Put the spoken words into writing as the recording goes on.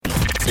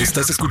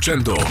Estás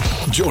escuchando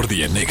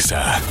Yordi en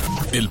Exa,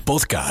 el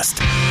podcast.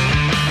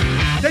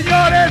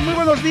 Señores, muy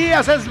buenos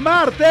días, es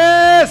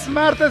martes.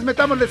 Martes,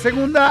 metámosle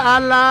segunda a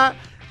la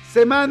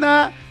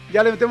semana.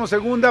 Ya le metemos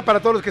segunda para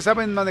todos los que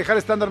saben manejar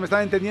estándar, me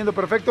están entendiendo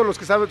perfecto. Los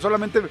que saben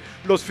solamente,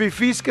 los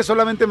fifís que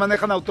solamente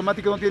manejan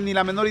automático no tienen ni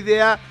la menor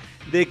idea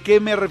de qué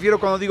me refiero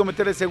cuando digo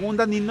meterle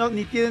segunda,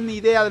 ni tienen ni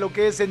idea de lo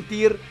que es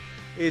sentir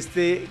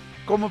el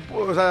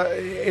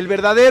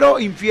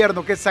verdadero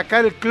infierno, que es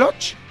sacar el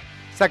clutch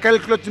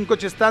de un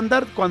coche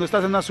estándar cuando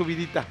estás en una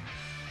subidita.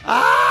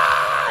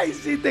 ¡Ay!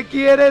 Si te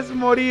quieres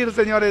morir,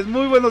 señores.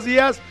 Muy buenos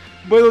días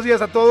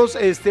a todos.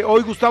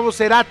 Hoy Gustavo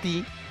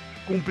Cerati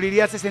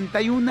cumpliría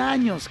 61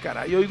 años,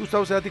 caray. Hoy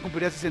Gustavo Cerati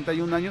cumpliría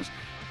 61 años.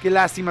 Qué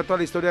lástima toda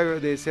la historia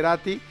de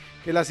Cerati,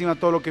 qué lástima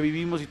todo lo que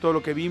vivimos y todo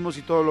lo que vimos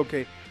y todo lo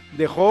que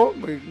dejó.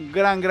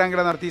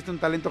 Gran artista, un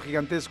talento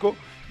gigantesco,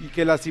 y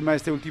qué lástima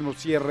este último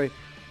cierre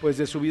pues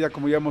de su vida,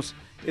 como ya hemos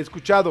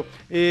escuchado.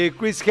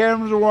 Chris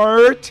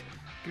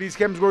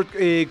Hemsworth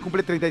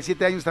cumple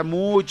 37 años, está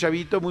muy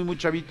chavito, muy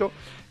chavito,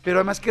 pero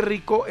además qué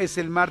rico es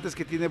el martes,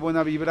 que tiene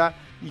buena vibra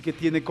y que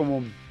tiene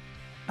como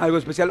algo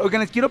especial. Oigan,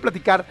 les quiero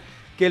platicar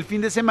que el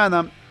fin de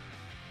semana,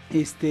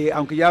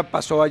 aunque ya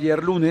pasó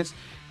ayer lunes,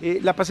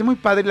 la pasé muy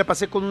padre, la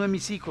pasé con uno de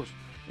mis hijos.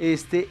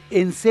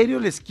 En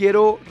serio les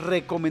quiero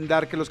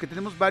recomendar que los que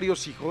tenemos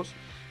varios hijos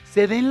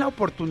se den la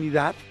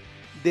oportunidad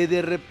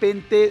de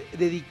repente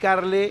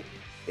dedicarle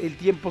el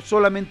tiempo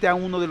solamente a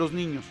uno de los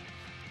niños.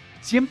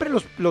 Siempre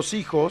los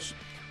hijos,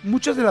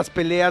 muchas de las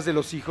peleas de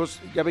los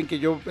hijos, ya ven que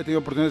yo he tenido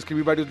oportunidad de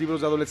escribir varios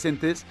libros de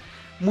adolescentes,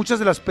 muchas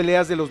de las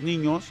peleas de los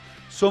niños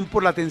son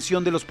por la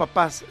atención de los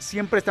papás.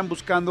 Siempre están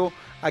buscando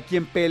a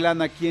quién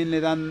pelan, a quién le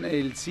dan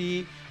el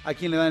sí, a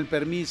quién le dan el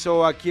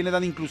permiso, a quién le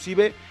dan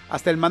inclusive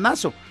hasta el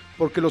manazo,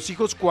 porque los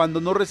hijos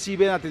cuando no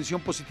reciben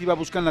atención positiva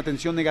buscan la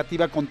atención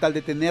negativa con tal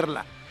de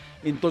tenerla.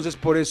 Entonces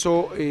por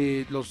eso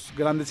los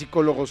grandes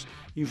psicólogos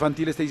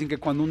infantiles te dicen que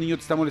cuando un niño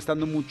te está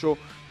molestando mucho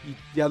y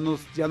ya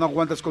no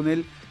aguantas con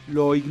él,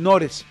 lo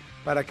ignores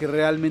para que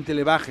realmente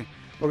le baje.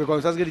 Porque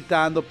cuando estás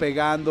gritando,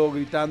 pegando,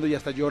 gritando y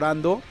hasta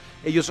llorando,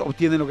 ellos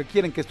obtienen lo que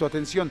quieren, que es tu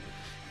atención.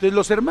 Entonces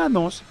los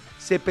hermanos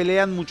se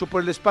pelean mucho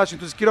por el espacio.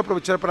 Entonces quiero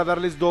aprovechar para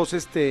darles dos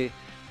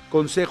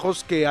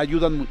consejos que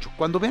ayudan mucho.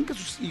 Cuando vean que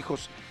sus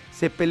hijos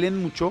se peleen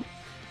mucho,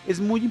 es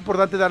muy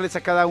importante darles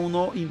a cada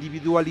uno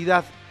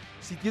individualidad.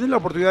 Si tienen la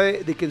oportunidad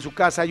de que en su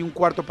casa hay un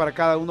cuarto para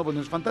cada uno,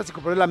 bueno, es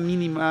fantástico, pero es las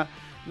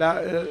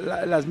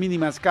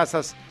mínimas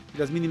casas y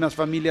las mínimas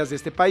familias de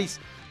este país.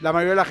 La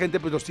mayoría de la gente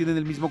pues los tiene en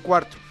el mismo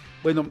cuarto.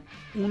 Bueno,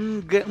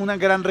 una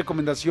gran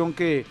recomendación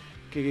que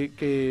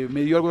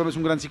me dio alguna vez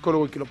un gran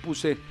psicólogo y que lo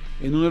puse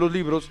en uno de los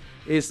libros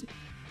es: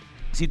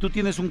 si tú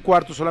tienes un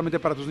cuarto solamente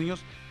para tus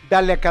niños,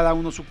 dale a cada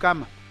uno su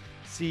cama.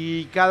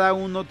 Si cada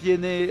uno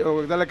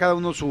dale a cada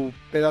uno su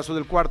pedazo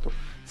del cuarto.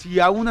 Si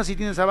aún así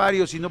tienes a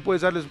varios y no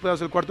puedes darles un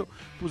pedazo del cuarto,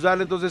 pues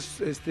darle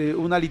entonces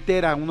una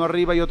litera, uno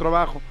arriba y otro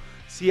abajo.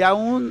 Si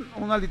aún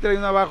una litera y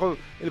uno abajo,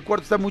 el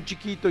cuarto está muy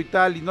chiquito y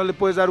tal, y no le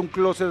puedes dar un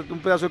pedazo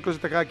de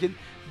closet a cada quien,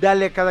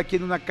 dale a cada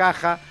quien una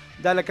caja,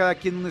 dale a cada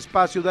quien un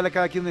espacio, dale a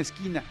cada quien una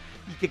esquina,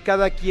 y que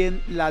cada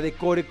quien la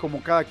decore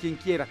como cada quien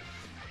quiera.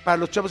 Para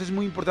los chavos es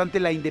muy importante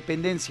la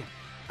independencia.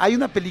 Hay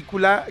una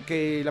película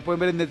que la pueden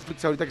ver en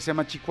Netflix ahorita que se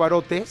llama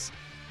Chicuarotes,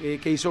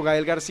 que hizo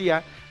Gael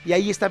García, y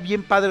ahí está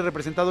bien padre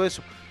representado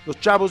eso. Los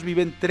chavos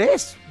viven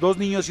dos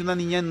niños y una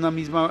niña en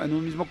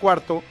un mismo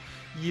cuarto,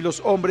 y los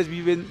hombres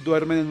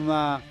duermen en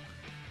una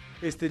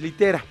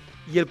litera.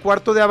 Y el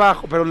cuarto de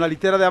abajo, pero en la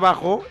litera de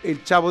abajo,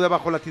 el chavo de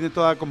abajo la tiene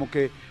toda como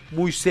que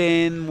muy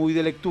zen, muy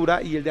de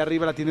lectura, y el de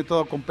arriba la tiene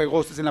todo con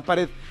pegostes en la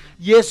pared.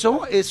 Y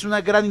eso es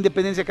una gran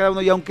independencia cada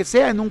uno, y aunque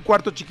sea en un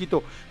cuarto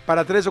chiquito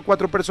para 3 o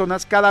 4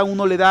 personas, cada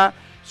uno le da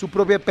su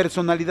propia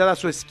personalidad a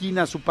su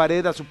esquina, a su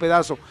pared, a su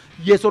pedazo,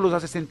 y eso los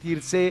hace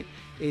sentirse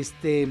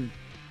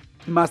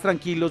más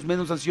tranquilos,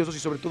 menos ansiosos y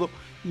sobre todo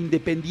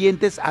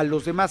independientes a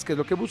los demás, que es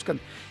lo que buscan.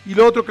 Y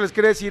lo otro que les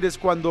quería decir es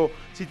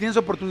si tienes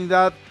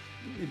oportunidad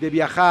de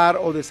viajar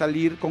o de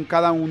salir con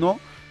cada uno,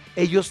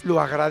 ellos lo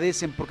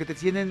agradecen porque te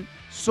tienen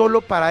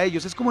solo para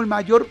ellos. Es como el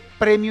mayor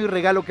premio y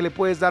regalo que le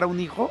puedes dar a un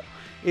hijo,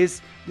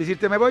 es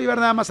decirte: me voy a llevar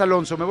nada más a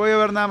Alonso, me voy a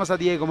llevar nada más a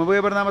Diego, me voy a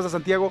llevar nada más a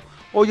Santiago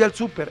hoy al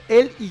súper,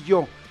 él y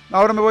yo.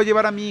 Ahora me voy a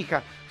llevar a mi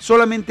hija,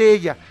 solamente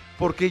ella,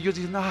 porque ellos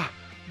dicen: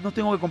 no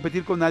tengo que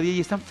competir con nadie, y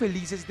están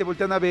felices y te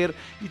voltean a ver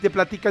y te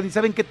platican y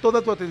saben que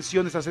toda tu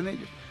atención estás en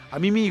ellos. A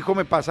mí mi hijo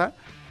me pasa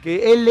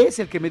que él es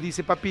el que me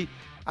dice: papi,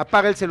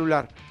 apaga el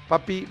celular,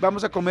 papi,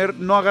 vamos a comer,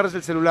 no agarres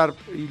el celular.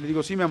 Y le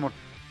digo: sí, mi amor,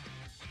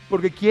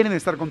 porque quieren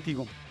estar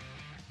contigo.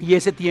 Y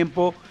ese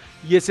tiempo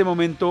y ese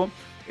momento,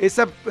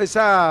 ese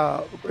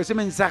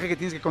mensaje que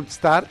tienes que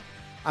contestar,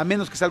 a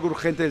menos que sea algo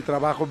urgente del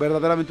trabajo,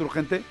 verdaderamente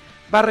urgente,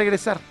 va a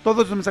regresar,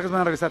 todos esos mensajes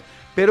van a regresar,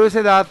 pero esa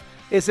edad,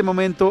 ese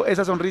momento,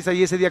 esa sonrisa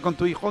y ese día con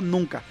tu hijo,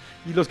 nunca.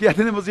 Y los que ya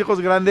tenemos hijos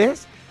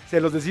grandes,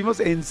 se los decimos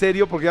en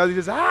serio, porque ya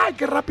dices: ¡ay,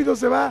 qué rápido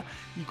se va!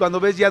 Y cuando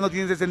ves, ya no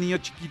tienes ese niño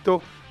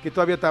chiquito que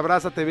todavía te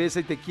abraza, te besa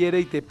y te quiere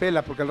y te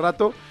pela, porque al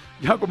rato,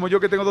 ya como yo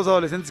que tengo 2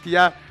 adolescentes que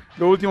ya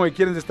lo último que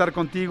quieren es estar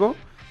contigo,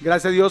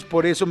 Gracias a Dios,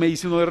 por eso me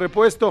hice uno de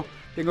repuesto.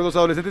 Tengo 2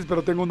 adolescentes,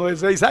 pero tengo uno de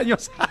 6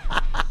 años.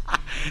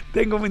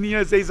 Tengo mi niño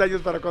de 6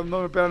 años para cuando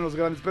no me pegan los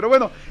grandes. Pero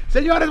bueno,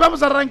 señores,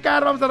 vamos a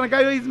arrancar.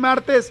 Hoy es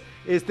martes,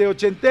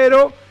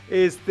 ochentero.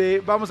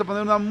 Vamos a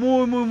poner una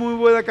muy, muy, muy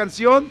buena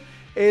canción.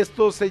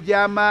 Esto se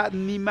llama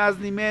ni más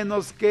ni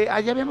menos que...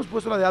 ya habíamos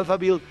puesto la de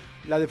Alphaville,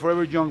 la de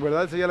Forever Young,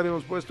 ¿verdad? Esa ya la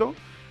habíamos puesto.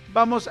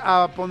 Vamos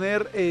a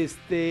poner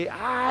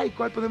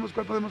 ¿cuál ponemos?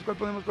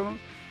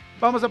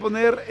 Vamos a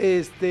poner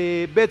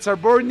Beds Are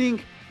Burning.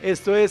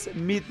 Esto es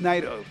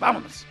Midnight Oil.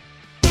 Vámonos.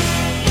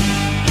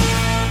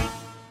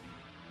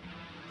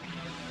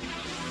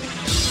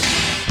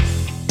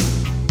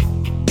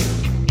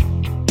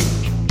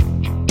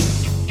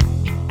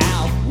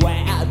 Out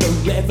where the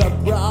river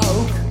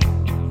broke,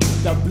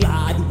 the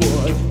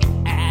bloodwood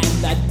and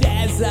the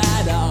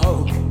desert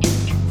oak,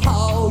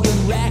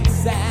 holding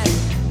wrecks and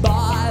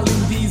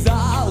boiling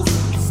diesels,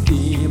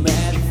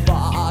 steaming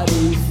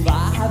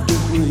 45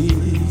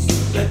 degrees.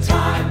 The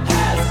time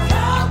has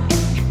come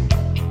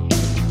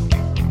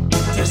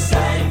to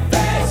save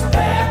this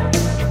fare,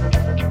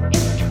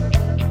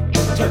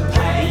 to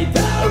pay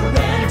the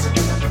rent,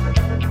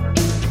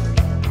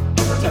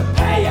 to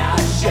pay our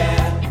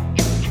share.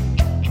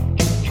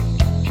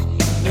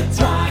 The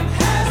time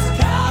has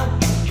come,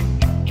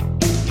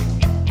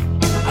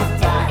 a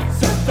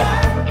fact's a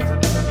fact,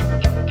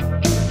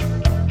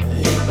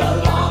 it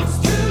belongs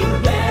to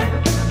them,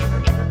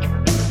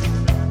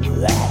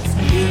 let's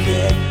give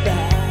it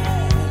back.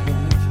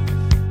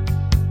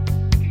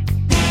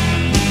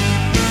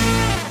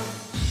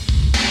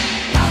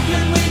 How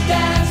can we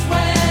dance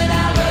when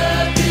our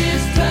earth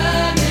is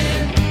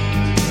turning?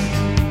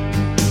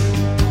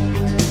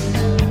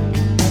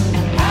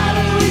 How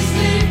do we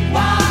sleep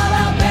while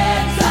our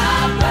beds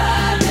are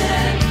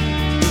burning?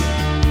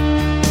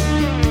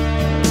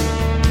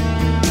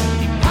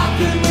 How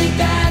can we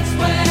dance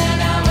when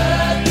our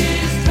earth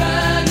is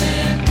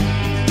turning?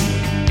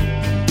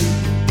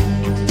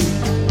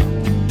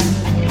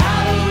 How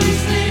do we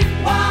sleep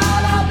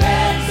while our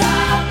beds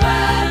are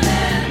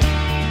burning?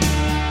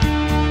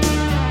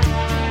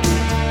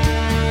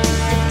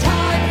 The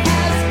time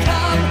has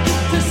come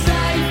to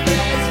save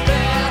this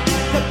fare,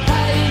 to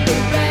pay the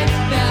rent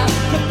now,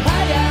 to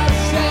pay our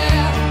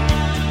share.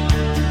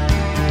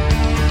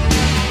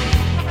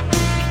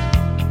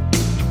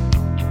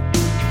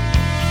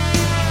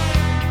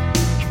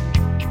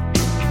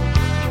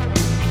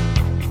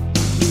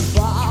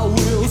 Far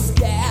we'll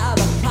scare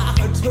the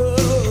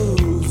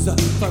cockatoos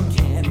from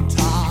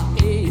Kentar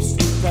East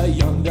to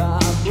yonder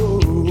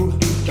Moo.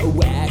 The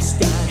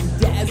western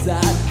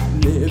desert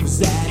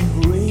lives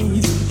and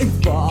breathes in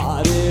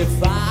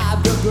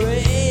 45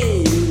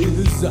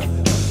 degrees.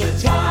 The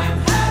time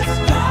has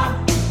come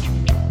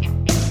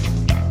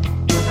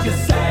to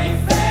save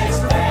this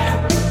fare,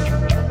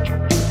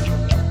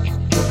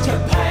 to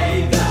pay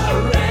the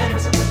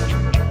rent,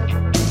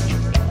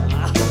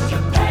 to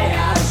pay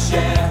our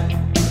share.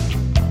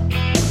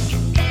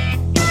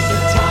 The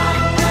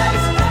time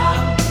has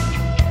come,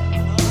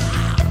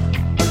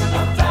 a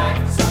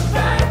fact's a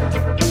fact,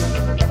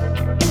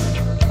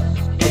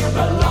 it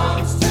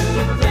belongs to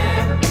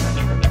them,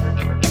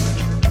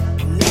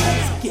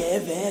 let's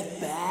give it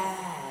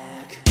back.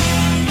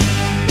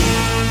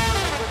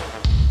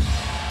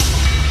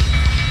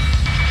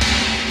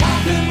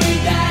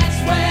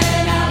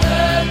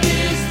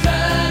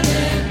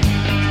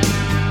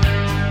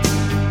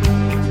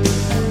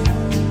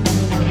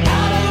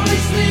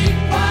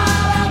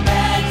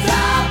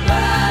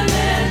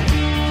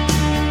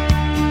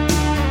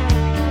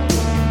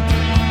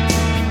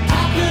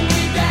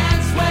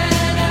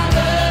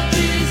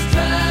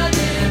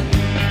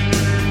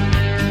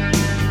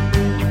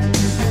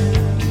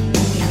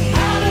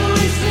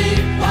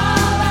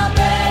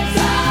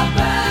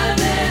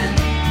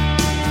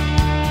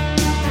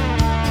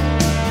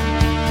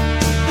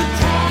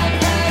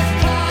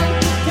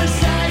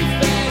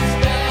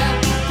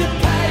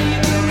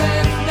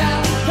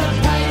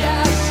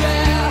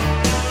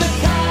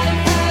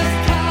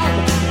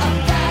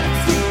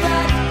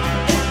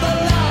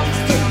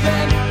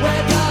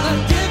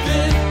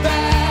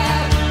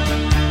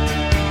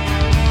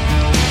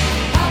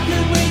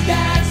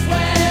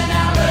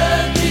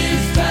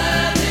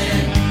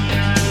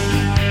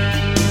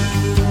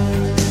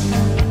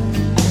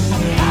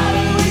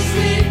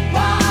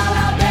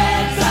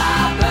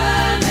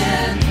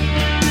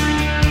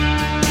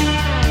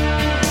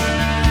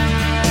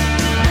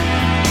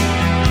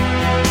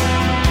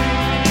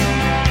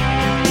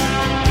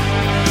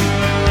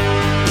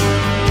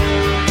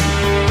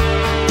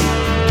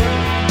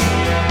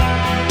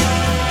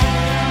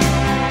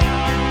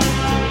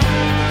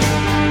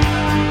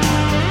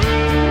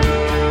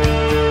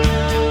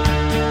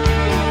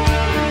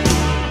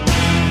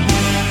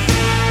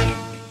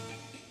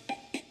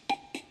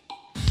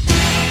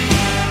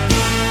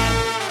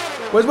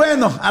 Pues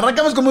bueno,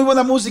 arrancamos con muy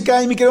buena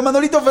música. Y mi querido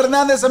Manolito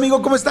Fernández,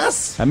 amigo, ¿cómo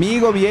estás?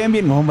 Amigo, bien,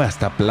 bien. No,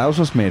 hasta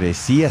aplausos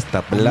merecí, hasta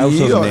aplausos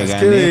Amigo, me es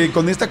gané. que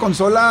con esta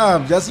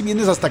consola, ya si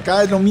vienes hasta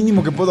acá, es lo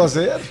mínimo que puedo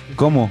hacer.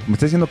 ¿Cómo? ¿Me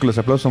estás diciendo que los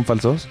aplausos son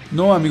falsos?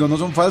 No, amigo, no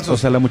son falsos. O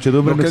sea, la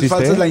muchedumbre Lo que no es existe.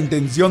 falsa es la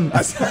intención.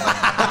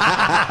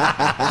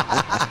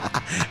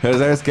 Pero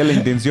 ¿sabes qué? La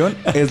intención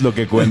es lo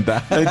que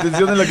cuenta. La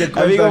intención es lo que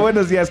cuenta. Amigo,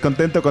 buenos días.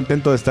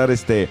 Contento de estar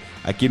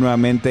aquí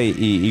nuevamente.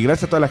 Y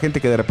gracias a toda la gente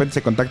que de repente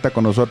se contacta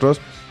con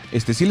nosotros.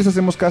 Sí les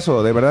hacemos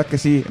caso, de verdad que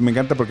sí. Me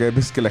encanta porque hay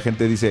veces que la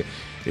gente dice,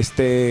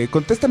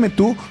 contéstame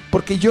tú,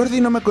 porque Yordi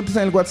no me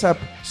contesta en el WhatsApp.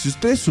 Si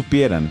ustedes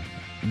supieran,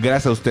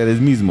 gracias a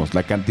ustedes mismos,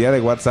 la cantidad de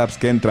WhatsApps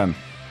que entran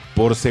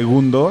por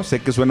segundo,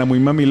 sé que suena muy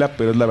mamila,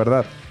 pero es la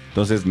verdad.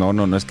 Entonces,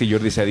 no es que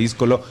Yordi sea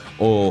díscolo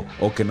o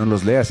que no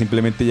los lea,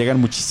 simplemente llegan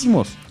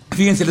muchísimos.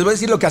 Fíjense, les voy a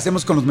decir lo que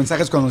hacemos con los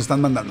mensajes cuando nos están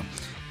mandando.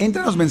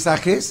 Entran los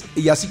mensajes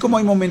y así como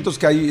hay momentos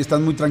que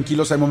están muy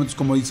tranquilos, hay momentos,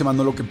 como dice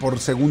Manolo, que por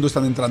segundo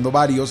están entrando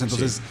varios,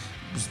 entonces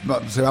pues,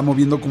 se va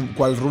moviendo como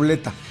cual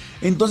ruleta.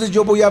 Entonces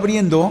yo voy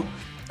abriendo,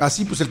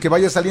 así pues el que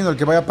vaya saliendo, el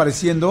que vaya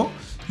apareciendo,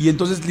 y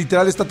entonces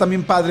literal está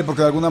también padre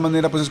porque de alguna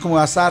manera pues es como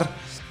azar,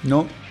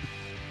 ¿no?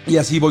 Y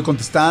así voy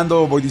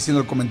contestando, voy diciendo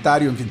el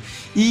comentario, en fin.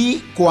 Y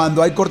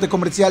cuando hay corte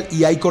comercial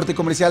y hay corte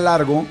comercial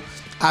largo,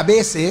 a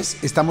veces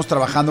estamos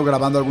trabajando,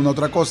 grabando alguna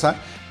otra cosa,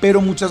 pero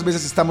muchas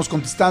veces estamos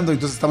contestando,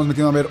 entonces estamos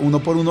metiendo a ver uno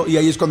por uno y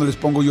ahí es cuando les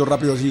pongo yo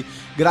rápido así,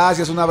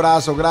 gracias, un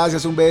abrazo,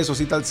 gracias, un beso,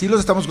 así tal. Sí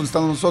los estamos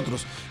contestando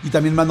nosotros y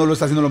también Manolo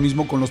está haciendo lo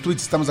mismo con los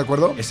tweets, ¿estamos de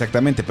acuerdo?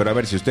 Exactamente, pero a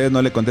ver, si ustedes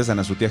no le contestan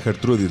a su tía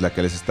Gertrudis, la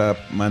que les está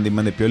mande y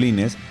mande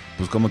piolines,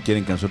 pues ¿cómo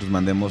quieren que nosotros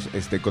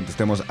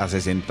contestemos a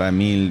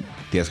 60,000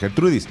 tías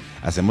Gertrudis?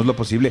 Hacemos lo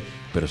posible,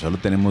 pero solo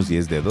tenemos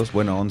 10 dedos,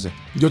 bueno, 11.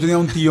 Yo tenía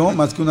un tío,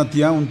 más que una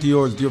tía, el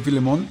tío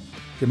Filemón,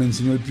 que me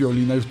enseñó el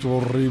piolín y estuvo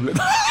horrible.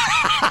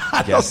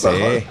 Ya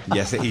sé.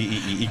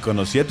 Y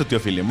conocí a tu tío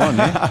Filemón,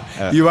 ¿eh?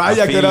 Y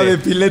vaya que era de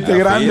filete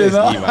grande,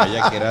 ¿no? Y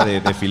vaya que era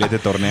de filete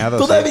torneado.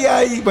 Todavía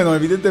hay, bueno,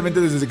 evidentemente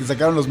desde que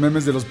sacaron los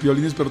memes de los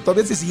piolines, pero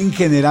todavía se siguen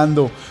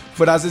generando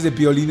frases de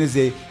piolines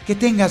de que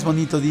tengas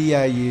bonito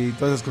día y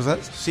todas esas cosas.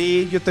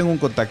 Sí, yo tengo un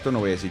contacto, no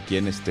voy a decir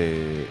quién,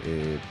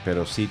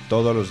 pero sí,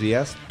 todos los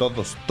días,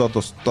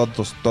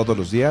 todos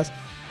los días,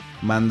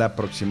 manda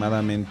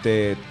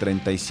aproximadamente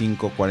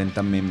 35,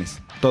 40 memes.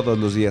 Todos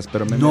los días,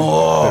 pero memes,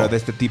 ¡No! pero de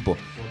este tipo.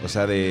 O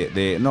sea,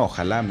 no,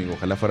 ojalá, amigo,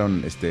 ojalá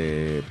fueran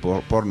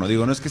porno.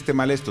 Digo, no es que esté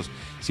mal estos,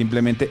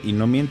 simplemente, y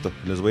no miento,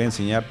 les voy a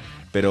enseñar,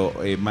 pero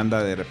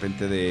manda de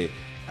repente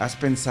 ¿has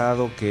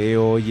pensado que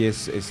hoy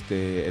es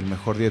el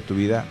mejor día de tu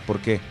vida?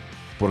 ¿Por qué?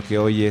 Porque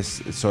hoy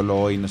es solo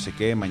hoy, no sé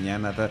qué,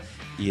 mañana, tal,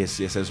 y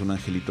ese es un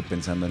angelito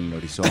pensando en el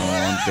horizonte.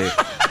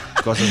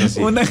 Cosas así.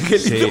 Un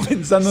angelito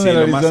pensando en el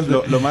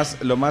horizonte.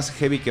 Lo más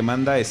heavy que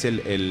manda es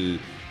el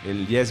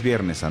ya es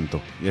Viernes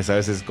Santo. Ya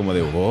sabes, es como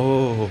de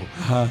wow.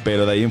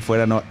 Pero de ahí en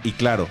fuera no. Y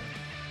claro,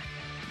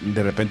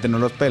 de repente no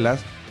los pelas,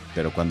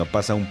 pero cuando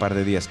pasa un par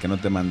de días que no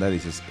te manda,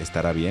 dices,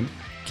 ¿estará bien?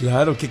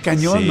 Claro, qué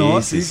cañón, ¿no?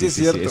 Sí, es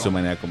cierto. Sí, es su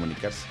manera de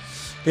comunicarse.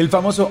 El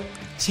famoso,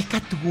 checa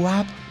tu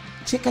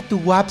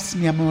WhatsApp,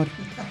 mi amor.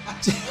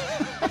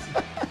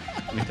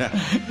 Mira.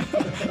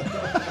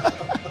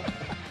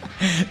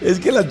 Es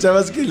que las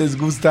chavas que les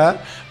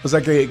gusta, o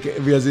sea, que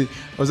así,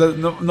 o sea,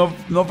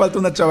 no falta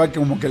una chava que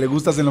como que le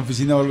gustas en la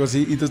oficina o algo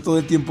así, y entonces todo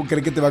el tiempo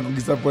cree que te va a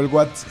conquistar por el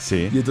WhatsApp.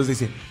 Sí. Y entonces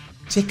dice,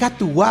 checa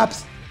tu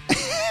WhatsApp.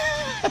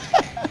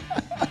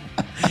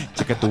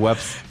 Checa tu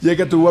WhatsApp.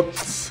 Checa tu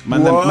WhatsApp.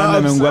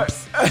 Mándame un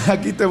WhatsApp.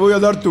 Aquí te voy a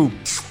dar tu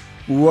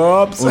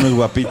WhatsApp. Unos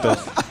guapitos.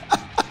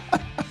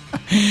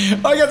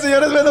 Oigan,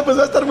 señores, bueno, pues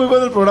va a estar muy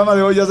bueno el programa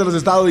de hoy, ya se los he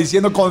estado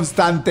diciendo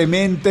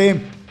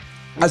constantemente.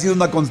 Ha sido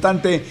una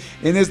constante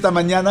en esta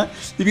mañana.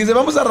 Y fíjense,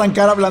 vamos a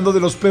arrancar hablando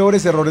de los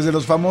peores errores de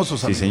los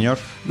famosos. Sí, señor.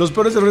 Los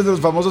peores errores de los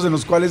famosos en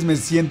los cuales me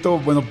siento,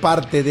 bueno,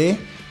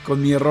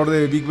 con mi error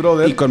de Big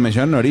Brother. Y con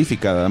mención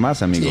honorífica,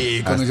 además, amigo.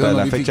 Sí, con hasta mención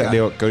la honorífica. fecha,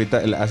 digo, que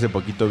ahorita, hace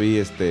poquito vi,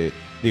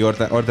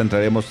 ahorita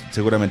entraremos,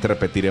 seguramente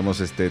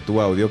repetiremos tu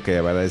audio, que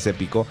la verdad es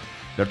épico.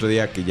 El otro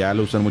día, que ya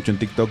lo usan mucho en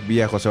TikTok,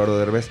 vi a José Eduardo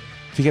Derbez.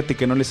 Fíjate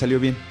que no le salió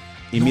bien.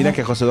 Y mira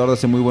que José Eduardo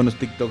hace muy buenos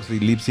TikToks y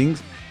lip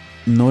syncs.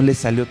 No le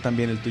salió tan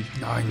bien el tuyo.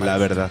 Ay, la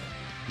verdad,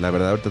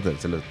 ahorita te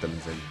lo enseño.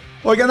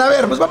 Oigan, a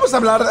ver, pues vamos a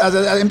hablar,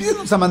 empiecen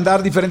a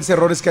mandar diferentes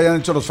errores que hayan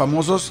hecho los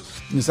famosos,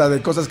 o sea,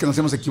 de cosas que nos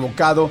hemos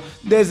equivocado,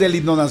 desde el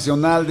himno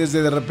nacional,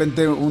 desde de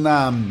repente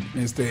una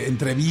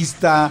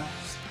entrevista.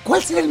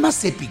 ¿Cuál será el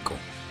más épico?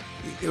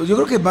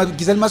 Yo creo que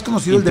quizá el más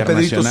conocido, el de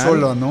Pedrito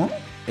Sola, ¿no?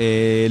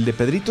 El de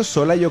Pedrito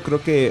Sola, yo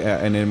creo que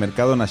en el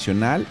mercado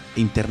nacional,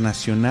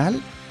 internacional,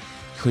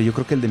 yo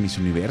creo que el de Miss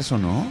Universo,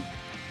 ¿no?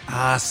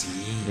 Ah, sí.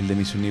 El de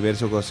Miss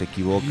Universo cuando se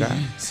equivoca.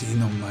 Sí,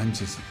 no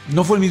manches.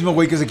 No fue el mismo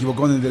güey que se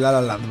equivocó en el de La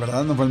La Land,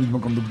 ¿verdad? No fue el mismo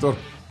conductor.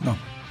 No.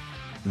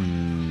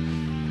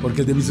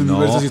 Porque el de Miss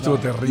Universo sí estuvo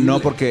terrible.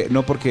 No,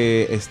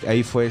 porque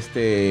ahí fue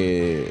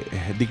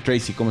Dick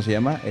Tracy, ¿cómo se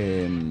llama?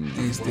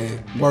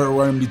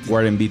 Warren Beatty.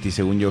 Warren Beatty,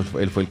 según yo,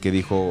 él fue el que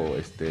dijo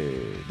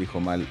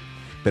mal.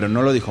 Pero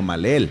no lo dijo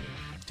mal él.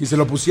 Sí, se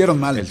lo pusieron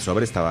mal. El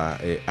sobre estaba...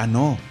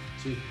 no.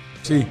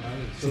 Sí.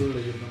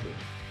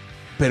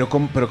 Pero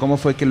 ¿cómo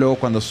fue que luego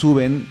cuando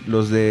suben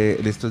los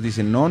de estos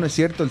dicen, no es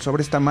cierto, el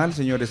sobre está mal,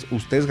 señores,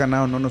 ustedes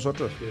ganaron, no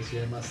nosotros? Que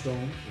decía Emma Stone,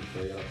 y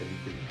traía la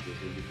película, que es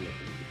el título de la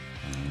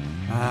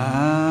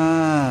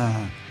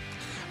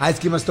película. Es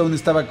que Emma Stone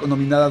estaba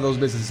nominada 2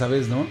 veces esa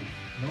vez, ¿no? No,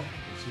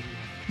 pues sí.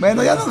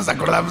 Bueno, ya no nos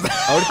acordamos.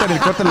 Ahorita en el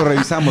corte lo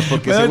revisamos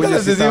porque Pero según ahorita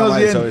ya sí les estaba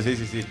decimos mal bien. el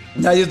sobre. Sí.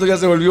 Ya, y esto ya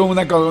se volvió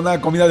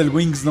una comida del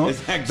Wings, ¿no?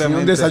 Exactamente. Sí,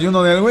 un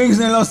desayuno del Wings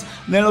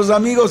de los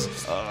amigos.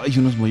 Ay,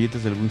 unos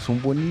molletes del Wing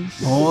son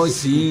buenísimos. Ay,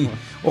 sí.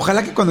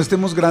 Ojalá que cuando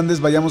estemos grandes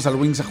vayamos al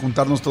Wings a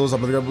juntarnos todos a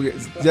platicar, porque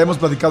ya hemos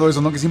platicado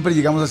eso, ¿no? Que siempre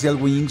llegamos así al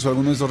Wings o a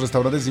alguno de esos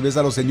restaurantes y ves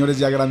a los señores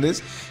ya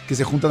grandes que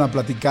se juntan a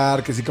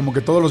platicar, que sí, como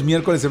que todos los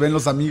miércoles se ven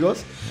los amigos.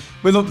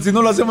 Bueno, si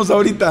no lo hacemos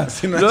ahorita.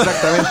 Sí, no,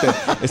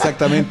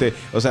 exactamente.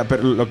 O sea,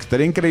 pero lo que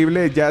estaría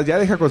increíble, ya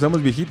deja cuando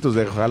seamos viejitos.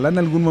 Ojalá en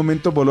algún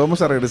momento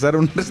volvamos a regresar a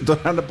un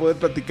restaurante a poder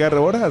platicar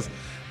horas.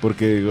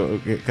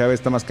 Porque cada vez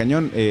está más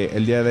cañón.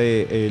 El día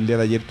de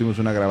ayer tuvimos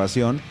una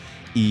grabación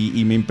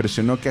y me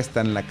impresionó que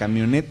hasta en la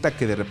camioneta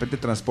que de repente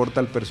transporta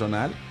al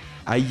personal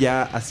hay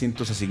ya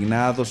asientos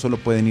asignados, solo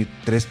pueden ir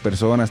 3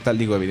 personas, tal.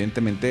 Digo,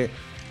 evidentemente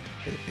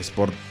es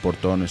por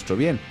todo nuestro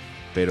bien.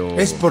 Pero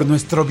Es por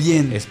nuestro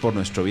bien. es por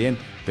nuestro bien,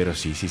 pero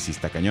sí,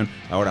 está cañón.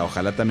 Ahora,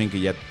 ojalá también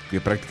que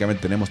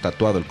prácticamente tenemos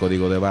tatuado el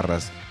código de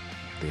barras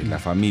de la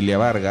familia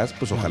Vargas,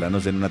 pues ojalá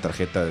nos den una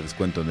tarjeta de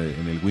descuento en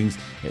el Wings.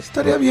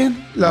 Estaría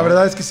bien. La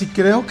verdad es que sí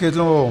creo que es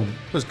lo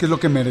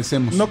que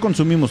merecemos. No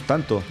consumimos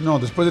tanto. No,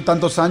 después de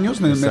tantos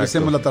años Exacto.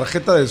 merecemos la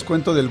tarjeta de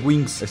descuento del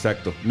Wings.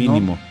 Exacto, ¿no?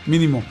 mínimo.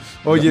 Mínimo.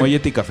 Oye,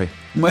 Mollete y café.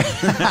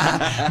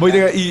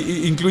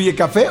 ¿y incluye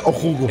café o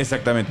jugo?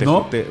 Exactamente.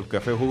 ¿No?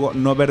 Café o jugo,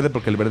 no verde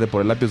porque el verde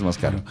por el lápiz es más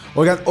caro.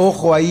 Oigan,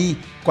 ojo ahí,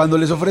 cuando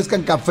les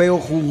ofrezcan café o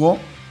jugo,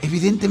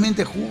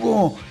 evidentemente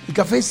jugo. El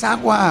café es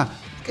agua.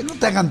 Que no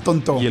te hagan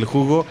tonto. Y el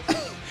jugo,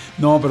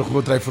 No, pero el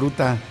jugo trae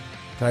fruta,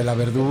 trae la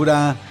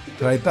verdura,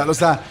 trae tal. O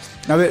sea,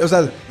 a ver,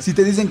 si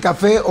te dicen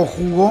café o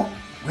jugo,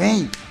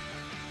 güey,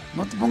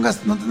 no te pongas,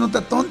 no te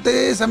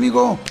atontes,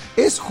 amigo.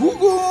 Es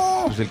jugo.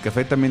 pues el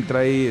café también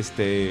trae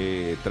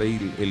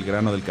el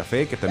grano del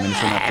café, que también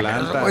es una Pero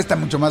planta. cuesta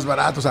mucho más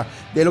barato, o sea,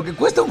 de lo que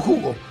cuesta un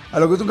jugo a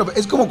lo que cuesta un café.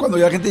 Es como cuando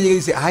la gente llega y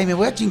dice, ay, me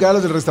voy a chingar a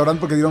los del restaurante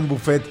porque dieron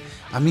buffet.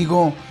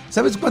 Amigo,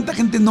 ¿sabes cuánta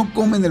gente no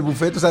come en el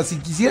buffet? O sea, si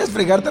quisieras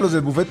fregarte a los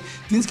del buffet,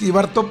 tienes que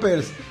llevar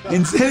toppers.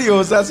 En serio,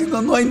 o sea, si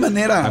no, no hay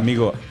manera.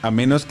 Amigo, a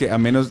menos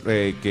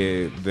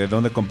que de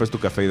dónde compres tu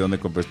café y dónde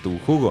compres tu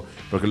jugo.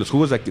 Porque los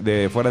jugos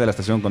de fuera de la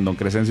estación con Don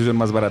Crescencio son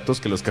más baratos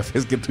que los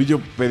cafés que tú y yo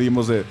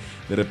pedimos de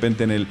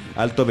repente en el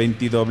alto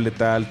 20 doble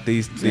tal,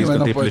 Sí, triple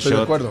bueno, pues, estoy de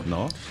shot, acuerdo.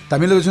 ¿no?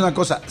 También le voy a decir una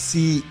cosa,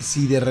 si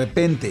de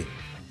repente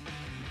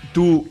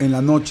tú en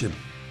la noche,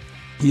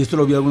 y esto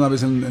lo vi alguna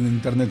vez en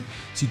internet,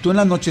 si tú en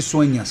la noche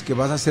sueñas que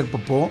vas a hacer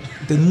popó,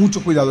 ten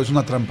mucho cuidado, es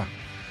una trampa.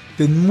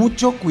 Ten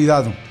mucho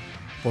cuidado,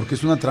 porque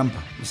es una trampa.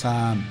 O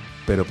sea,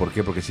 ¿Pero por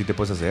qué? Porque sí te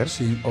puedes hacer.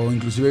 sí, o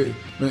inclusive,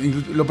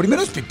 lo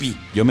primero es pipí.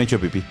 Yo me echo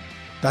pipí.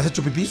 ¿Te has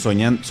hecho pipí?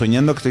 Soñando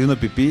que estoy haciendo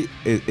pipí,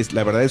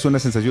 la verdad es una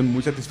sensación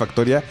muy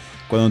satisfactoria.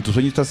 Cuando en tu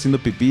sueño estás haciendo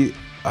pipí,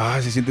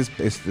 se siente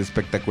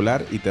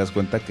espectacular y te das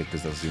cuenta que te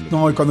estás haciendo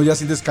No, y cuando ya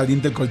sientes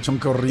caliente el colchón,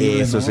 qué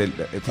horrible, Eso ¿no? es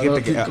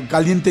fíjate que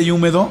Caliente y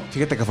húmedo.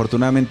 fíjate que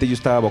afortunadamente yo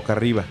estaba boca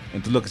arriba,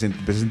 entonces lo que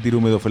empecé a sentir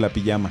húmedo fue la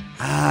pijama.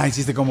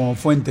 Hiciste como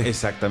fuente.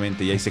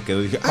 Exactamente, y ahí se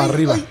quedó y dije, Para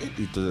arriba.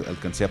 y entonces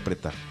alcancé a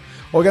apretar.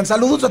 Oigan,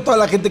 saludos a toda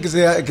la gente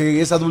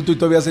que es adulto y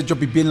todavía se ha hecho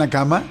pipí en la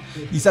cama.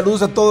 Y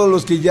saludos a todos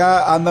los que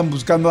ya andan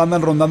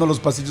rondando los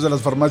pasillos de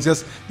las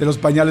farmacias de los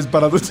pañales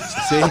para adultos.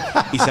 Sí,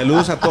 y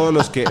saludos a todos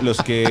los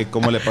que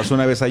como le pasó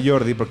una vez a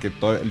Yordi, porque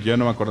yo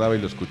no me acordaba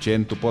y lo escuché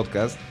en tu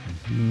podcast,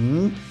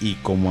 y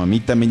como a mí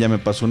también ya me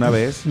pasó una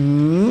vez,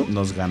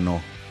 nos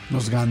ganó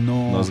Nos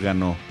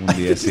ganó. un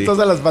día, sí.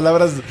 Todas las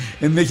palabras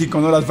en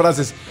México, ¿no? Las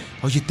frases.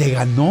 Oye, ¿te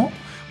ganó?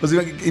 O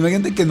sea,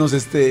 imagínate que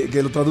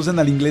que lo traducen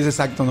al inglés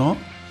exacto, ¿no?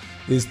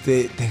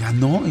 ¿Te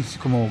ganó? Es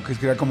como, que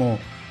era como,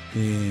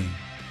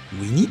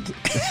 win it.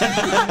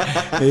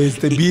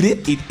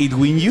 Beat it. It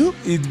win you.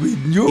 It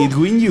win you. It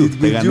win you. It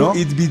 ¿Te win ganó?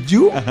 you. It beat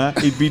you. Ajá,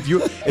 it beat you.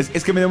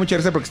 Es que me dio mucha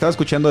risa porque estaba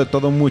escuchando de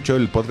todo mucho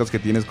el podcast que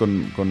tienes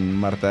con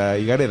Marta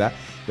Higareda.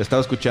 Lo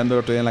estaba escuchando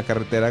el otro día en la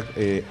carretera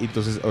y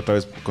entonces otra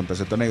vez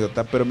contaste tu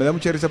anécdota. Pero me da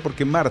mucha risa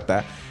porque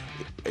Marta,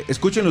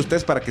 escúchenlo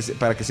ustedes para que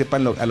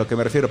sepan a lo que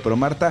me refiero, pero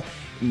Marta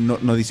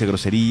no dice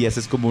groserías,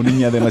 es como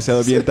niña demasiado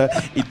abierta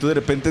y tú de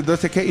repente no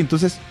sé qué,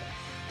 entonces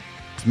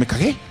pues me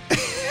cagué.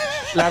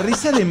 La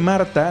risa de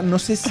Marta, no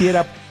sé si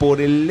era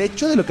por el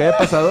hecho de lo que había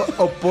pasado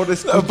o por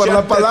escucharte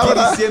la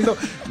palabra. a ti diciendo,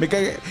 me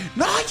cagué.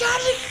 No,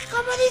 Jordi,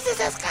 ¿cómo dices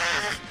eso?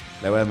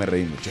 La verdad me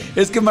reí mucho.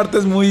 Es que Marta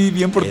es muy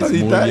bien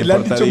portadita. bien Le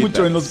han dicho portadita,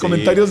 mucho en los sí.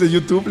 comentarios de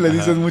YouTube, le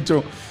dicen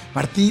mucho,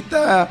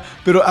 Martita.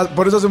 Pero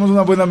por eso hacemos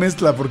una buena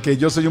mezcla, porque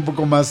yo soy un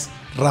poco más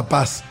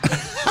rapaz.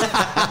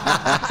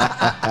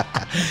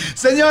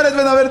 Señores,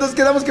 bueno, a ver, nos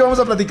quedamos que vamos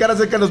a platicar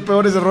acerca de los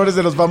peores errores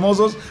de los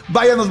famosos.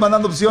 Váyanos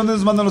mandando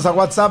opciones, mándanos a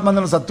WhatsApp,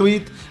 mándanos a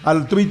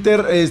al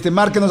Twitter,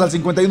 márquenos al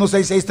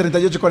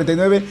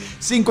 5166-3849,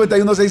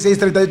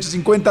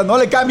 5166-3850. No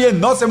le cambien,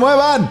 no se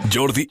muevan.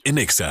 Jordi en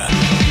Exa.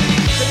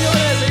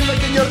 Señores, seguimos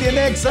aquí en en Jordi en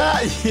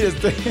Exa. Y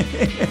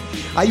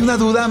 ¿hay una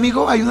duda,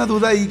 amigo? ¿Hay una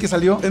duda ahí que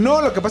salió?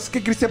 No, lo que pasa es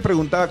que Cristian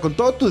preguntaba, con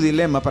todo tu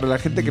dilema, para la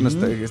gente que nos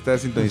está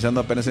sintonizando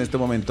apenas en este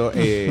momento,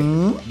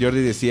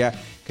 Jordi decía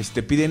que si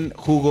te piden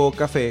jugo o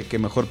café, que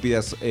mejor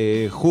pidas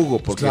jugo,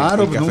 porque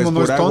claro, el café uno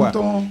no es es pura tonto.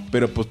 agua.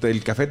 Pero pues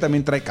el café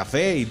también trae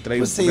café y trae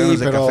Pues granos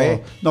de pero,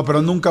 café. no,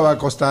 pero nunca va a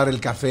costar el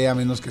café a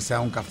menos que sea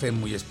un café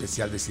muy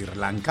especial de Sri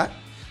Lanka.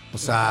 O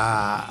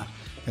sea,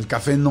 el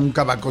café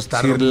nunca va a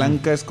costar. Sri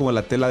Lanka es como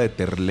la tela de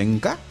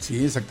Terlenca.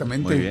 Sí,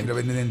 exactamente. Muy bien. Que lo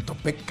venden en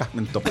Topeka.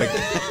 En Topeka.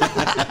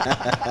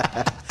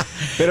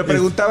 Pero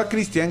preguntaba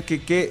Cristian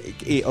que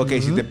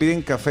si te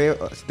piden café,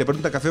 si te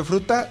preguntan café o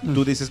fruta,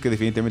 tú dices que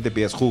definitivamente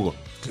pidas jugo.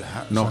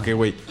 Claro. No, o sea, que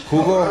güey,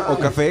 jugo o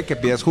café, que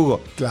pidas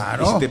jugo.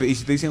 Claro. ¿Y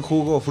si te dicen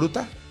jugo o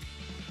fruta?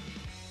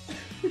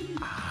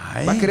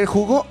 ay, ¿Va a querer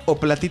jugo o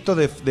platito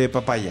de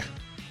papaya?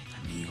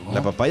 amigo.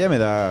 La papaya me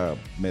da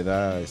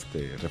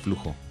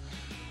reflujo.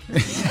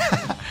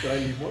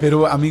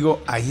 Pero,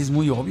 amigo, ahí es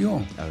muy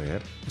obvio. A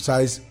ver. O sea,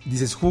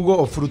 dices jugo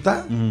o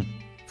fruta.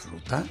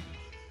 ¿Fruta?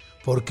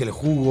 Porque el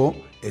jugo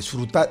es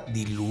fruta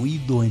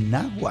diluido en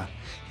agua.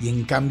 Y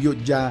en cambio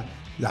ya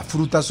la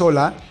fruta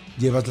sola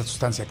llevas la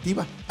sustancia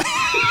activa.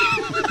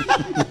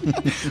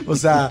 O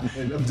sea,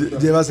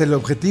 llevas el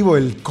objetivo,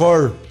 el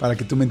core, para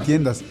que tú me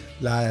entiendas,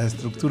 la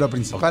estructura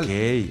principal,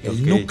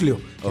 el núcleo.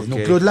 El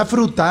núcleo es la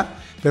fruta.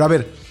 Pero a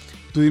ver,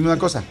 tú dime una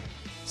cosa.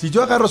 Si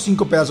yo agarro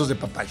 5 pedazos de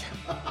papaya,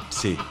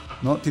 Sí.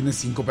 ¿no? Tienes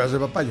 5 pedazos de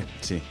papaya.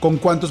 Sí. ¿Con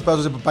cuántos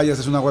pedazos de papaya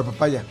haces un agua de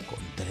papaya? Con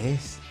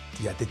 3.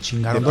 Ya te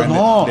chingaron. Depende-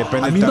 no,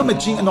 depende a mí el no me tam-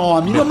 chingan. No,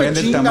 a mí no me Depende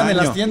el chingan en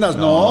tamaño. las tiendas.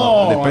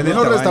 No, No, depende en del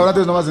los tamaño.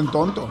 restaurantes no me hacen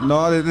tonto.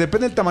 No,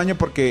 depende del tamaño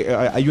porque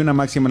hay una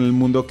máxima en el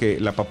mundo que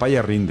la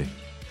papaya rinde.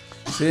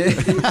 Sí.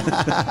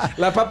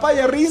 La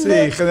papaya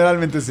rinde. Sí,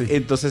 generalmente sí.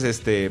 Entonces,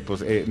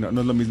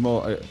 no es lo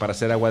mismo para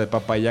hacer agua de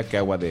papaya que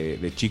agua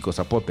de chico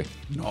zapote.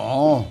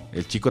 No.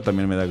 El chico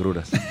también me da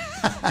gruras.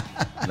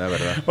 La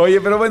verdad.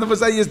 Oye, pero bueno,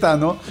 pues ahí está,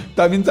 ¿no?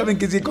 También saben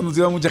que sí he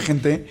conocido a mucha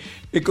gente.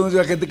 He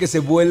conocido a gente que se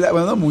vuela,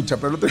 bueno, no mucha,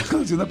 pero el otro día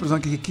conocí a una persona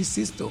que dije, ¿qué es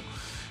esto?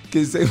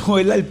 Que se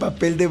vuela el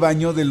papel de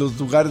baño de los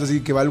lugares así,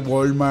 que va al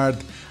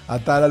Walmart, a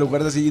tal, a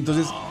lugares así.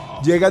 Entonces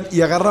llegan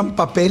y agarran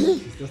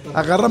papel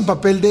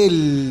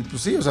del,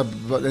 pues sí, o sea,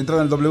 entran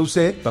al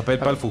WC. Papel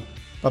palfu.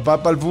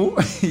 Papá palfú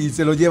y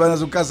se lo llevan a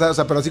su casa, o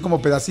sea, pero así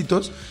como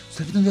pedacitos.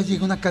 ¿Sabes dónde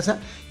llegué a una casa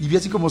y vi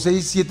así como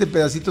 6, 7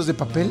 pedacitos de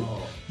papel?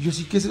 Y yo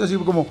así, ¿qué es eso? Así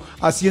como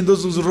haciendo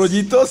sus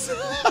rollitos.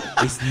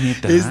 Es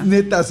neta. Es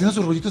neta, haciendo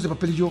sus rollitos de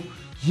papel. Y yo,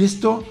 ¿y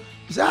esto?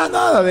 Dice,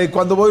 nada, de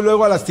cuando voy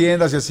luego a las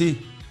tiendas y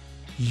así.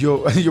 Y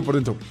yo por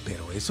dentro,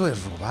 pero eso es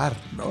robar,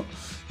 ¿no?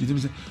 Y me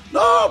dice, no,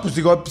 pues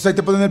digo, pues ahí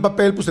te ponen el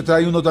papel, pues te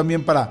trae uno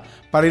también para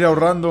ir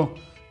ahorrando.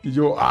 Y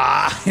yo,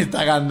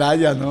 esta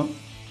gandalla, ¿no?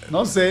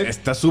 No sé.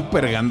 Está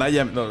súper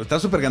gandalla. No, está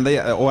súper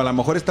gandalla. O a lo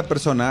mejor esta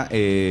persona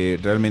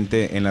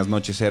realmente en las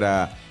noches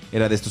era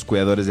de estos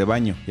cuidadores de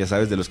baño. Ya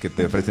sabes, de los que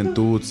te ofrecen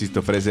tutsis, te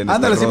ofrecen.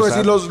 Ándale, sí, porque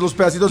sí, los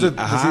pedacitos de.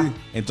 Ajá. Sí.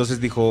 Entonces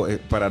dijo,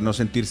 para no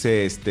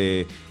sentirse,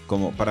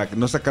 como para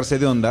no sacarse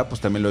de onda, pues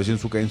también lo hizo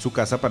en su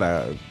casa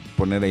para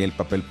poner ahí el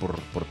papel por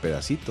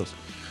pedacitos.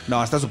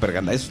 No, está súper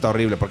gandalla. Eso está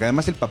horrible. Porque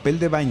además el papel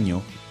de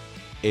baño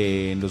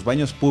en los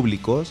baños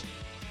públicos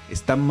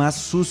está más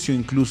sucio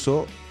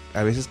incluso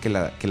a veces que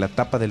la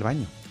tapa del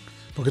baño.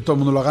 Porque todo el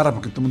mundo lo agarra,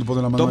 porque todo el mundo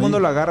pone la mano Todo el mundo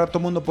ahí. lo agarra, todo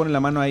el mundo pone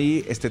la mano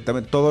ahí,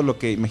 también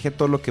imagínate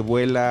todo lo que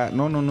vuela.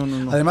 No.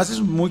 Además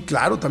es muy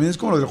claro, también es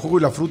como lo del jugo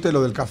y la fruta y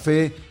lo del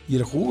café y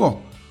el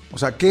jugo. O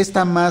sea, ¿qué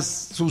está más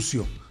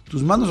sucio?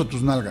 ¿Tus manos o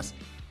tus nalgas?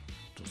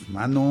 Tus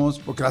manos,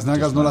 porque las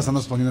nalgas no las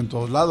andas poniendo en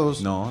todos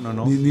lados. No.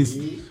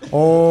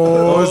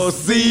 ¡Oh,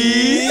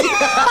 sí!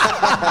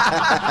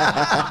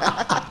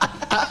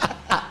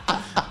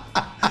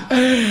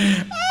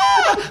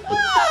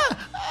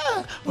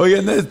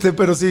 Oigan,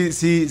 pero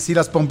sí,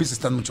 las pompis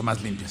están mucho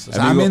más limpias. O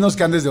sea, Amigo, a menos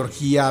que andes de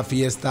orgía,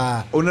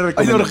 fiesta. Una Ay, de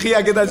recomendación.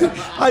 orgía, ¿qué tal?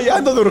 Ay,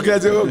 ando de orgía.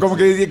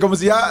 Como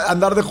si ya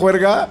andar de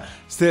juerga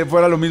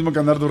fuera lo mismo que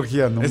andar de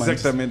orgía, ¿no?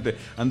 Exactamente,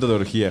 ando de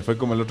orgía. Fue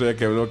como el otro día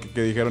que habló,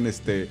 que dijeron,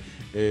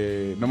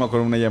 no me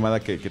acuerdo, una llamada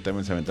que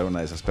también se aventaron una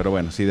de esas. Pero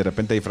bueno, sí, de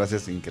repente hay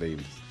frases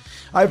increíbles.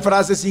 Hay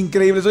frases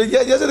increíbles. Oye,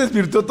 ya se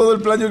desvirtuó todo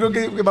el plan. Yo creo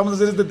que vamos a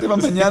hacer este tema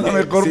mañana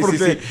mejor Sí, porque...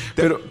 sí.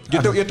 Pero,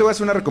 Yo te voy a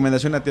hacer una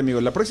recomendación a ti, amigo.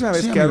 La próxima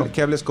vez Sí, que amigo.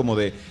 hables como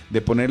de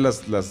poner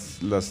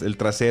el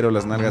trasero,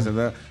 las nalgas,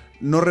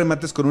 no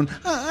remates con un...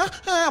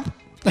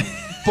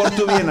 Por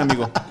tu bien,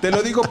 amigo. Te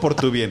lo digo por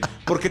tu bien.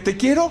 Porque te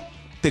quiero,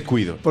 te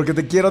cuido. porque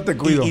te quiero, te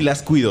cuido. Y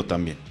las cuido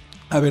también.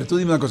 A ver, tú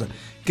dime una cosa.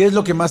 ¿Qué es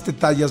lo que más te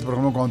tallas, por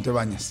ejemplo, cuando te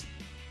bañas?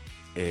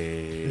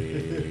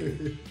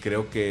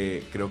 Creo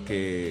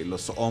que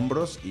los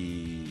hombros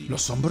y...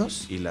 ¿Los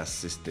hombros? Y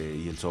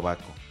y el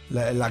sobaco.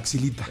 La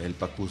axilita. El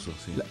pacuso,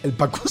 sí. ¿El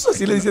pacuso?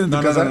 ¿Así le dicen en tu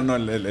No, casa? no,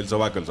 el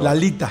sobaco, el sobaco. La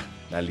alita.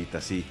 La alita,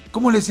 sí.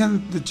 ¿Cómo le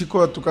decían de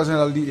chico a tu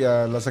casa a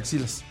las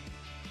axilas?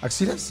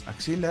 ¿Axilas?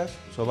 Axilas,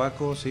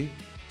 sobaco, sí.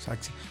 O sea,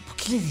 ¿por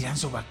qué le dirán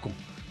sobaco?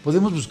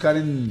 Podemos buscar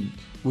en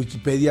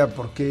Wikipedia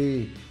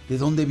de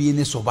dónde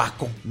viene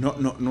sobaco. No,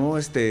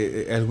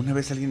 alguna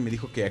vez alguien me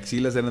dijo que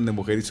axilas eran de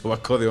mujer y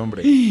sobaco de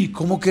hombre.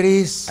 ¿Cómo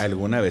crees?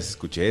 Alguna vez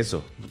escuché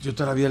eso. Yo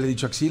todavía le he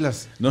dicho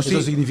axilas. No, ¿Eso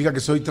sí. significa que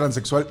soy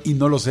transexual y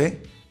no lo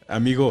sé?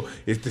 Amigo,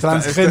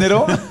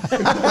 ¿Transgénero?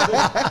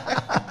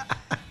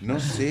 No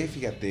sé,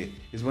 fíjate,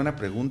 es buena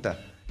pregunta.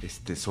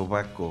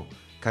 Sobaco,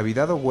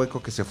 cavidad o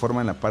hueco que se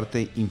forma en la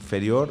parte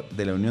inferior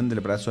de la unión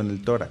del brazo en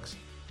el tórax.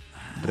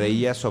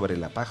 Reía sobre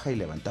la paja y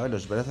levantaba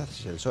los brazos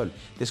hacia el sol,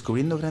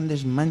 descubriendo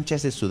grandes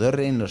manchas de sudor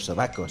en los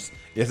sobacos.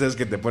 Ya sabes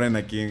que te ponen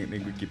aquí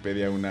en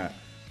Wikipedia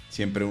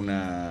siempre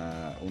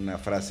una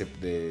frase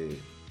de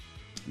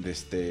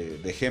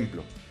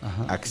ejemplo.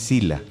 Ajá.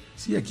 Axila.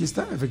 Sí, aquí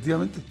está,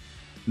 efectivamente.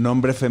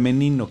 Nombre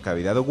femenino,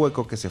 cavidad o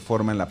hueco que se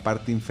forma en la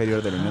parte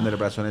inferior de la unión del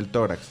brazo en el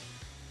tórax.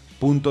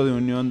 Punto de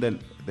unión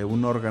de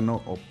un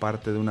órgano o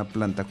parte de una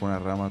planta con una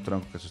rama o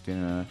tronco que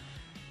sostiene.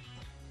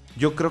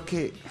 Yo creo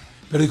que...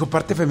 Pero dijo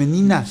parte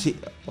femenina. Sí.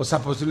 O sea,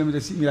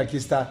 posiblemente sí. Mira, aquí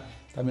está.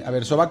 También. A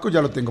ver, sobaco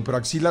ya lo tengo, pero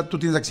axila, ¿tú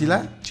tienes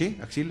axila? Sí,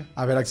 axila.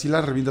 A ver, axila,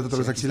 reviéntate otra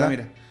vez Sí, aquí axila. está,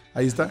 mira.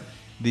 Ahí está.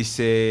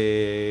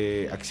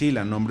 Dice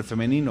axila, nombre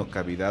femenino,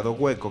 cavidad o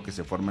hueco que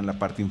se forma en la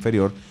parte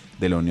inferior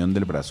de la unión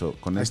del brazo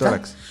con Ahí el está.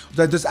 tórax. O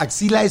sea, entonces,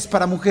 axila es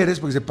para mujeres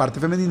porque es parte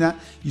femenina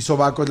y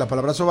sobaco es la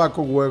palabra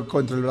sobaco, hueco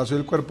entre el brazo y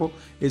el cuerpo,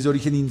 es de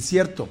origen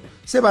incierto.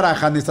 Se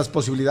barajan estas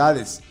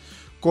posibilidades.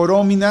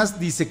 Coróminas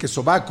dice que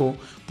sobaco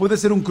puede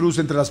ser un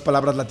cruce entre las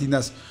palabras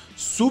latinas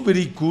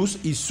subricus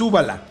y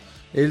súbala.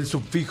 El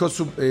sufijo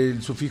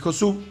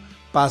sub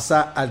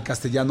pasa al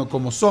castellano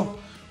como so,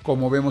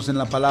 como vemos en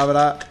la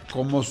palabra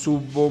como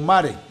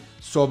subomare,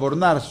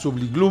 sobornar,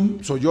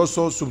 subliglum,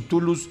 sollozo,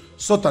 subtulus,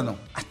 sótano.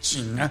 ¡Ah,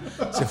 chinga!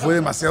 Se fue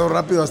demasiado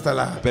rápido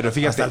Pero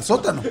fíjate, hasta el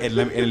sótano. En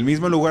el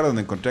mismo lugar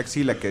donde encontré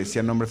axila que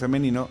decía nombre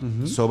femenino,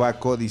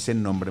 sobaco dice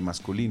nombre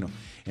masculino.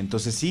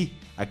 Entonces sí,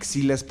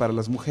 axila es para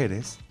las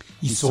mujeres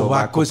Y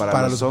sobaco es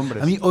para los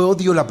hombres. A mí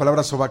odio la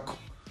palabra sobaco.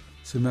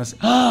 Se me hace.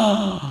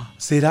 ¡Ah!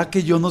 ¿Será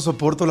que yo no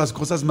soporto las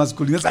cosas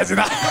masculinas? ¡Ay,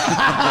 será!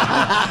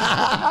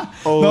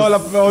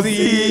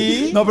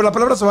 ¿Sí? No, pero la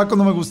palabra sobaco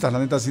no me gusta, la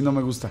neta sí no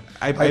me gusta.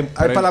 Hay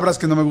palabras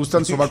que no me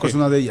gustan, sobaco es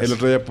una de ellas. El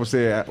otro día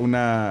puse en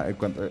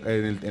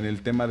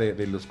el tema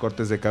de los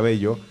cortes de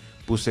cabello,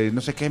 puse,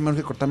 no sé qué, mejor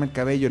que cortarme el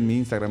cabello en mi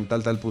Instagram,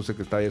 tal, puse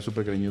que estaba ya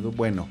súper greñudo.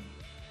 Bueno,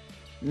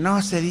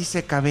 no se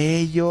dice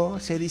cabello,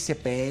 se dice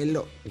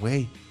pelo.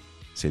 Güey,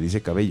 se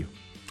dice cabello.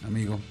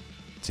 Amigo.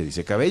 Se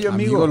dice cabello,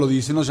 amigo. Amigo, lo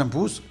dicen los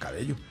shampoos,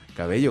 cabello.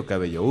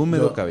 Cabello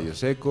húmedo, cabello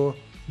seco.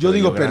 Yo cabello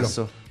digo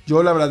graso. pelo.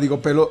 Yo la verdad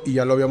digo pelo y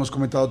ya lo habíamos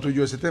comentado tú y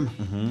yo ese tema.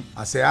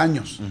 Hace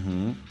años.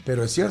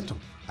 Pero es cierto.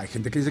 Hay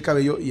gente que dice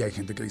cabello y hay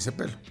gente que dice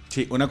pelo.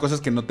 Sí, una cosa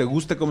es que no te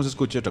guste cómo se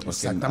escucha, otra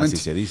cosa es que así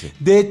se dice.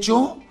 De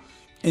hecho,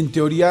 en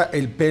teoría,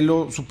 el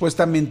pelo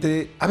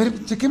supuestamente... A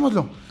ver,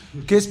 chequémoslo.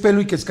 ¿Qué es pelo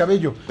y qué es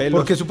cabello? Pelos.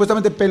 Porque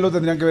supuestamente pelo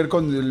tendrían que ver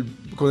con el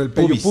vello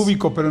Pubis.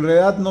 púbico, pero en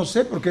realidad no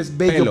sé porque es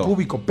vello Pelo.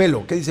 púbico.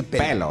 Pelo. ¿Qué dice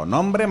pelo? Pelo,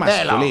 nombre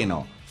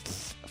masculino.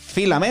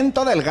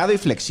 Filamento delgado y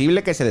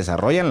flexible que se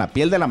desarrolla en la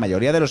piel de la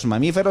mayoría de los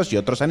mamíferos y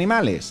otros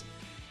animales.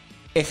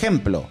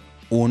 Ejemplo,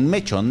 un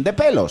mechón de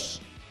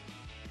pelos.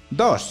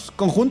 2.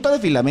 Conjunto de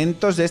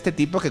filamentos de este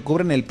tipo que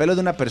cubren el pelo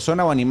de una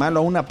persona o animal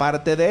o una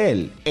parte de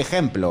él.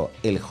 Ejemplo,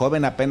 el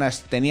joven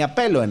apenas tenía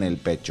pelo en el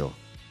pecho.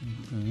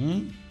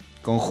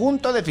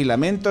 Conjunto de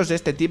filamentos de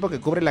este tipo que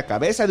cubre la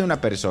cabeza de una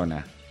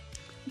persona.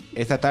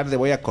 Esta tarde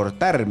voy a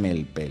cortarme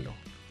el pelo.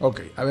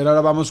 Ok, a ver,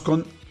 ahora vamos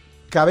con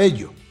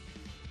cabello.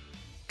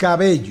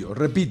 Cabello,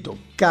 repito,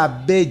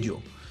 cabello.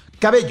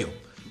 Cabello,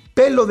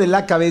 pelo de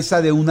la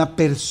cabeza de una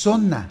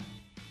persona.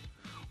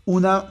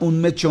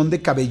 Un mechón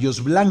de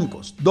cabellos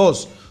blancos.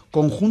 2.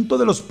 Conjunto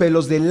de los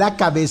pelos de la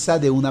cabeza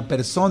de una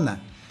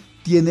persona.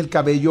 Tiene el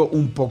cabello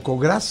un poco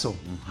graso.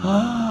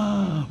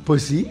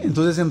 Pues sí,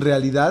 entonces en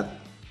realidad...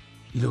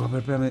 Y luego, a ver,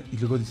 espérame, y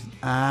luego dicen,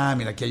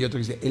 mira, aquí hay otro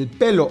que dice, el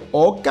pelo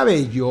o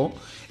cabello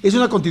es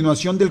una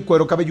continuación del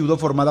cuero cabelludo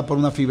formada por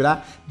una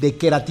fibra de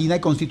queratina y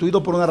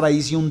constituido por una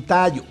raíz y un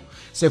tallo.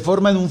 Se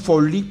forma en un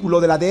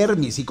folículo de la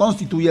dermis y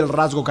constituye el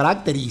rasgo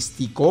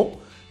característico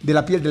de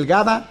la piel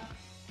delgada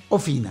o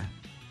fina.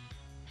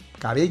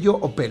 Cabello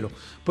o pelo.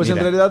 Pues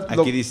Mira, en realidad...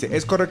 aquí dice,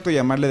 es correcto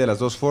llamarle de las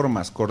dos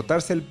formas,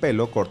 cortarse el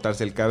pelo,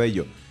 cortarse el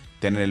cabello.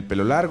 Tener el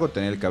pelo largo,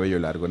 tener el cabello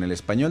largo. En el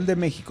español de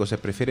México se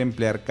prefiere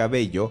emplear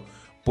cabello,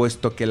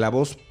 puesto que la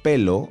voz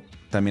pelo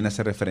también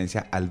hace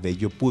referencia al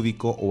vello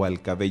púbico o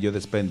al cabello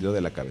desprendido de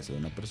la cabeza de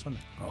una persona.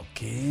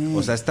 Ok.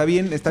 O sea, está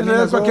bien, En bien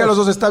realidad las cualquiera de los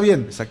dos está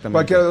bien. Exactamente.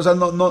 Cualquiera, o sea,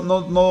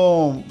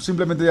 no,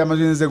 simplemente ya más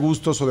bien es de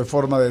gustos o de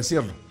forma de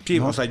decirlo. Sí,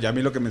 ¿no? o sea, ya a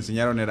mí lo que me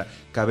enseñaron era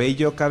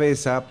cabello,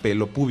 cabeza,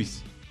 pelo,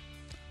 pubis.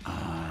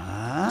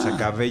 O sea,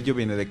 cabello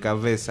viene de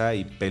cabeza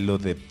y pelo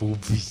de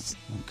pubis.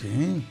 Ok.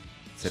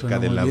 Cerca Suena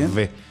de muy la bien.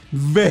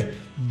 V.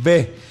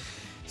 V.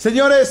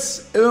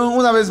 Señores,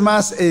 una vez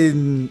más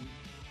en...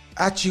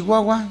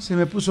 Chihuahua, se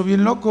me puso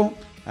bien loco.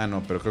 Ah,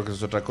 no, pero creo que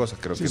es otra cosa.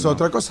 Creo Si que es no.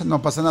 otra cosa,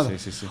 no pasa nada.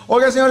 Sí.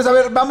 Oigan, señores, a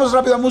ver, vamos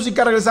rápido a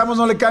música, regresamos,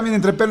 no le cambien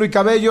entre pelo y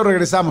cabello,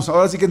 regresamos.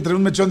 Ahora sí que entre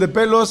un mechón de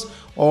pelos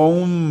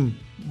o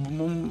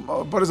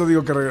por eso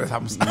digo que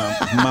regresamos.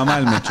 Mamá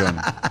el mechón.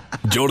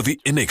 Yordi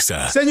en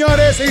Exa.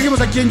 Señores, seguimos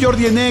aquí en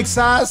Yordi en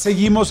Exa,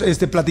 seguimos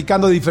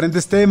platicando de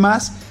diferentes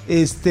temas.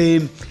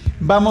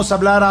 Vamos a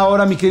hablar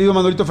ahora, mi querido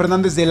Manuelito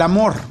Fernández, del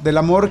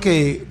amor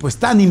que pues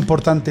tan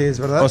importante es,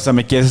 ¿verdad? O sea,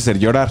 me quieres hacer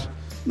llorar.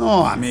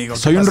 No, amigo.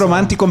 Soy ¿qué un pasó?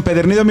 romántico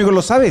empedernido, amigo,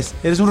 lo sabes.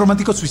 Eres un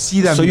romántico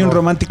suicida, Soy amigo. un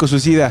romántico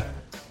suicida.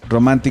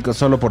 Romántico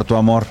solo por tu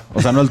amor.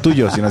 O sea, no el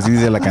tuyo, sino así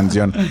dice la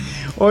canción.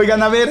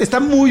 Oigan, a ver,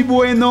 está muy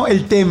bueno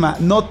el tema.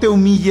 No te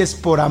humilles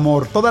por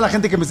amor. Toda la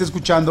gente que me esté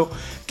escuchando,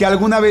 que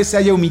alguna vez se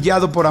haya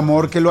humillado por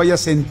amor, que lo haya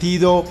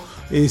sentido,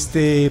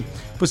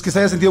 pues que se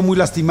haya sentido muy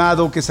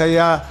lastimado, que se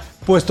haya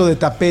puesto de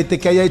tapete,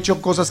 que haya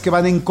hecho cosas que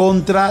van en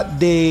contra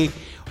de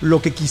lo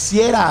que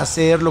quisiera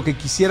hacer, lo que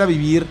quisiera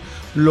vivir,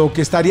 lo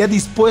que estaría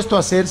dispuesto a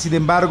hacer. Sin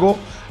embargo,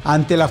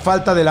 ante la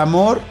falta del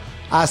amor,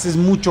 haces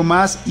mucho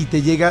más y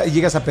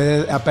llegas a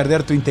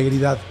perder tu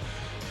integridad.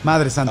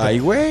 Madre santa. Ay,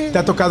 güey. ¿Te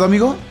ha tocado,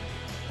 amigo?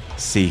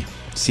 Sí,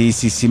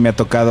 me ha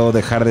tocado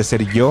dejar de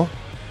ser yo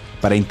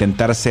para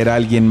intentar ser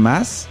alguien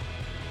más,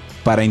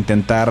 para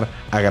intentar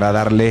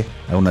agradarle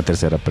a una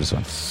tercera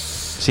persona.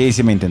 Sí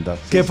me he intentado.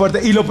 Qué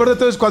fuerte. Y lo peor de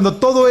todo es cuando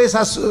toda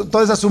esa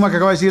suma que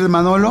acaba de decir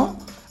Manolo,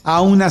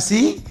 aún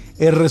así,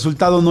 el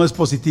resultado no es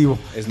positivo.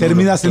 Es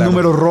Terminas nulo, en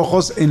claro. números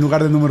rojos en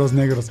lugar de números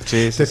negros.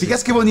 Sí, ¿Te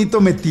fijas qué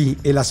bonito metí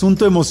el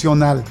asunto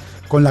emocional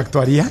con la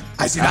actuaría?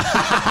 Ay, sí.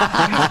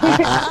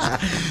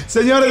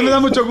 Señores, me da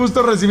mucho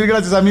gusto recibir,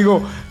 gracias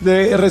amigo,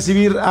 de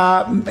recibir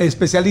a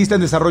especialista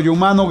en desarrollo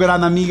humano,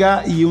 gran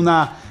amiga y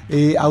una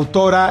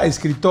autora,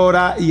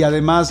 escritora y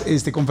además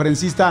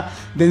conferencista,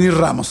 Denise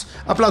Ramos.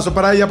 Aplauso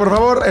para ella, por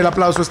favor. El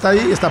aplauso está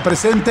ahí, está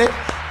presente.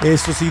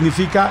 Eso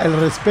significa el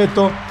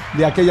respeto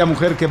de aquella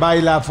mujer que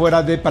baila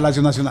afuera de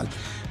Palacio Nacional.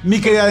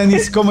 Mi querida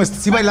Denise, ¿cómo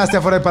estás? Sí bailaste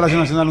afuera de Palacio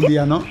Nacional un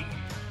día, ¿no?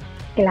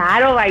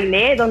 Claro,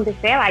 bailé, donde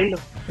sea bailo.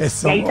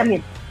 Eso. Y ahí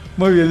también.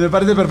 Muy bien, me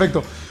parece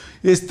perfecto.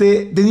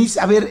 Denise,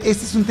 a ver,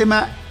 este es un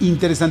tema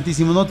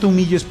interesantísimo. No te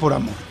humilles por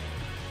amor.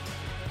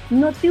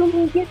 No te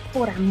humilles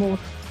por amor.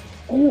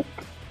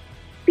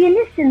 Tiene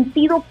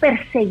sentido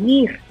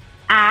perseguir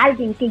a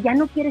alguien que ya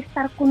no quiere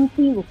estar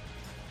contigo,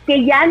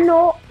 que ya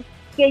no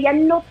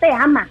te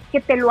ama, que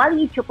te lo ha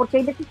dicho, porque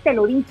hay veces te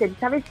lo dicen,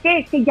 ¿sabes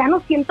qué? Que ya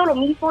no siento lo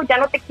mismo, ya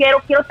no te quiero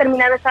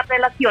terminar esa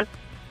relación.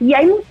 Y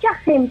hay mucha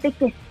gente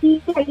que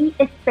sigue ahí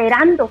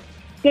esperando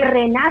que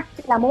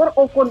renazca el amor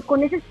o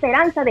con esa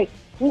esperanza de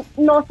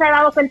no se ha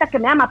dado cuenta que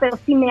me ama, pero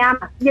sí me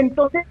ama. Y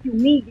entonces se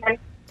humillan,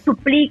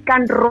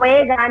 suplican,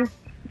 ruegan,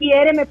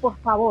 quiéreme por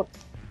favor.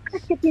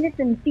 ¿Crees que tiene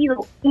sentido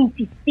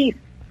insistir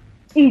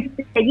y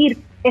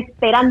seguir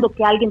esperando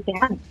que alguien te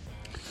ame?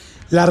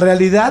 La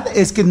realidad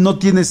es que no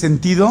tiene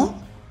sentido,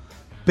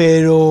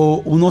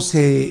 pero uno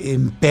se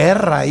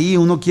emperra ahí,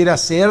 uno quiere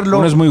hacerlo.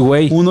 Uno es muy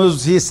güey. Uno,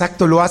 sí,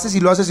 exacto, lo haces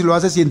y lo haces y lo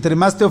haces y entre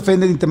más te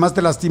ofenden y entre más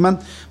te lastiman,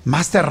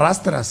 más te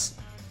arrastras.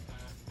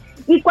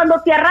 Y cuando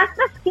te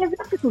arrastras, ¿qué es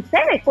lo que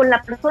sucede con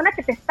la persona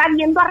que te está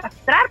viendo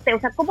arrastrarte? O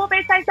sea, ¿cómo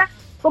ves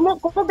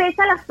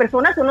a las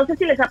personas? O no sé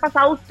si les ha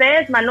pasado a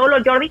ustedes, Manolo,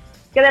 Jordi,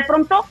 que de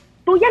pronto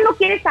tú ya no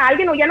quieres a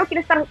alguien o ya no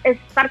quieres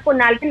estar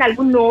con alguien,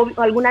 algún novio,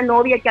 alguna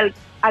novia que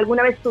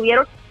alguna vez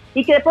tuvieron,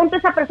 y que de pronto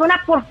esa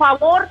persona, por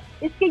favor,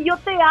 es que yo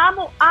te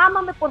amo,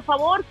 ámame, por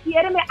favor,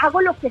 quiéreme,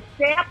 hago lo que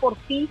sea por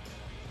ti.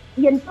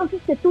 Y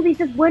entonces que tú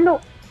dices, bueno,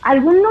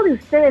 ¿alguno de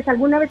ustedes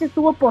alguna vez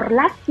estuvo por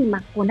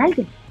lástima con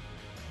alguien?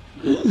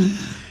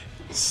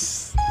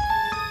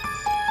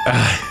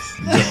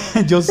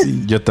 Yo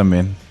sí, Yo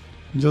también.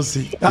 yo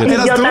sí.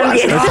 Y yo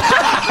también.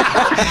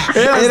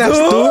 ¿Eras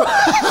tú?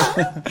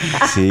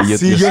 Sí, Yo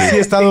sí he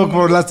estado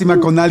por lástima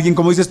con alguien.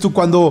 Como dices tú,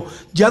 cuando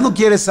ya no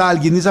quieres a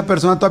alguien y esa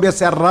persona todavía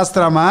se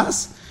arrastra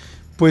más,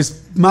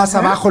 pues más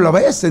abajo lo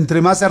ves.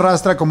 Entre más se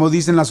arrastra, como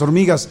dicen las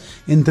hormigas,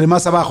 entre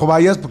más abajo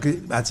vayas,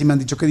 porque así me han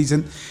dicho que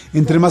dicen,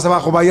 entre más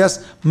abajo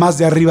vayas, más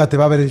de arriba te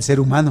va a ver el ser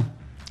humano.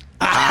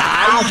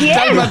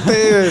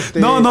 Cálmate.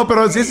 No,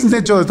 pero sí es un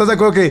hecho. ¿Estás de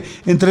acuerdo que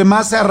entre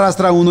más se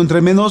arrastra uno,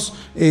 entre menos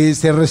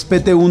se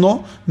respete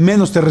uno,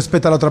 menos te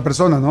respeta la otra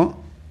persona,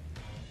 ¿no?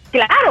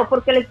 Claro,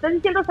 porque le estás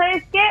diciendo,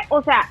 ¿sabes qué?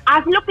 O sea,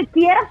 haz lo que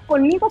quieras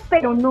conmigo,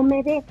 pero no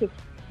me dejes.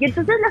 Y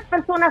entonces las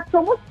personas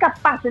somos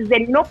capaces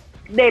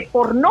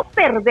por no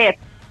perder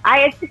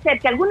a este ser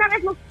que alguna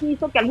vez nos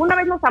quiso, que alguna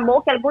vez nos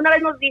amó, que alguna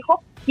vez nos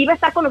dijo que iba a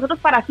estar con nosotros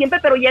para siempre,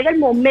 pero llega el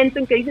momento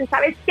en que dicen,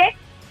 ¿sabes qué?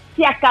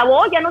 Se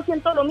acabó, ya no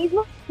siento lo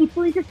mismo, y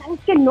tú dices, ¿sabes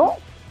qué? No,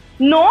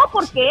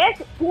 porque es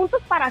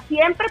juntos para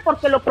siempre,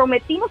 porque lo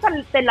prometimos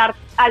ante el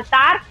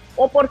altar,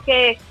 o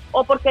porque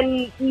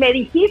me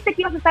dijiste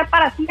que ibas a estar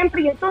para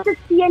siempre, y entonces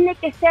tiene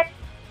que ser,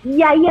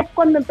 y ahí es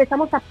cuando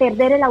empezamos a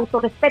perder el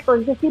autorrespeto,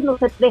 es decir, nos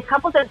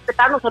dejamos de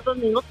respetar a nosotros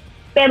mismos,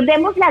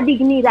 perdemos la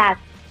dignidad,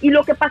 y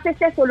lo que pasa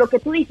es eso, lo que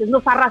tú dices,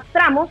 nos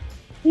arrastramos,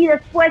 y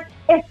después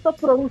esto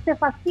produce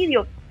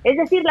fastidio, es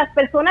decir, las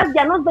personas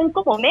ya nos ven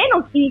como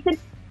menos, y dicen,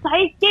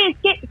 ¿sabes qué? Es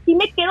que sí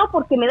me quedo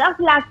porque me das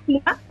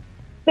lástima,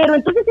 pero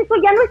entonces eso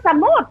ya no es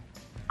amor.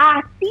 ¿A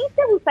ti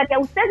te gustaría, a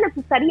ustedes les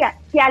gustaría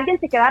que alguien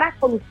se quedara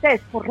con ustedes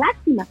por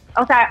lástima?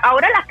 O sea,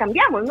 ahora la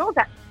cambiamos, ¿no? O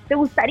sea, ¿te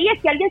gustaría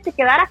que alguien se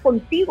quedara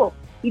contigo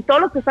y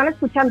todos los que están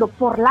escuchando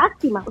por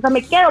lástima? O sea,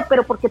 me quedo,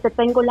 pero porque te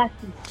tengo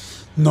lástima.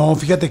 No,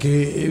 fíjate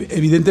que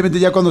evidentemente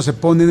ya cuando se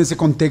pone en ese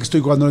contexto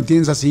y cuando lo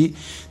entiendes así,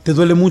 te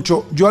duele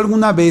mucho. Yo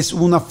alguna vez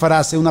hubo una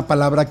frase, una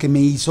palabra que me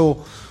hizo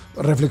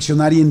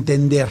reflexionar y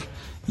entender,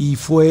 y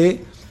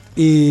fue,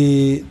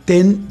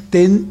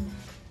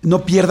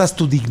 no pierdas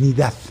tu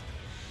dignidad.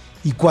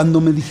 Y cuando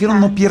me dijeron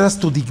no pierdas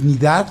tu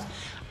dignidad,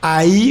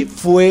 ahí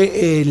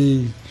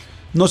fue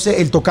no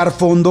sé, el tocar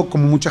fondo,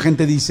 como mucha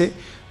gente dice,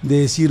 de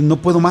decir, no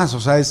puedo más. O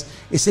sea,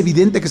 es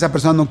evidente que esa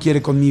persona no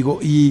quiere conmigo.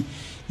 Y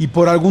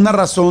por alguna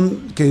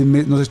razón, que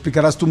nos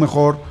explicarás tú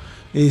mejor,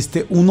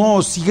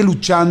 uno sigue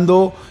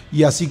luchando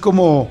y así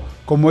como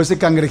ese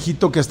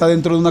cangrejito que está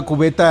dentro de una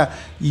cubeta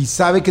y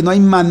sabe que no hay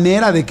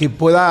manera de que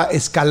pueda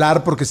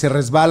escalar porque se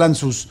resbalan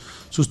sus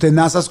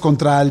tenazas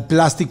contra el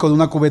plástico de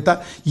una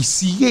cubeta, y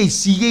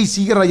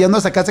sigue rayando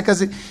hasta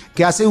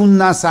que hace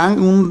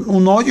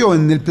un hoyo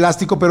en el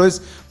plástico, pero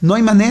no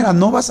hay manera,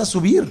 no vas a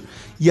subir.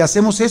 Y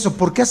hacemos eso.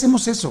 ¿Por qué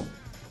hacemos eso?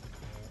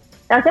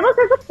 Hacemos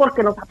eso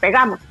porque nos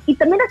apegamos, y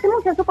también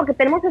hacemos eso porque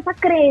tenemos esa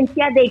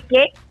creencia de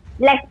que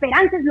la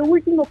esperanza es lo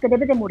último que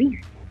debe de morir,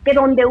 que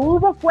donde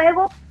hubo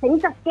fuego,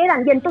 cenizas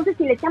quedan, y entonces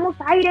si le echamos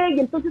aire, y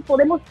entonces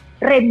podemos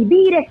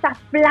revivir esa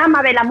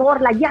flama del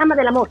amor, la llama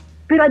del amor,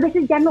 pero a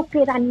veces ya no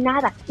queda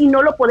nada y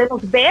no lo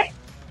podemos ver.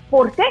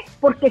 ¿Por qué?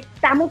 Porque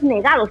estamos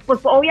negados, pues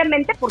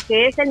obviamente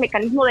porque es el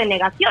mecanismo de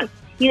negación,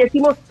 y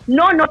decimos,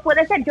 no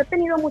puede ser. Yo he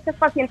tenido muchos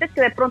pacientes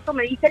que de pronto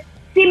me dicen,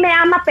 sí me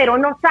ama, pero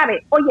no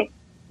sabe. Oye,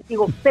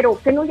 digo, pero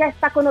que no ya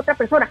está con otra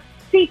persona.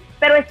 Sí,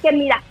 pero es que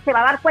mira, se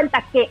va a dar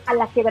cuenta que a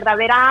la que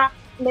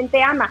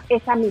verdaderamente ama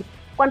es a mí.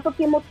 ¿Cuánto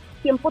tiempo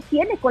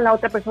tiene con la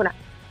otra persona?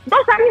 2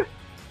 años.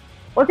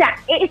 O sea,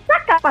 esa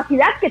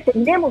capacidad que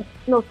tenemos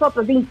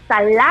nosotros de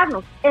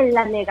instalarnos en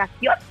la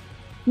negación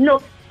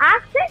nos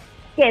hace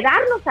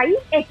quedarnos ahí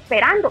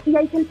esperando, y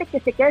hay gente que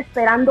se queda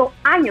esperando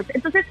años.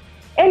 Entonces,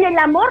 en el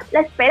amor,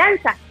 la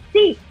esperanza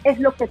sí es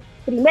lo que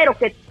primero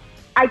que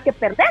hay que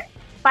perder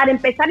para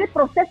empezar el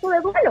proceso de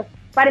duelo,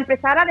 para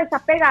empezar a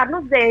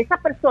desapegarnos de esa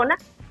persona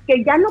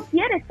que ya no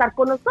quiere estar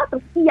con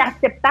nosotros y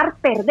aceptar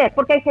perder,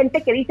 porque hay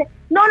gente que dice,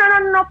 no,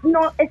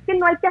 es que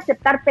no hay que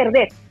aceptar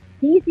perder.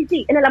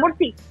 Sí, en el amor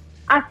sí,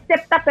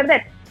 acepta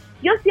perder.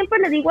 Yo siempre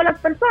le digo a las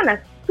personas,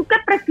 ¿tú qué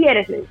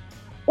prefieres? Le digo,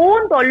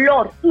 un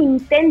dolor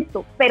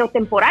intenso pero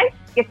temporal,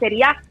 que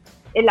sería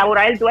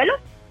elaborar el duelo,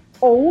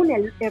 o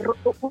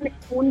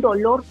un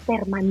dolor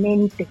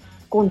permanente,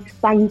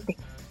 constante,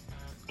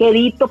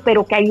 quedito,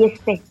 pero que ahí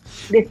esté,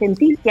 de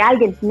sentir que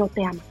alguien no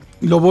te ama.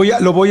 Lo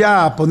voy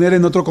a poner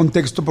en otro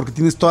contexto porque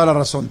tienes toda la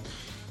razón.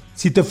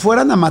 Si te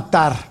fueran a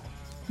matar,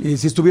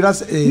 si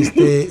estuvieras,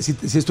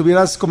 si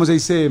estuvieras, ¿cómo se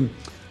dice?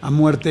 A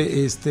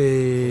muerte,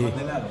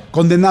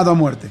 condenado a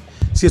muerte.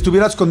 Si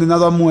estuvieras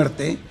condenado a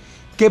muerte,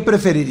 ¿qué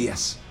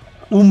preferirías?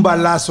 ¿Un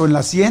balazo en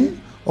la 100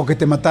 o que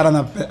te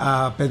mataran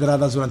a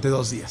pedradas durante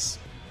 2 días?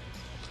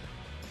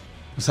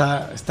 O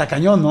sea, está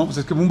cañón, ¿no? Pues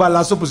es que un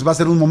balazo pues va a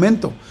ser un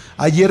momento.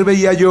 Ayer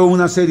veía yo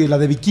una serie, la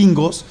de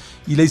vikingos,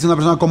 y le dice a una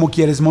persona, ¿cómo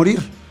quieres morir?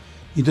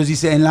 Y entonces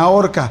dice, en la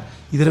horca.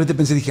 Y de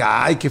repente dije,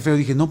 ay, qué feo.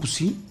 Dije, no, pues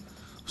sí.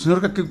 Pues en la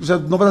horca, o sea,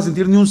 no vas a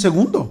sentir ni un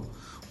segundo.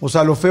 O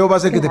sea, lo feo va a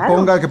ser que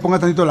ponga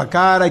tantito la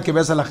cara y que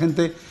veas a la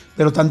gente,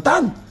 pero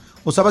tan.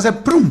 O sea, va a ser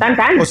prum.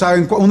 Tan. O sea,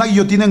 una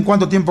guillotina, ¿en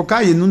cuánto tiempo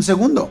cae? En 1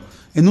 segundo.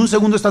 En 1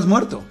 segundo estás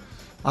muerto.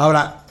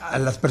 Ahora, a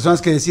las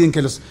personas que deciden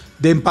que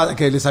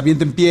que les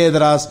avienten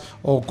piedras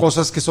o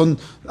cosas que son,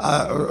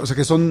 o sea,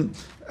 que son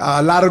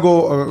a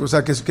largo, o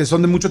sea, que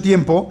son de mucho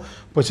tiempo,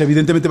 pues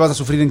evidentemente vas a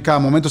sufrir en cada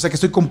momento. O sea, que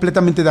estoy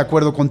completamente de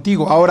acuerdo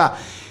contigo. Ahora,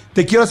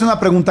 te quiero hacer una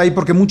pregunta ahí,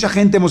 porque mucha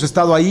gente hemos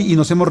estado ahí y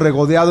nos hemos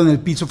regodeado en el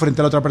piso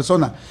frente a la otra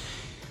persona.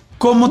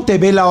 ¿Cómo te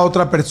ve la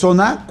otra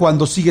persona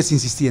cuando sigues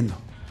insistiendo?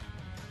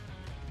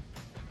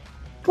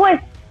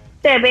 Pues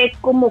te ve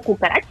como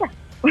cucaracha,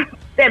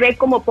 te ve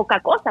como poca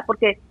cosa,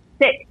 porque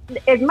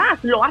es más,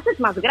 lo haces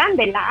más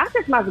grande, la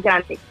haces más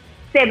grande.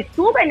 Se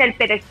sube en el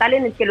pedestal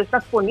en el que lo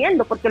estás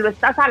poniendo, porque lo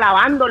estás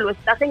alabando, lo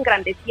estás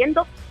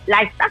engrandeciendo,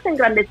 la estás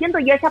engrandeciendo,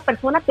 y esa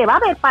persona te va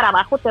a ver para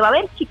abajo, te va a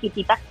ver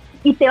chiquitita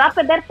y te va a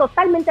perder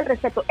totalmente el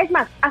respeto. Es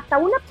más, hasta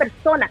una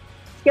persona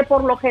que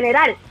por lo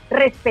general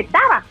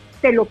respetaba,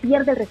 te lo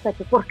pierde el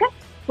respeto. ¿Por qué?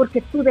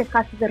 Porque tú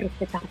dejaste de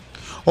respetar.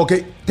 Ok,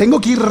 tengo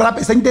que ir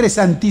rápido. Está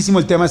interesantísimo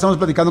el tema. Estamos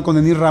platicando con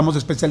Denis Ramos,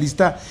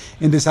 especialista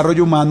en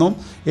desarrollo humano.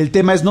 El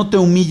tema es no te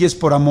humilles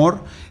por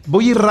amor.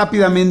 Voy a ir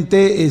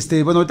rápidamente,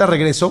 bueno, ahorita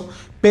regreso,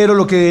 pero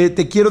lo que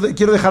te quiero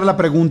dejar la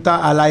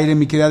pregunta al aire,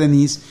 mi querida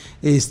Denise,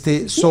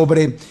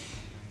 sobre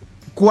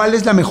cuál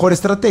es la mejor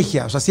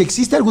estrategia. O sea, si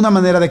existe alguna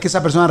manera de que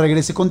esa persona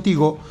regrese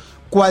contigo,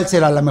 ¿cuál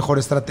será la mejor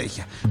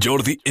estrategia?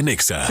 Yordi en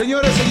Exa.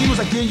 Señores, seguimos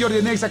aquí en Yordi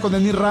en Exa con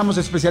Denis Ramos,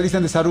 especialista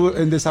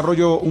en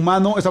desarrollo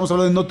humano. Estamos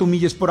hablando de no te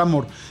humilles por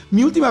amor.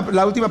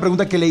 La última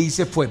pregunta que le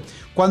hice fue,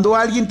 cuando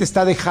alguien te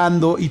está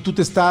dejando y tú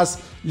te estás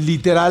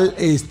literal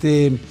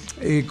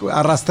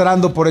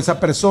arrastrando por esa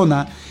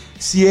persona,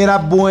 si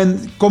era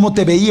cómo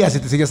te veías si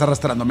te seguías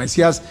arrastrando. Me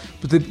decías,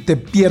 pues, te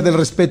pierde el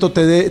respeto,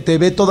 te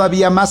ve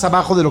todavía más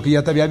abajo de lo que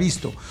ya te había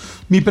visto.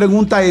 Mi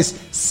pregunta es,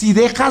 si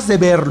dejas de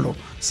verlo,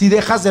 si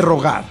dejas de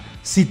rogar,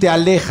 si te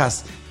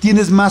alejas,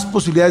 ¿tienes más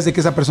posibilidades de que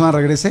esa persona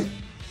regrese?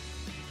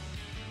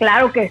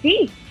 Claro que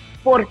sí.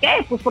 ¿Por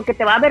qué? Pues porque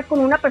te va a ver con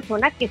una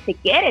persona que se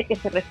quiere, que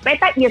se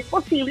respeta, y es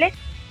posible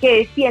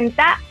que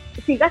siga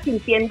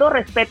sintiendo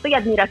respeto y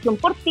admiración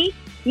por ti,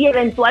 y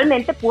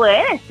eventualmente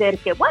puede ser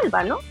que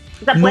vuelva, ¿no?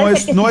 O sea, No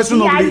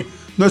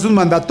es un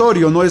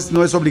mandatorio, no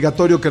es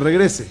obligatorio que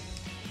regrese.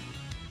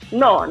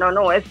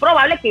 No, es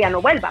probable que ya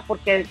no vuelva,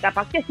 porque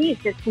capaz que sí,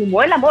 se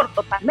sumó el amor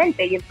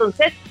totalmente, y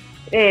entonces,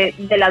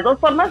 de las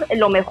dos formas,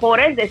 lo mejor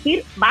es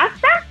decir,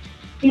 basta,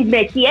 y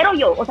me quiero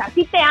yo. O sea,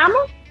 sí te amo,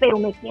 pero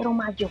me quiero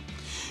más yo.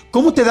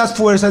 ¿Cómo te das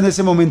fuerza en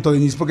ese momento,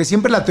 Denise? Porque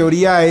siempre la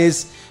teoría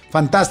es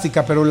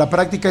fantástica, pero la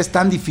práctica es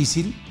tan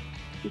difícil.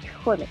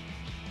 Híjole.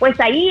 Pues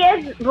ahí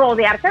es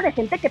rodearte de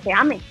gente que te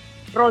ame,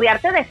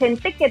 rodearte de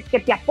gente que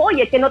te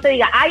apoye, que no te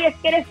diga, ay, es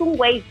que eres un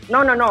güey,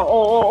 no,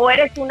 o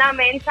eres una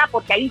mensa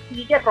porque ahí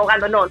sigues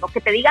rogando, no,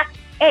 que te diga,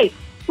 hey,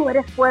 tú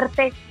eres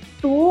fuerte,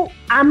 tú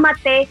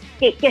ámate,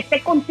 que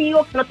esté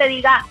contigo, que no te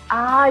diga,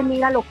 ay,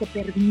 mira lo que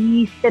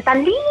perdiste, tan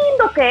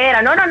lindo que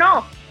era,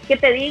 no, que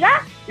te diga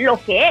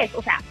lo que es,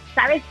 o sea,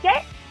 ¿sabes qué?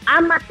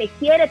 Ámate,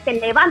 quiérete,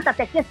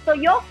 levántate, aquí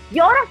estoy yo,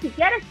 llora si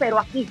quieres, pero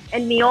aquí,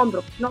 en mi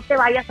hombro, no te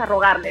vayas a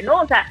rogarle,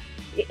 ¿no? O sea,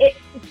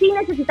 sí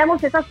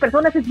necesitamos esas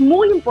personas, es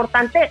muy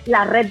importante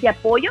la red de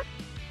apoyo,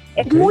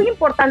 es muy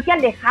importante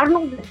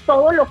alejarnos de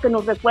todo lo que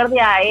nos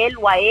recuerde a él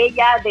o a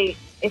ella, de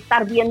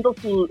estar viendo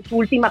su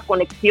última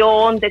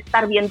conexión, de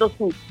estar viendo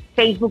su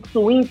Facebook,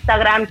 su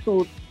Instagram,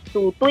 su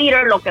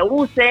Twitter, lo que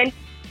usen.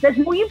 Es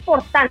muy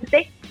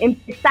importante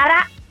empezar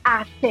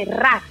a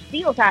cerrar,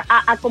 ¿sí? O sea,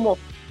 a como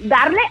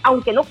darle,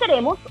 aunque no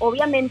queremos,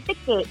 obviamente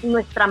que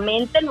nuestra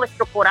mente,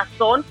 nuestro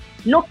corazón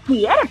no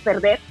quiere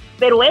perder,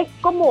 pero es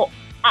como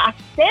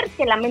hacer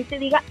que la mente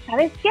diga,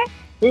 ¿sabes qué?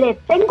 Le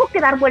tengo que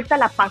dar vuelta a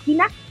la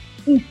página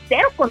y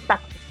cero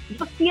contacto.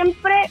 Yo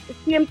siempre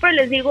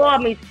les digo a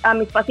mis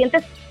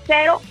pacientes,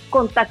 cero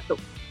contacto.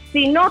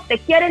 Si no te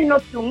quieren,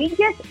 no te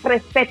humilles,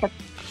 respétate.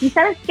 ¿Y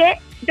sabes qué,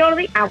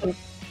 Jordi?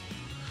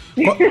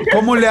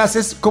 ¿Cómo le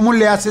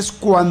haces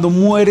cuando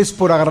mueres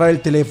por agarrar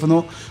el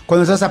teléfono?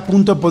 Cuando estás a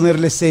punto de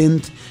ponerle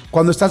send,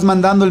 cuando estás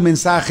mandando el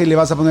mensaje le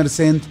vas a poner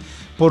send,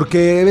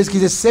 porque ves que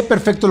dices, sé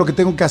perfecto lo que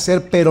tengo que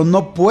hacer, pero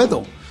no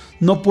puedo.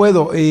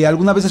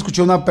 Alguna vez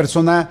escuché a una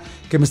persona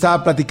que me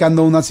estaba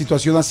platicando una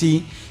situación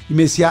así y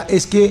me decía,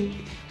 es que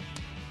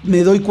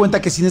me doy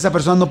cuenta que sin esa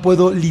persona no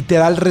puedo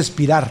literal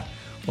respirar.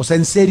 O sea,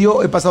 en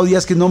serio, he pasado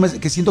días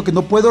que siento que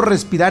no puedo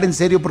respirar en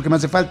serio porque me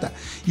hace falta.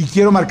 Y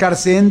quiero marcar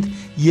send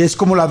y es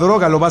como la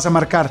droga, lo vas a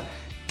marcar.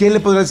 ¿Qué le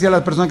podría decir a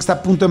la persona que está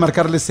a punto de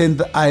marcarle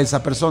send a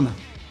esa persona?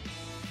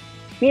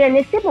 Mira, en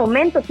este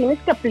momento tienes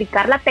que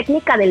aplicar la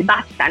técnica del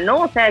basta,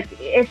 ¿no? O sea,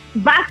 es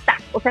basta.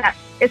 O sea,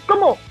 es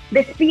como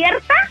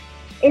despierta,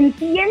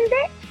 entiende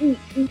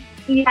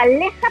y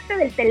aléjate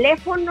del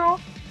teléfono,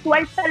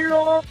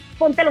 suéltalo,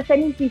 ponte los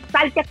tenis y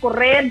salte a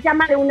correr,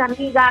 llámale a una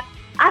amiga,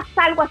 haz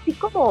algo así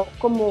como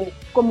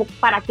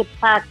para que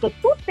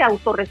tú te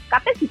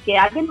autorrescates y que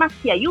alguien más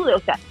te ayude. O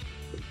sea,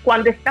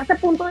 cuando estás a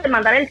punto de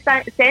mandar el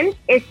send,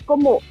 es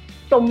como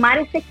tomar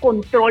ese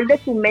control de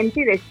tu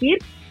mente y decir,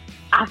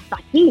 hasta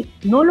aquí,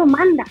 no lo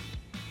mandas.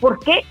 ¿Por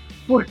qué?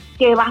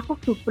 Porque vas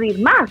a sufrir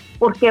más,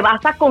 porque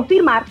vas a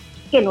confirmar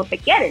que no te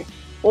quieren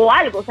o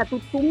algo. O sea, tú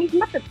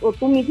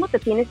mismo te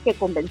tienes que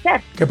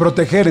convencer. Que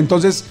proteger.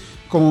 Entonces,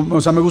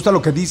 me gusta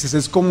lo que dices,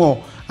 es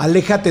como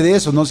aléjate de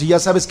eso, ¿no? Si ya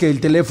sabes que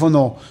el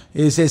teléfono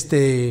es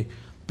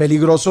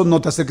peligroso, no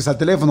te acerques al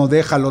teléfono,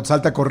 déjalo,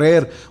 salta a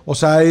correr. O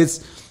sea,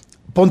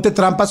 ponte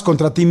trampas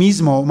contra ti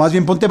mismo, más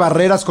bien ponte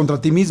barreras contra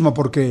ti mismo,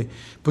 porque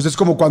pues es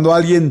como cuando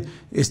alguien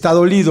está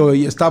dolido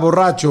y está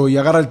borracho y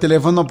agarra el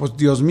teléfono, pues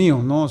Dios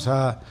mío, ¿no? O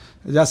sea,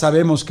 ya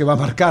sabemos que va a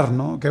marcar,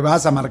 ¿no? Que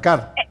vas a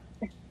marcar.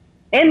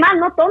 Es más,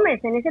 no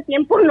tomes en ese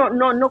tiempo,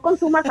 no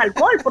consumas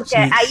alcohol,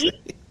 porque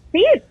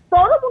sí,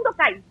 todo el mundo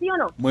cae, ¿sí o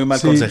no? Muy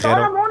mal consejero.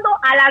 Todo el mundo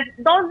a las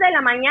 2 de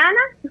la mañana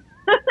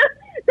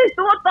se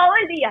estuvo todo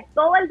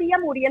el día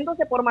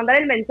muriéndose por mandar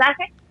el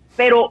mensaje,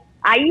 pero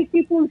ahí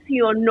sí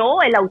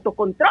funcionó el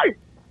autocontrol.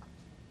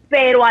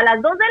 Pero a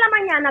las 2 de la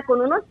mañana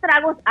con unos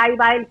tragos, ahí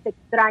va el te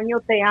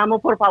extraño, te amo,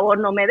 por favor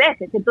no me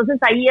dejes. Entonces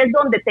ahí es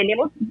donde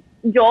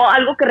yo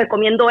algo que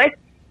recomiendo es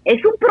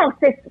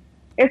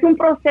un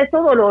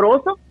proceso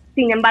doloroso,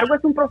 sin embargo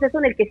es un proceso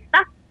en el que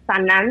estás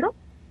sanando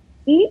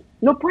y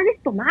no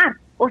puedes tomar.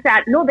 O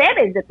sea, no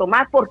debes de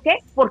tomar. ¿Por qué?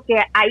 Porque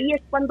ahí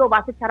es cuando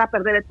vas a echar a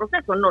perder el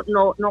proceso.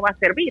 No va a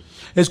servir.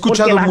 He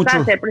escuchado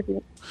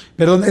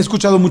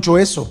mucho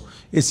eso.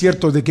 Es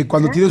cierto, de que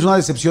cuando tienes una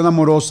decepción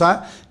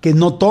amorosa, que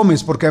no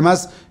tomes, porque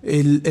además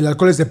el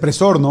alcohol es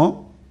depresor,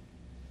 ¿no?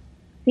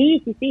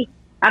 Sí.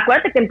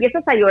 Acuérdate que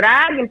empiezas a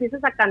llorar y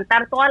empiezas a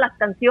cantar todas las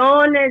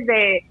canciones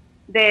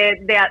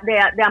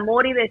de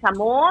amor y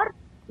desamor,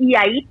 y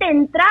ahí te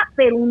entra,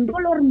 pero un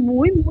dolor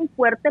muy, muy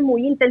fuerte,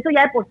 muy intenso.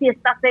 Ya de por sí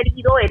estás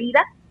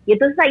herida, Y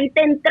entonces ahí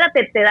te entra,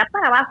 te da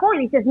para abajo y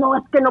dices, no,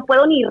 es que no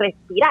puedo ni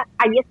respirar.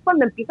 Ahí es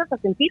cuando empiezas a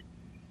sentir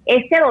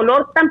ese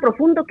dolor tan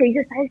profundo que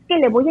dices, ¿sabes qué?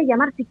 Le voy a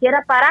llamar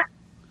siquiera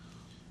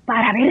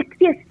para ver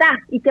si está.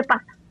 ¿Y qué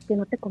pasa? Que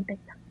no te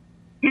contesta.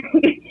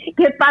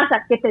 ¿Qué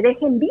pasa? Que te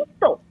dejen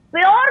visto.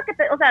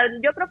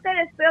 Yo creo que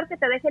es peor que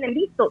te dejen en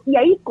visto. Y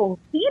ahí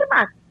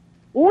confirmas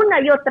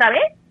una y otra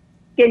vez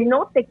que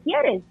no te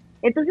quieren.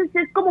 Entonces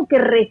es como que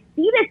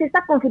recibes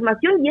esa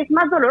confirmación y es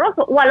más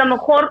doloroso. O a lo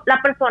mejor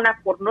la persona,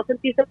 por no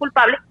sentirse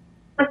culpable,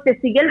 pues te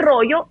sigue el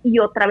rollo y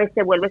otra vez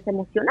te vuelves a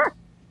emocionar.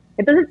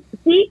 Entonces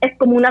sí, es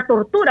como una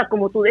tortura,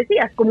 como tú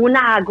decías, como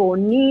una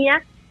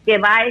agonía que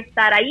va a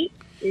estar ahí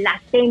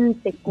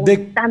latente,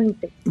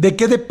 constante. ¿De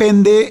qué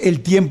depende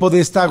el tiempo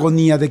de esta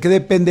agonía? ¿De qué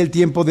depende el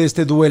tiempo de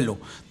este duelo?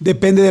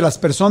 ¿Depende de las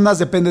personas?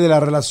 ¿Depende de la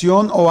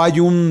relación? ¿O hay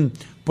un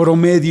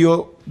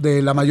promedio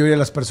de la mayoría de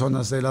las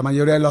personas, de la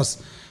mayoría de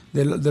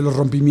los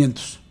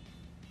rompimientos?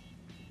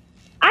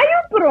 Hay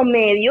un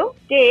promedio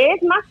que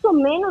es más o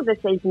menos de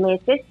 6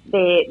 meses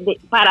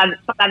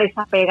para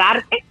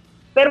desapegarte,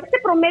 pero este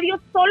promedio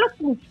solo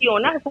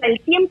funciona, o sea, el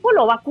tiempo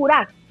lo va a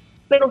curar,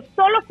 pero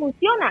solo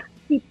funciona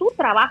si tú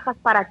trabajas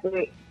para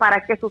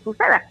que eso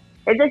suceda.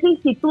 Es decir,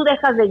 si tú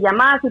dejas de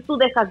llamar, si tú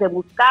dejas de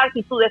buscar,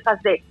 si tú dejas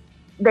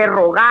de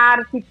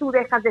rogar, si tú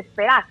dejas de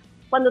esperar.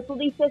 Cuando tú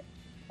dices,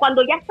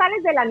 cuando ya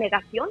sales de la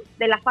negación,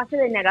 de la fase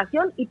de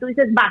negación, y tú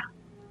dices, va,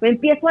 me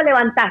empiezo a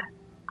levantar.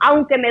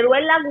 Aunque me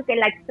duela, aunque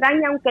la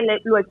extrañe, aunque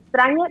lo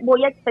extrañe,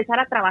 voy a empezar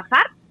a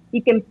trabajar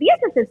y que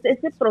empieces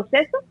ese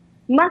proceso.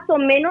 Más o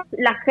menos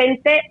la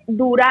gente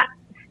dura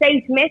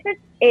 6 meses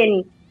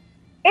en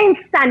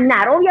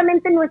sanar.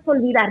 Obviamente no es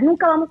olvidar,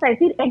 nunca vamos a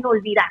decir en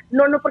olvidar,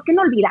 no, porque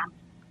no olvidamos,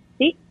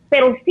 ¿sí?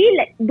 Pero sí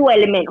le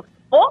duele menos,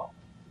 o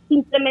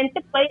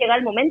simplemente puede llegar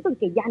el momento en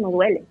que ya no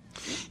duele.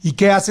 ¿Y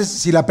qué haces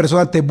si la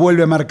persona te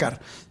vuelve a marcar?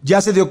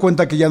 Ya se dio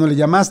cuenta que ya no le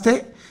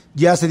llamaste,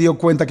 ya se dio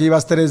cuenta que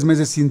llevas 3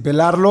 meses sin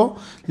pelarlo,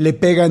 le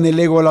pega en el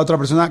ego a la otra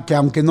persona que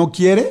aunque no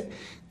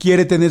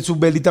quiere tener su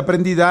velita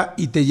prendida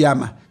y te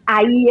llama.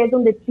 Ahí es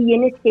donde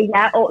tienes que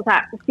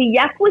si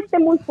ya fuiste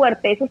muy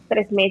fuerte esos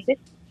 3 meses,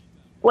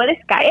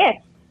 puedes caer.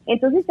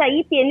 Entonces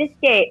ahí tienes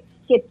que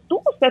tú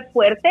ser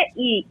fuerte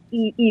y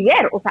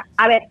ver,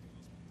 a ver,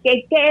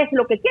 ¿qué es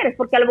lo que quieres?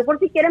 Porque a lo mejor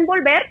si quieren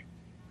volver,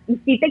 y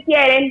si te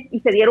quieren, y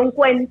se dieron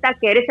cuenta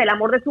que eres el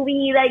amor de su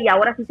vida, y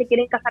ahora sí se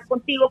quieren casar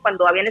contigo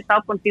cuando habían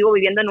estado contigo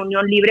viviendo en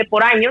unión libre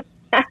por años,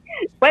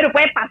 bueno,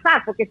 puede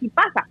pasar, porque sí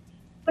pasa.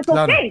 Pues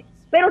claro. Ok,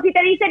 pero si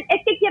te dicen,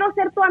 es que quiero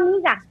ser tu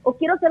amiga, o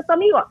quiero ser tu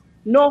amigo,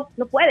 no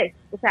puedes.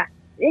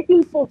 Es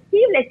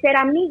imposible ser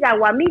amiga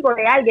o amigo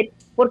de alguien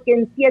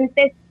porque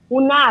sientes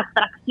una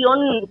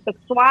atracción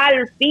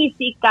sexual,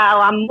 física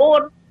o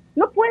amor.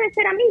 No puedes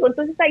ser amigo.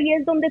 Entonces ahí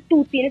es donde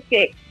tú tienes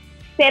que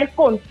ser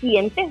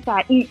consciente,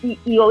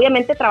 y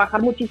obviamente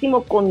trabajar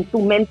muchísimo con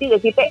tu mente y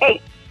decirte,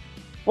 hey,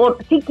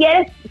 si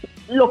quieres,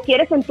 lo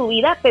quieres en tu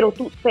vida, pero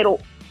tú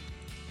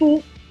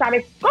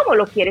sabes cómo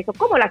lo quieres o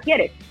cómo la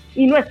quieres.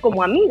 Y no es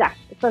como amiga.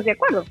 ¿Estás de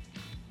acuerdo?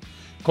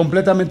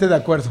 Completamente de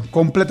acuerdo,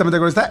 completamente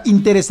de acuerdo. Está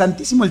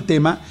interesantísimo el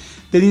tema.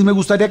 Denise, me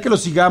gustaría que lo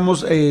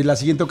sigamos la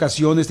siguiente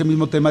ocasión, este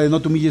mismo tema de no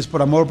te humilles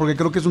por amor, porque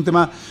creo que es un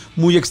tema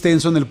muy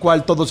extenso en el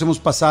cual todos hemos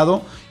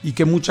pasado y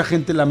que mucha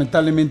gente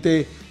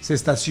lamentablemente se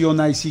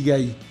estaciona y sigue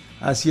ahí.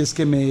 Así es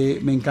que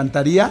me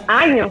encantaría.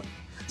 Años.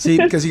 Sí,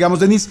 que sigamos.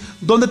 Denise,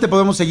 ¿dónde te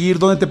podemos seguir?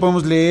 ¿Dónde te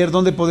podemos leer?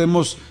 ¿Dónde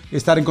podemos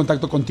estar en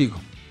contacto contigo?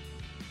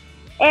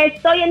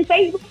 Estoy en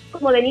Facebook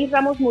como Denise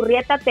Ramos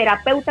Murrieta,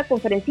 terapeuta,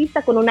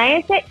 conferencista con una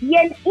S, y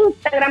en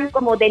Instagram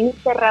como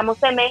Denise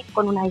Ramos M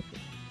con una S.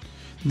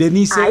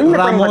 Denise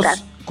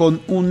Ramos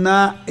con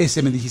una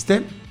S, ¿me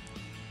dijiste?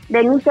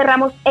 Denise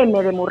Ramos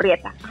M de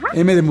Murrieta. Ajá.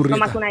 M de Murrieta.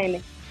 No más una M.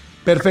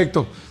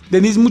 Perfecto.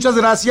 Denise, muchas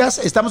gracias.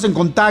 Estamos en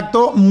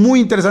contacto. Muy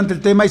interesante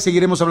el tema y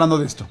seguiremos hablando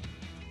de esto.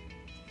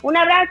 Un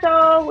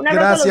abrazo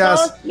Gracias. A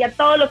los dos y a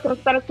todos los que nos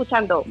están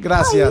escuchando.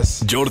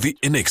 Gracias. Jordi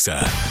en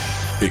Exa.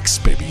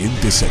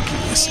 Expedientes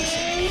X.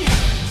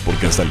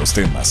 Porque hasta los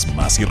temas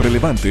más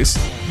irrelevantes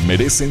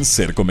merecen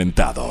ser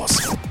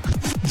comentados.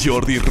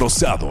 Jordi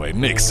Rosado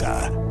en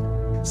Exa.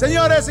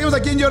 Señores, seguimos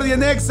aquí en Yordi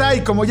en Exa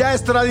y como ya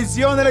es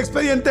tradición, el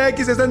Expediente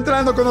X está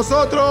entrando con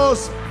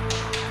nosotros.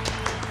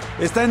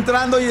 Está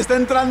entrando y está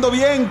entrando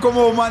bien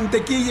como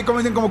mantequilla, como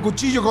dicen, como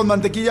cuchillo con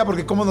mantequilla,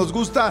 porque como nos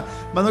gusta.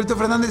 Manuelito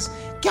Fernández,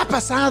 ¿qué ha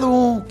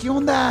pasado? ¿Qué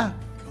onda?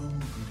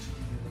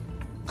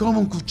 Como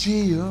un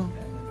cuchillo.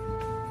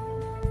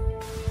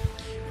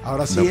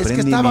 Ahora sí, es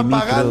que estaba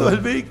apagando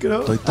el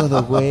micro. Estoy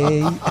todo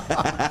güey.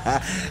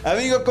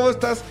 Amigo, ¿cómo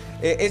estás?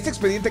 Este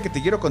expediente que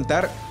te quiero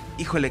contar,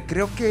 híjole,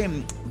 creo que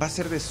va a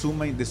ser de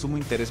sumo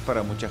interés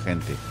para mucha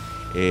gente,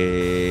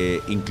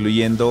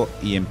 incluyendo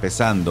y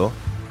empezando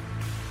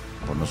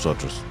por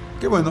nosotros.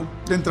 Qué bueno,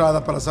 de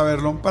entrada para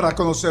saberlo, para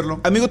conocerlo.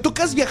 Amigo, tú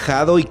que has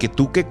viajado y que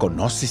tú que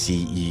conoces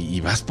y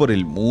vas por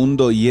el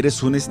mundo y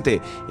eres una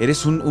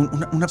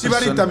sibarita,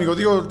 persona, amigo,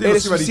 digo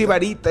eres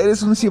sibarita.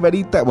 Eres un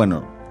sibarita.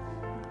 Bueno,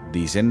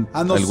 Dicen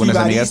No, algunas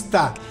amigas.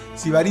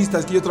 Sibarista,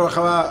 es que yo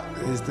trabajaba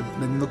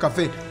vendiendo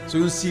café.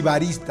 Soy un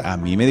sibarista. A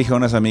mí me dijeron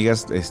unas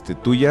amigas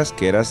tuyas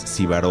que eras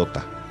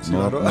sibarota,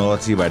 no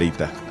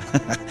sibarita.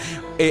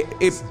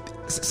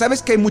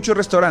 Sabes que hay muchos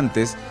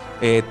restaurantes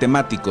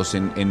temáticos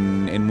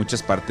en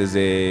muchas partes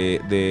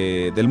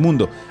del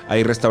mundo.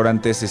 Hay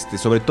restaurantes,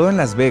 sobre todo en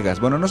Las Vegas.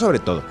 Bueno, no sobre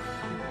todo.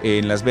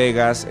 En Las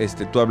Vegas,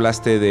 tú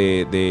hablaste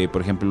de,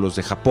 por ejemplo, los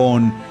de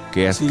Japón,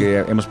 que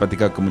hemos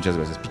platicado con muchas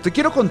veces. Pues te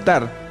quiero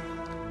contar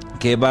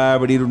que va a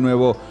abrir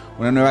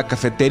una nueva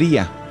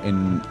cafetería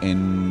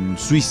en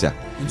Suiza.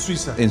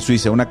 En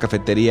Suiza, una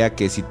cafetería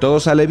que, si todo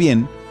sale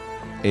bien,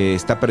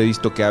 está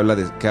previsto que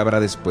abra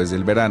después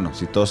del verano.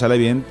 Si todo sale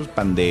bien, pues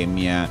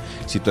pandemia,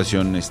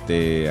 situación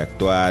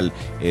actual,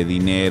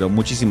 dinero,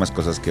 muchísimas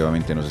cosas que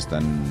obviamente nos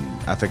están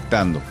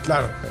afectando.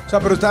 Claro. O sea,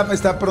 pero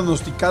está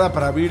pronosticada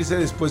para abrirse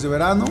después de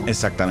verano.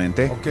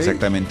 Exactamente, Okay.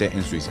 Exactamente,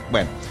 en Suiza.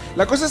 Bueno,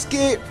 la cosa es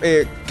que,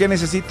 ¿qué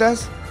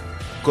necesitas?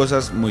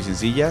 Cosas muy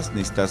sencillas.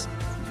 Necesitas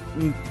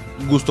un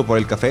gusto por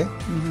el café.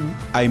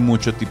 Hay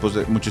muchos tipos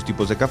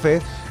de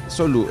café.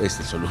 Soluble,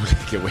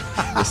 qué bueno.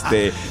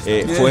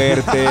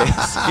 Fuerte.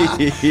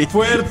 Sí.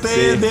 Fuerte,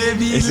 Sí.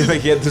 débil.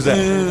 Imagínate, o sea,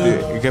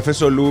 café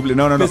soluble.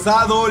 No.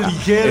 Pesado,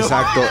 ligero.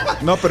 Exacto.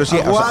 No, pero sí, o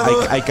sea,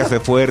 Aguado. hay café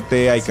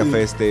fuerte, hay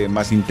café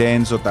mucho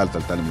intenso, tal,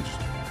 muchos.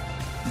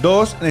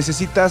 2,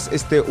 necesitas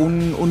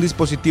un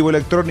dispositivo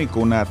electrónico,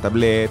 una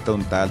tableta,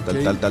 un tal,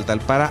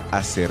 para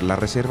hacer la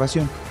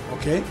reservación.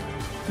 Ok.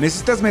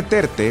 Necesitas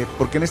meterte,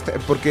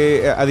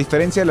 porque a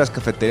diferencia de las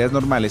cafeterías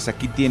normales,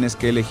 aquí tienes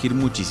que elegir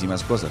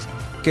muchísimas cosas.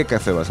 ¿Qué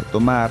café vas a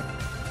tomar?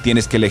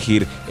 Tienes que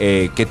elegir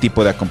qué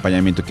tipo de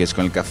acompañamiento quieres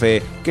con el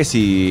café, que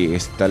si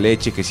esta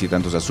leche, que si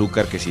tantos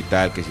azúcar, que si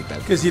tal. Que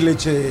si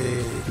leche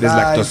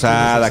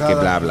deslactosada, que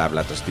bla, bla,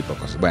 bla, todo ese tipo de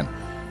cosas. Bueno,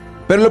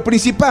 pero lo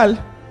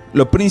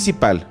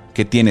principal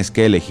que tienes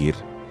que elegir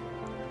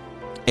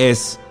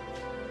es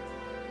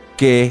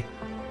qué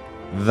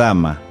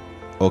dama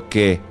o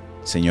qué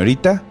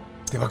señorita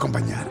 ¿Te va a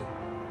acompañar?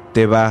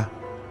 te va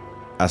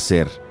a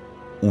hacer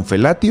un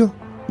felatio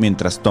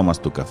mientras tomas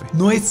tu café.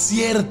 No es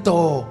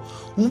cierto.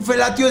 Un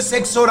felatio es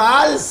sexo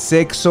oral.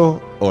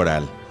 Sexo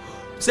oral.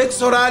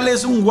 Sexo oral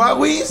es un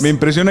guauis. Me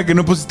impresiona que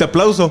no pusiste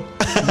aplauso.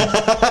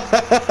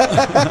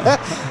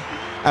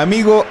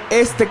 Amigo,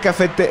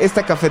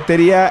 esta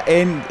cafetería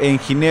en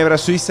Ginebra,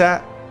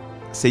 Suiza,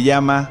 se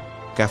llama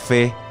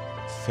Café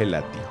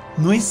Felatio.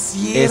 No es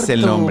cierto. Es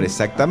el nombre,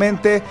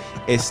 exactamente.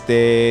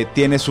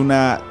 Tienes un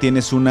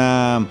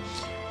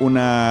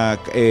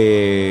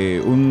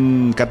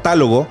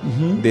catálogo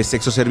de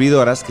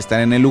sexoservidoras que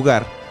están en el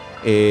lugar.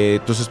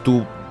 Entonces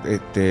tú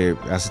te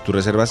haces tu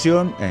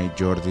reservación.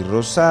 Yordi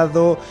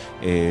Rosado,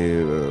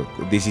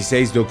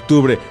 16 de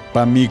octubre,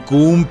 para mi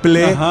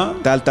cumple. Ajá.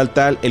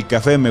 Tal. El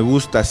café me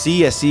gusta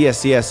así.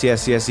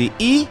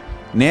 Y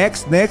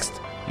next,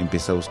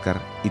 empieza a buscar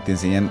y te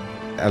enseñan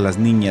a las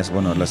niñas,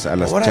 bueno, a las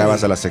Órale.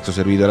 chavas, a las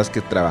sexoservidoras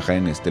que trabajan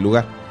en este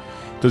lugar.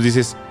 Entonces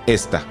dices,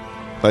 esta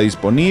está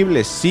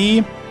disponible,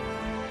 sí,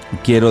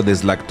 quiero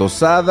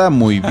deslactosada,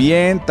 muy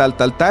bien, tal.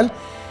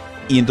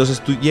 Y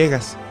entonces tú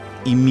llegas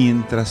y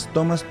mientras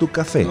tomas tu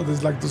café, No,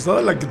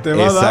 deslactosada la que te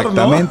va a dar, ¿no?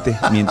 exactamente,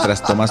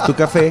 mientras tomas tu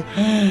café,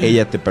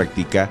 ella te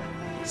practica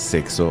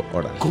sexo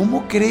oral.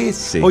 ¿Cómo crees?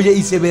 Sí. Oye,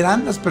 ¿y se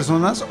verán las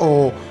personas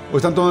o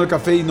están tomando el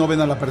café y no ven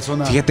a la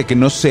persona? Fíjate que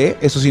no sé,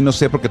 eso sí no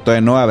sé porque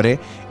todavía no abre.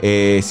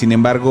 Sin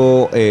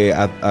embargo,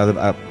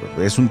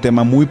 es un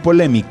tema muy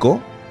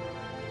polémico,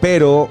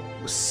 pero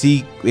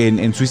sí,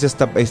 en Suiza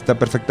está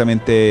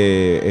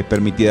perfectamente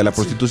permitida la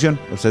prostitución,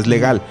 o sea, es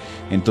legal.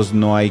 Entonces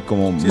no hay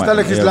como... Sí, está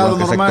legislado,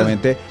 bronca, normal.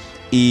 exactamente.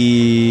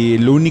 Y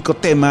el único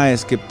tema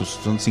es que pues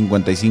son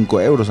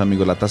 55 euros,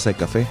 amigo, la taza de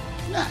café.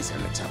 Se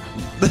la echaba.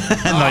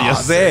 No, yo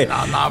sé.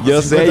 Pues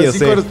Yo 55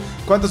 sé. euros.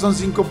 ¿Cuántos son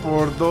 5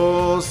 por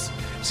 2?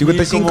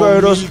 55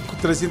 euros.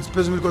 1,300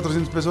 pesos,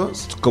 1,400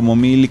 pesos. Como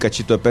 1,000 y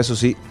cachito de pesos,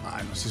 sí.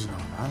 Ay, no sé, es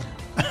normal.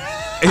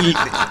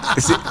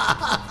 Sí.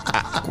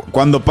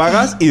 Cuando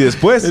pagas y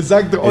después.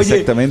 Exacto. Oye,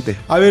 Exactamente.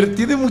 A ver,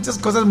 tiene muchas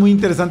cosas muy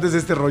interesantes de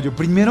este rollo.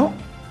 Primero,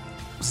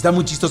 está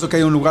muy chistoso que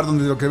haya un lugar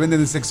donde lo que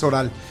venden es sexo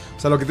oral. O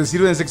sea, lo que te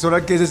sirve de sexo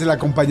oral, que ese es el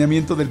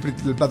acompañamiento del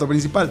plato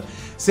principal.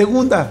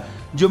 Segunda,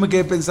 yo me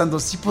quedé pensando,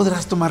 ¿sí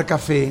podrás tomar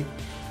café?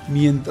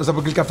 O sea,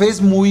 porque el café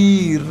es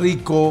muy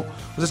rico.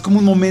 O sea, es como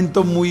un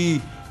momento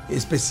muy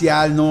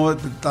especial, ¿no?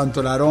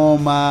 Tanto el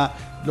aroma,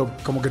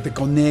 como que te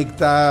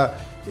conecta,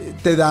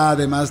 te da,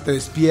 además te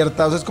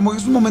despierta. O sea, es como que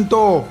es un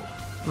momento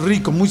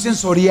rico, muy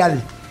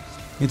sensorial.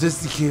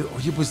 Entonces dije,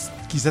 oye, pues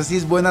quizás sí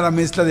es buena la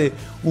mezcla de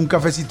un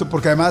cafecito,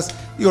 porque además,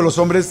 digo, los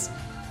hombres,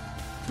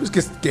 pues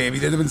que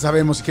evidentemente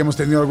sabemos y que hemos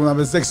tenido alguna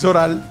vez sexo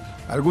oral,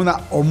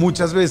 alguna o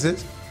muchas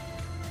veces,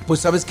 pues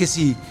sabes que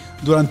sí,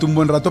 durante un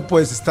buen rato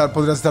podrías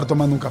estar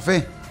tomando un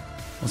café.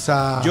 O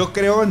sea... Yo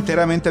creo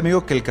enteramente,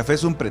 amigo, que el café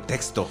es un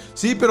pretexto.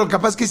 Sí, pero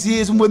capaz que sí,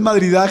 es un buen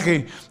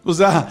madridaje. O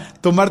sea,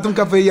 tomarte un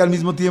café y al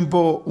mismo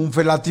tiempo un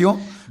felatio.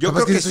 Yo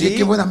capaz creo que dices, oye, sí.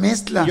 qué buena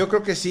mezcla. Yo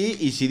creo que sí.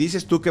 Y si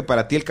dices tú que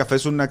para ti el café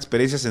es una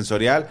experiencia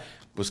sensorial,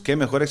 pues qué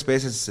mejor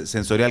experiencia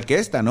sensorial que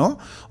esta, ¿no?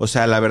 O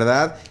sea, la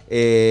verdad,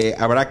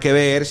 habrá que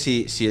ver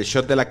si el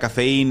shot de la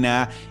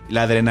cafeína,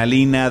 la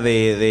adrenalina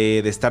de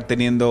estar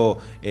teniendo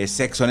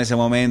sexo en ese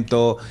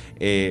momento,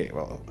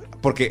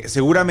 porque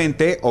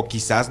seguramente, o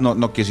quizás, no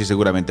quiero decir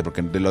seguramente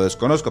porque lo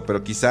desconozco,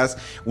 pero quizás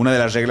una de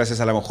las reglas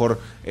es a lo mejor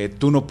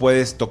tú no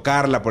puedes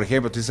tocarla, por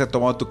ejemplo, tú has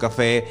tomado tu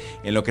café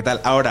en lo que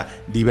tal. Ahora,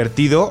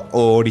 divertido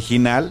o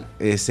original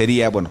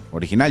sería, bueno,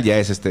 original ya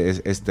es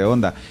este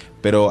onda,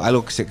 pero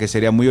algo que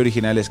sería muy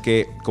original es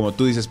que, como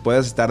tú dices,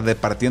 puedas estar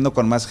departiendo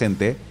con más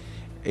gente,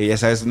 ya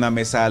sabes, una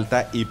mesa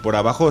alta y por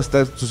abajo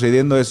está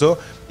sucediendo eso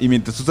y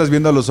mientras tú estás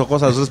viendo a los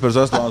ojos a las otras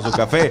personas tomando su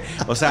café.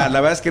 O sea,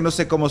 la verdad es que no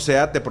sé cómo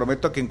sea, te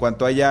prometo que en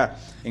cuanto haya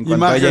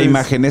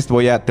imágenes te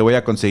voy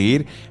a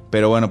conseguir,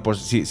 pero bueno, pues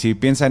si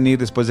piensan ir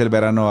después del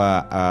verano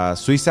a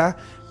Suiza,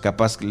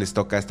 capaz les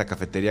toca esta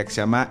cafetería que se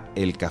llama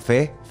El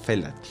Café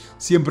Felat.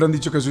 Siempre han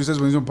dicho que Suiza es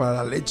buenísimo para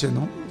la leche,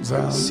 ¿no? O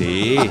sea...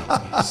 Sí,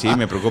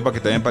 me preocupa que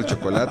también para el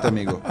chocolate,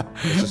 amigo.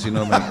 Eso sí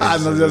no me...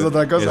 no seas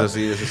otra cosa. Eso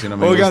sí no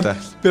me Oigan, gusta.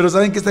 pero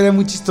 ¿saben qué estaría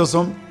muy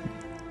chistoso?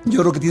 Yo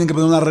creo que tienen que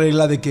poner una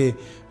regla de que,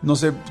 no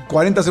sé,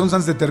 40 segundos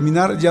antes de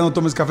terminar ya no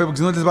tomes café, porque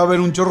si no les va a haber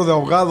un chorro de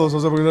ahogados.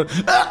 O sea, porque...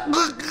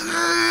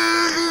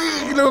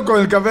 Y luego con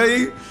el café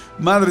ahí...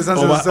 Madre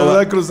santa, se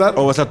va a cruzar.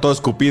 O vas a todo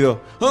escupido.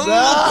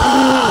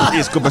 Y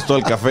escupes todo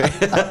el café.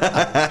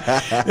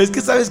 Es que,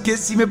 ¿sabes qué?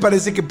 Sí me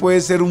parece que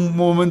puede ser un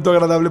momento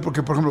agradable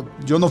porque, por ejemplo,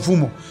 yo no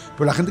fumo,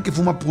 pero la gente que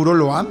fuma puro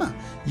lo ama.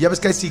 Y ya ves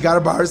que hay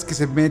cigar bars que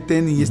se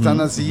meten y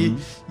están así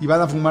y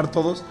van a fumar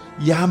todos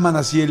y aman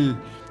así el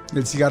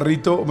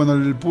cigarrito, bueno,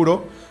 el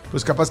puro.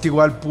 Pues capaz que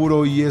igual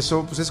puro y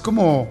eso, pues es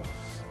como,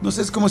 no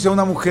sé, es como si a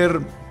una mujer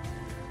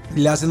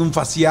le hacen un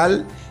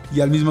facial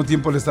y al mismo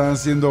tiempo le están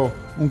haciendo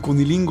un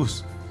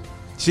cunilingus.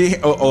 Sí,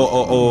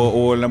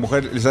 o la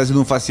mujer le está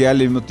haciendo un facial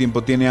y al mismo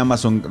tiempo tiene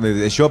Amazon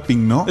de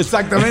shopping, ¿no?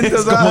 Exactamente.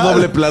 Es como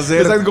doble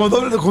placer. Exacto,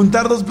 como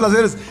juntar dos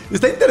placeres.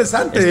 Está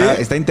interesante,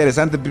 Está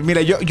interesante.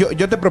 Mira, yo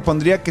te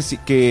propondría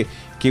que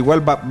igual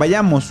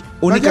vayamos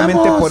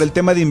únicamente por el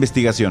tema de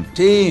investigación.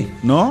 Sí.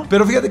 ¿No?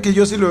 Pero fíjate que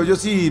yo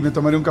sí me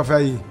tomaría un café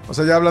ahí. O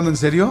sea, ya hablando en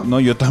serio. No,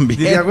 yo también.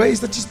 Diría, güey,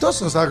 está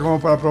chistoso. O sea,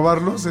 como para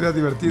probarlo, sería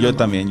divertido. Yo ¿no?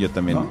 también.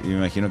 ¿No? Y me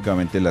imagino que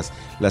obviamente las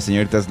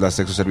señoritas, las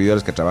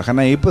sexoservidoras que trabajan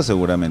ahí, pues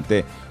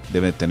seguramente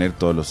deben tener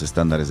todos los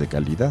estándares de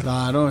calidad.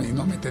 Claro, y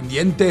no meten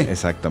diente.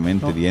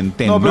 Exactamente, ¿no?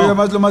 diente. No, pero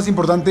además lo más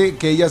importante,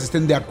 que ellas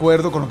estén de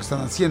acuerdo con lo que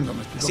están haciendo.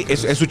 ¿Me explico? Sí,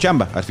 es su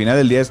chamba. Al final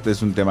del día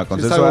es un tema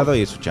consensuado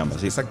y es su chamba,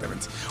 sí.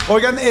 Exactamente.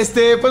 Oigan,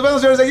 pues bueno,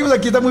 señores, seguimos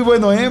aquí. Está muy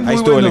bueno, ¿eh? Muy ahí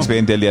estuvo bueno. el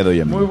expediente del día de hoy,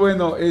 amigo. Muy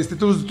bueno.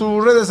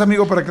 Tus redes,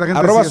 amigo, para que la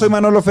gente @ siga. soy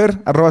Manolo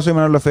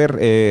Fer.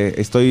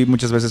 Estoy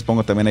muchas veces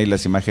pongo también ahí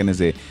las imágenes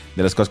de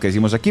las cosas que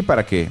decimos aquí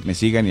para que me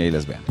sigan y ahí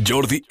las vean.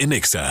 Jordi en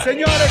Exa.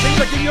 Señores,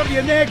 seguimos aquí en Yordi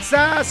en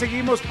Exa.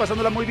 Seguimos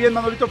pasándola muy bien,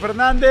 Manolito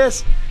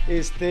Fernández.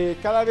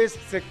 Cada vez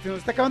se nos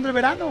está acabando el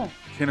verano.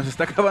 Se nos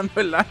está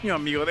acabando el año,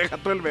 amigo. Deja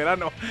todo el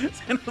verano.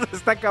 Se nos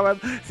está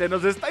acabando. Se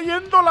nos está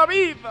yendo la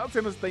vida.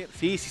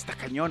 Sí, está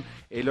cañón.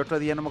 El otro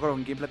día no me acuerdo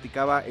con quién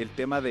platicaba el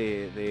tema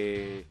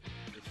que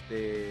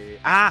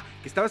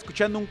estaba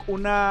escuchando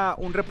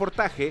un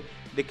reportaje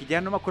de que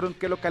ya no me acuerdo en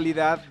qué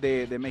localidad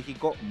de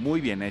México,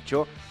 muy bien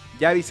hecho.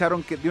 Ya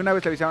avisaron de una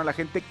vez le avisaron a la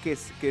gente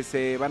que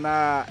se van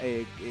a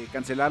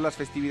cancelar las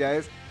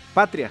festividades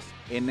patrias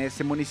en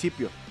ese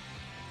municipio.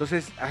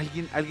 Entonces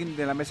alguien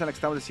de la mesa en la que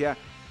estábamos decía,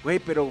 güey,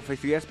 pero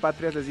festividades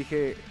patrias, les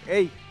dije,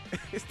 hey,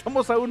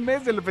 estamos a un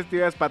mes de las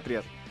festividades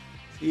patrias.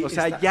 Sí, o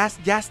sea,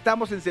 ya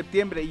estamos en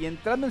septiembre y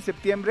entrando en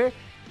septiembre,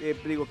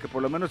 digo que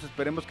por lo menos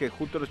esperemos que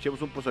juntos nos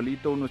echemos un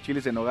pozolito, unos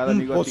chiles en nogada,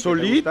 amigo. ¡Un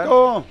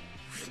pozolito!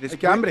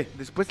 ¡Qué hambre!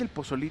 Después del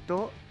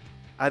pozolito,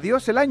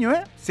 adiós el año,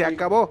 ¿eh? Se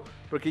acabó.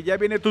 Porque ya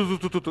viene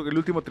el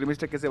último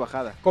trimestre que es de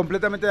bajada.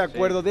 Completamente de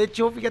acuerdo. Sí. De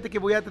hecho, fíjate que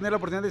voy a tener la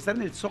oportunidad de estar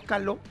en el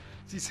Zócalo.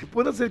 Si se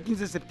puede hacer el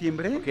 15 de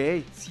septiembre.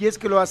 Ok. Si es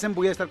que lo hacen,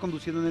 voy a estar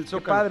conduciendo en el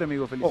Zócalo. Qué padre,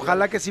 amigo. Felicidades.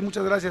 Ojalá que sí,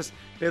 muchas gracias.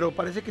 Pero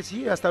parece que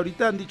sí. Hasta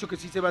ahorita han dicho que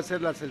sí se va a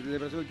hacer la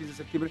celebración del 15 de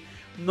septiembre.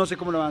 No sé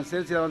cómo lo van a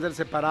hacer, si la van a hacer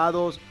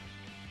separados,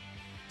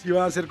 si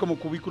van a ser como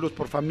cubículos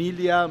por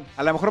familia.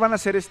 A lo mejor van a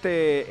ser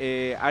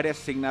áreas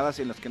asignadas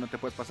en las que no te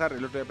puedes pasar.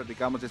 El otro día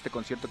platicábamos de este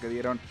concierto que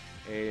dieron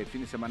el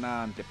fin de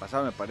semana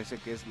antepasado, me parece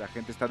que es La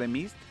Gente Está de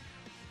Mist.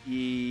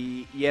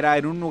 Y era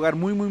en un lugar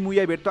muy, muy, muy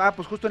abierto.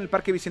 Pues justo en el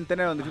Parque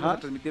Bicentenario donde fuimos a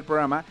transmitir el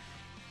programa.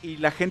 Y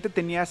la gente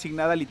tenía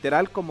asignada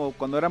literal como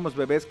cuando éramos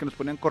bebés que nos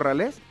ponían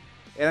corrales.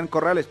 Eran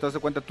corrales, te das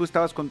cuenta,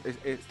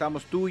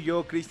 estábamos tú,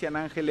 yo, Cristian,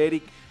 Ángel,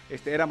 Eric,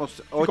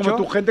 éramos 8. Como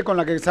tu gente con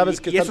la que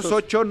sabes que y esos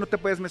 8 no te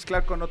puedes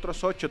mezclar con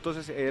otros 8,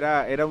 entonces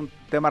era un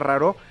tema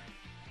raro,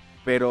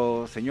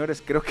 pero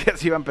señores, creo que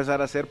así va a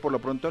empezar a ser por lo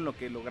pronto en lo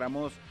que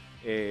logramos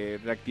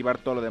reactivar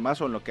todo lo demás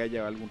o en lo que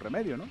haya algún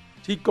remedio, ¿no?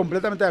 Sí,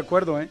 completamente de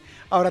acuerdo, ¿eh?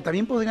 Ahora,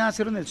 también podrían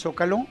hacerlo en el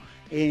Zócalo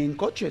en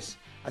coches,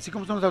 así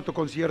como son los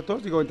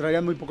autoconciertos,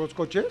 entrarían muy pocos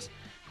coches.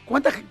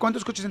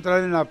 ¿Cuántos coches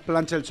entrarán en la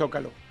plancha del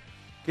Zócalo?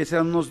 ¿Que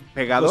serán unos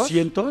pegados?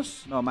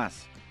 200? No,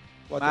 más.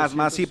 400.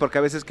 Más, sí, porque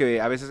a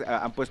veces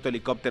han puesto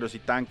helicópteros y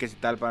tanques y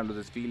tal para los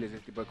desfiles, ese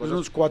tipo de cosas.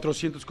 Unos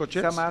 400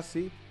 coches. Quizá más,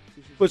 sí.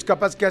 Pues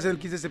capaz que hacen el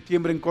 15 de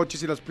septiembre en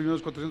coches y los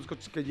primeros 400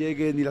 coches que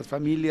lleguen y las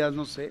familias,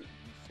 no sé.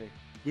 Sí.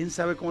 ¿Quién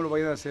sabe cómo lo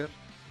vayan a hacer?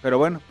 Pero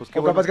bueno, pues qué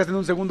O capaz bueno. que hacen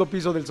un segundo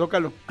piso del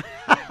Zócalo.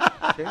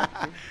 Sí,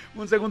 sí.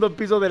 Un segundo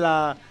piso de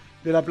la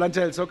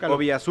plancha del Zócalo. O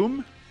vía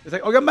Zoom.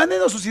 Exacto. Oigan,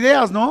 mándenos sus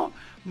ideas, ¿no?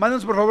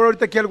 Mándenos por favor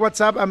ahorita aquí al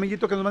WhatsApp,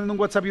 amiguito, que nos manden un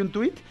WhatsApp y un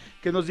tweet,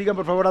 que nos digan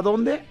por favor a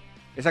dónde.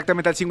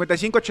 Exactamente, al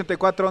 55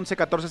 84 11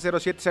 14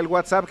 07 es el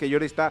WhatsApp, que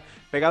Jordi está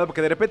pegado,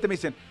 porque de repente me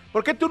dicen,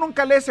 ¿por qué tú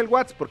nunca lees el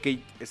WhatsApp? Porque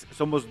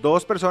somos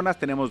dos personas,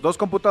 tenemos dos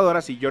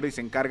computadoras y Jordi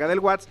se encarga del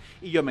WhatsApp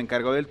y yo me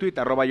encargo del tweet,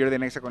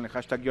 @JordiNexa con el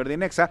hashtag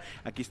JordiNexa.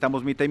 Aquí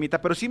estamos mitad y mitad,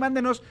 pero sí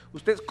mándenos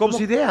ustedes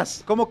Sus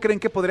ideas. ¿Cómo creen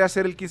que podría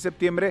ser el 15 de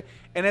septiembre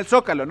en el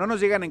Zócalo? No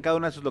nos llegan en cada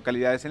una de sus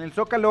localidades. En el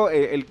Zócalo,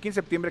 el 15 de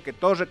septiembre que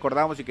todos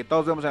recordamos y que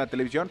todos vemos en la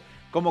televisión,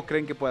 ¿cómo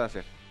creen que pueda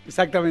ser?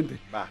 Exactamente.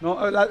 Va. No,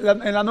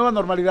 en la nueva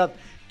normalidad.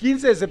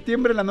 15 de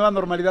septiembre, la nueva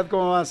normalidad,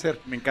 ¿cómo va a ser?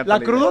 Me encanta La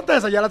la crudota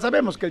esa ya la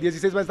sabemos, que el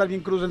 16 va a estar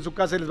bien crudo en su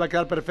casa y les va a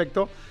quedar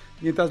perfecto,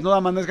 mientras no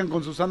amanezcan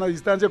con Susana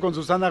Distancia, con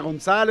Susana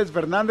González,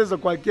 Fernández o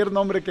cualquier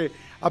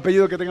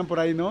apellido que tengan por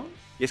ahí, ¿no?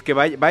 Y es que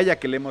vaya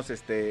que le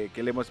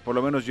hemos, por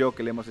lo menos yo,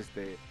 que le hemos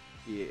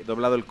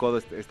doblado el codo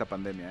esta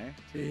pandemia, ¿eh?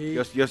 Sí.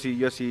 Yo sí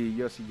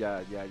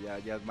ya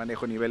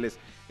manejo niveles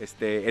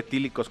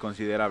etílicos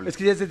considerables. Es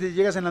que ya te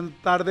llegas en la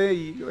tarde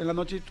y en la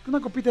noche,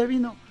 una copita de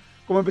vino.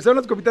 Como empezaron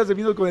las copitas de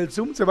vino con el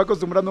Zoom, se va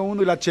acostumbrando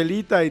uno y la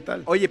chelita y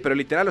tal. Oye, pero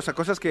literal, o sea,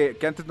 cosas que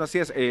antes no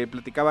hacías.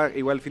 Platicaba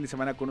igual el fin de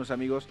semana con unos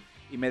amigos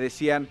y me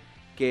decían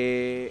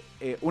que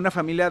una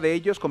familia de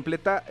ellos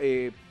completa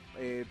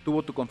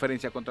tuvo tu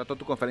conferencia, contrató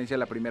tu conferencia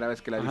la primera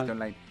vez que la viste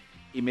online.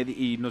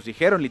 Y nos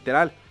dijeron,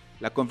 literal,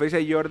 la conferencia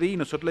de Jordi, y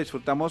nosotros la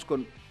disfrutamos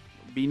con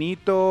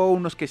vinito,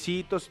 unos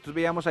quesitos. Entonces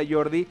veíamos a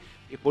Jordi,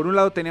 y por un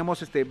lado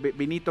teníamos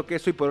vinito,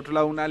 queso, y por otro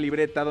lado una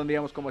libreta donde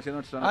íbamos como haciendo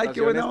nuestras ¡Ay,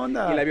 qué buena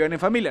anotaciones, onda! y la vieron en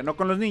familia, no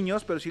con los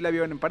niños, pero sí la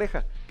vieron en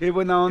pareja. ¡Qué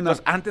buena onda!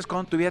 Entonces, antes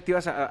cuando tu vida te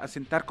ibas a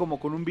sentar como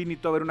con un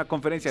vinito a ver una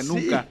conferencia, Sí,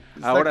 nunca.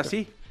 exacto. Ahora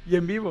sí. Y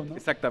en vivo, ¿no?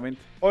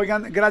 Exactamente.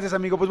 Oigan, gracias,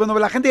 amigo. Pues bueno,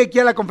 la gente que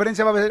quiera la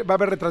conferencia va a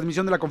haber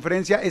retransmisión de la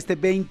conferencia este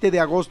 20 de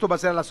agosto, va a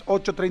ser a las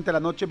 8:30 de la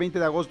noche, 20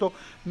 de agosto.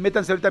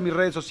 Métanse ahorita a mis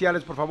redes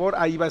sociales, por favor.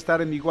 Ahí va a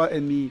estar en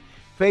mi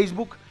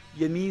Facebook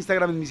y en mi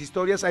Instagram, en mis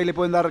historias. Ahí le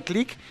pueden dar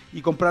clic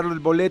y comprar el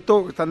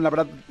boleto. Están, la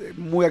verdad,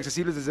 muy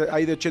accesibles. Desde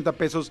ahí de 80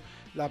 pesos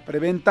la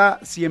preventa,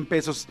 100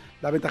 pesos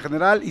la venta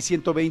general y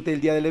 120 el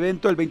día del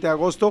evento, el 20 de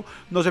agosto.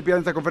 No se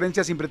pierdan esta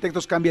conferencia. Sin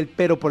pretextos, cambia el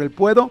pero por el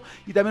puedo.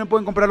 Y también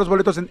pueden comprar los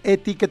boletos en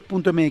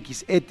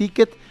eticket.mx.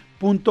 Eticket.mx.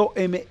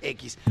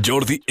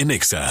 Jordi en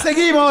Exa.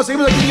 Seguimos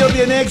aquí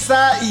Jordi en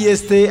Exa. Y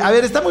a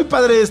ver, está muy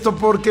padre esto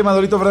porque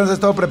Manolito Fernández ha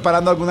estado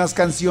preparando algunas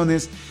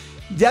canciones.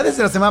 Ya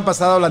desde la semana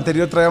pasada o la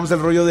anterior traíamos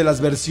el rollo de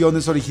las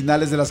versiones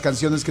originales de las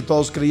canciones que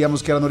todos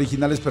creíamos que eran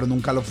originales, pero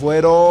nunca lo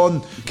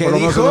fueron. ¿Qué por lo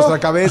menos dijo? en nuestra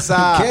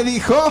cabeza. ¿Qué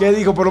dijo? ¿Qué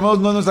dijo? Por lo menos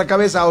no en nuestra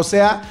cabeza. O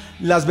sea,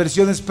 las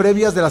versiones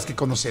previas de las que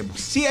conocemos.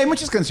 Sí, hay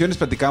muchas canciones,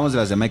 platicábamos de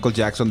las de Michael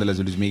Jackson, de las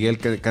de Luis Miguel,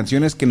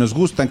 canciones que nos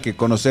gustan, que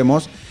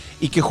conocemos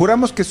y que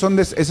juramos que son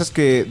de esas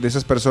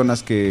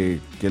personas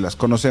que las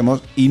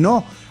conocemos, y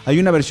no, hay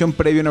una versión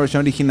previa, una versión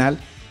original.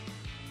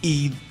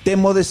 Y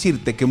temo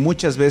decirte que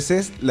muchas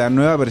veces la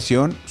nueva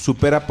versión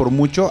supera por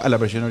mucho a la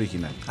versión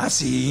original. ¿Ah,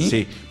 sí?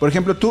 Sí. Por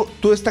ejemplo, tú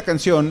esta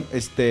canción,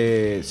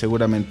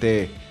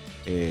 seguramente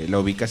la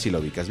ubicas y la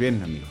ubicas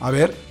bien, amigo. A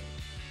ver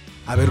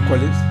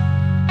cuál es.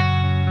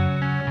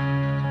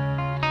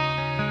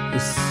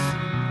 Es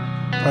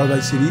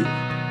Paradise City.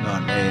 No,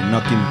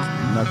 Knocking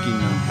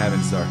on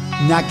Heaven's Door.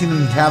 Knocking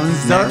on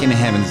Heaven's Door. Knocking on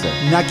Heaven's Door.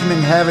 Knocking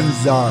on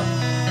Heaven's Door.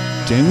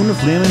 Tengo una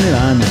flema en el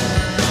ano.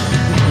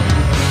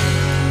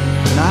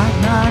 Knock,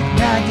 knock,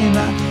 knocking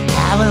on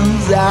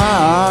Heaven's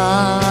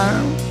Door.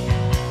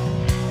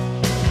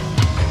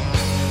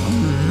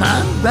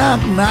 Knock,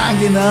 knock,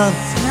 knocking on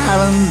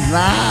Heaven's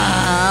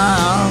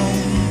Door.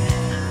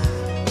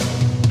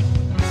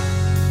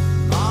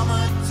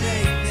 Mama,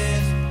 take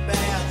this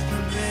bath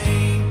from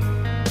me.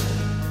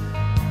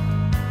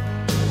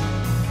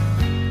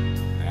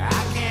 I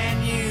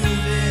can't use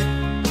it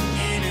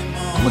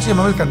anymore. ¿Cómo se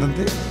llamaba el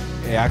cantante?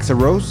 Axl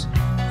Rose.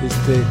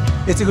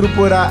 Este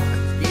grupo era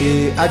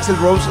Axl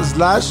Rose /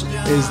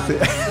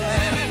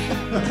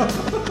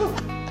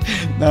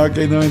 No, ok,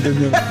 no me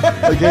entendió.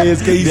 Ok,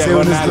 es que hice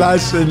un Diagonal.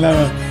 slash en la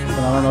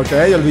mano. Ok,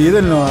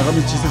 olvídenlo, hago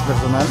mis chistes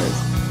personales.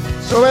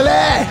 ¡Súbele!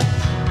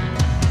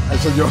 Ahí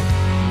soy yo.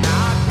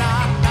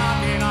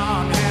 Knocking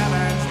on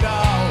heaven's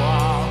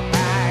door.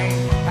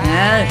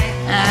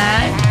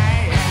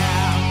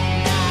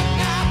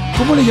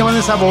 ¿Cómo le llaman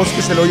esa voz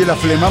que se le oye la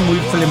flema? ¿Muy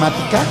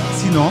flemática?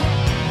 ¿Sí, no?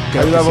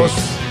 Creo Hay una que sí. voz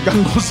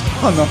gangosa,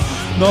 no.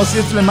 No, sí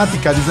es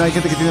flemática. Dicen, hay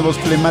gente que tiene voz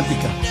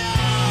flemática.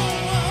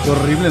 Qué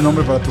horrible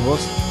nombre para tu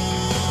voz.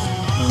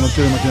 No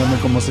quiero imaginarme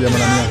cómo se llama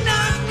la mía.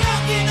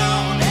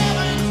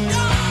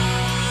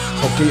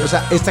 Ok, o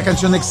sea, esta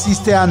canción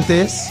existe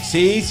antes.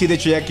 Sí, de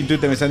hecho ya aquí en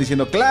Twitter me están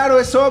diciendo, claro,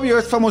 es obvio,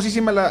 es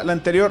famosísima la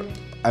anterior.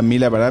 A mí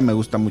la verdad me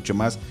gusta mucho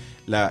más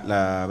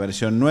la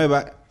versión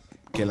nueva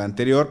que la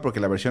anterior, porque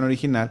la versión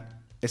original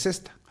es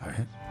esta. A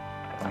ver.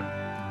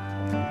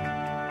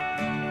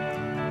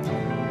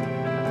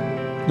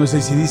 No es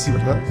AC/DC,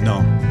 ¿verdad?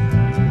 No.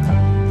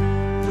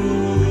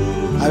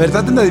 A ver,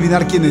 traten de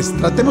adivinar quién es.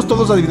 Tratemos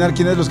todos de adivinar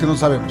quién es los que no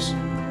sabemos.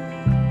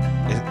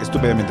 Es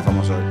estúpidamente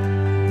famoso.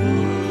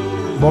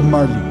 Bob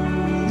Marley.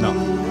 No.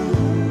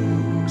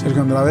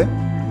 Sergio Andrade.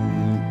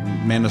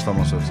 Menos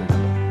famoso, sí.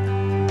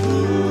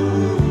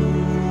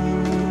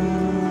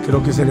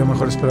 Creo que sería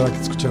mejor esperar a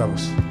que escuche la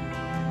voz.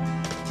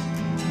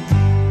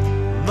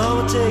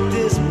 Mama, take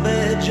this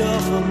badge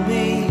off of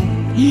me.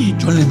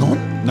 ¿John Lennon?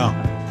 No.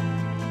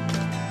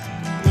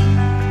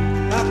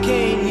 I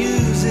can't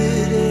use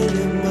it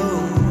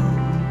anymore.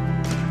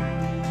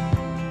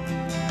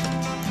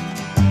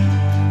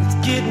 It's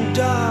getting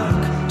dark,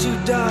 too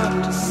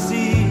dark to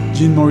see.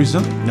 Jim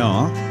Morrison.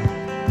 No.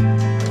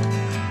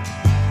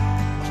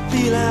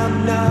 Feel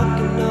I'm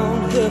knocking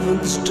on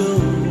heaven's door.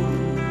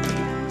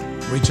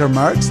 Richard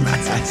Marx. Knock,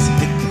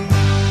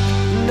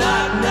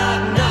 knock,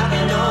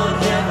 knocking on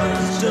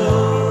heaven's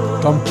door.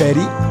 Tom Petty.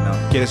 No.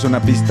 ¿Quieres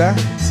una pista?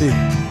 Sí.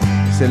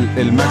 Es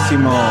el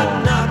máximo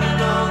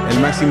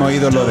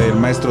ídolo del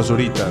maestro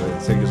Zurita,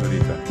 de Sergio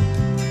Zurita.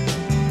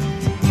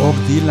 Bob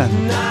Dylan.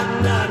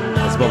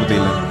 Es Bob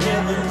Dylan.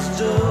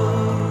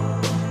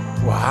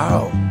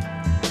 Wow.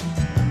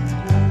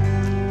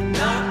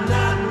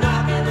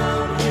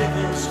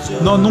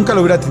 No, nunca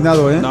lo hubiera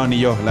atinado, ¿eh? No, ni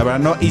yo, la verdad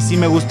no. Y sí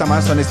me gusta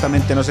más,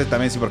 honestamente, no sé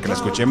también si porque la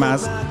escuché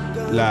más,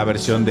 la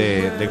versión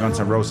de Guns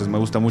N' Roses. Me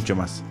gusta mucho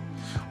más.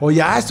 Oye,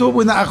 estuvo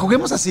buena.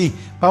 Juguemos así.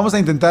 Vamos a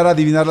intentar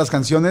adivinar las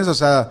canciones. O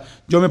sea,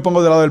 yo me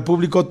pongo del lado del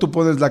público, tú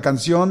pones la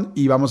canción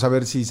y vamos a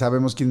ver si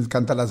sabemos quién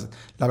canta la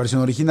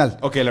versión original.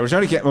 Ok, la versión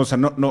original, o sea,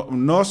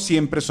 no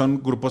siempre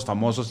son grupos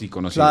famosos y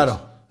conocidos. Claro.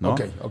 ¿no?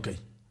 Ok.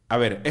 A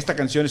ver, esta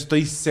canción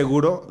estoy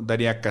seguro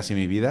daría casi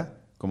mi vida,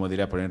 como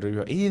diría por el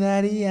Rubio, y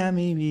daría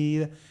mi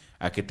vida.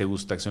 ¿A qué te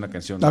gusta? Que es una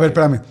canción. A ver,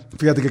 espérame.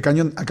 Fíjate que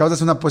cañón. Acabas de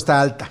hacer una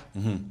apuesta alta.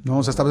 ¿No?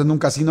 O sea, estabas en un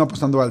casino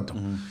apostando alto.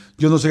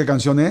 Yo no sé qué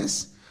canción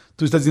es.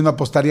 Tú estás diciendo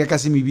apostaría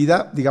casi mi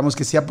vida. Digamos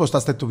que sí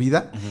apostaste tu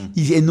vida.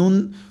 Y en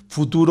un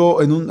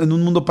futuro, en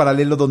un mundo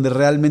paralelo donde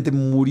realmente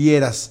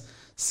murieras,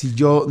 si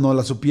yo no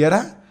la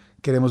supiera,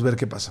 queremos ver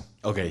qué pasa.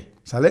 Ok.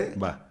 ¿Sale?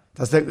 Va.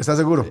 ¿Estás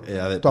seguro?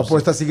 ¿Tu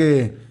apuesta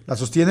sigue, la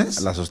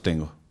sostienes? La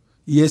sostengo.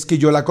 Y es que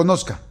yo la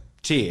conozca.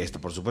 Sí, esto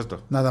por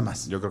supuesto. Nada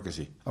más. Yo creo que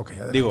sí. Ok,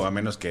 adelante. Digo, a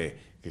menos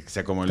que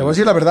sea como el... Te voy a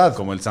decir la verdad.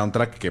 Como el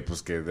soundtrack que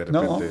pues que de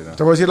repente... No, no.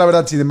 te voy a decir la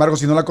verdad. Sin embargo,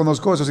 si no la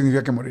conozco, eso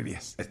significa que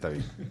morirías. Está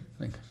bien.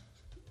 Venga.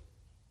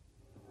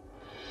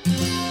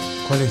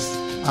 ¿Cuál es?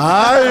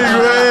 ¡Ay,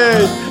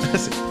 güey!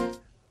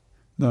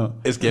 No.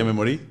 Es que ya me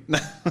morí.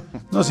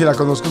 No, si la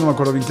conozco, no me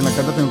acuerdo bien quién la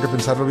canta, tengo que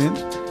pensarlo bien.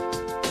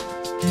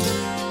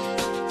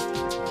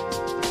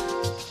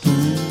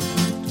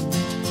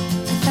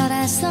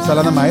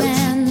 Salana Miles.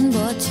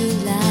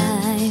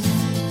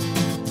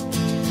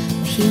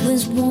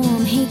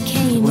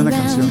 Buena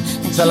canción.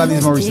 Es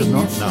Alanis Morissette,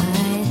 ¿no?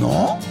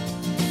 ¿No?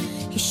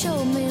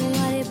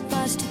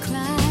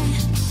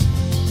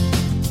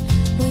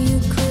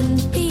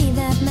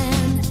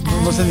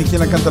 No sé ni quién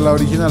la canta la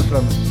original,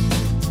 Fran.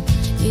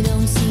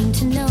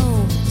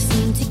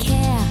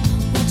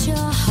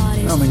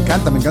 No, me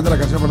encanta la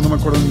canción, pero no me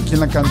acuerdo ni quién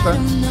la canta.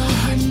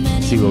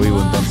 Sigo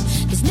vivo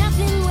entonces.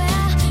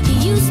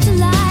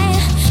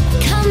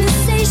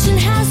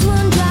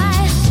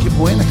 Qué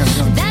buena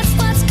canción.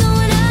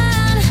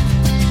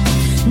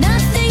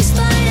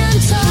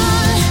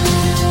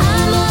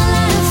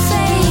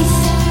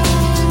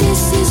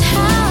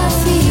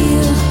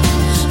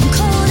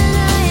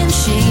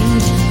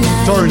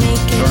 Torn,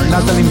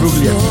 Natalie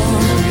Imbruglia.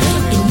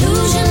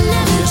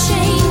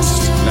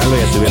 Lalo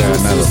ya te hubiera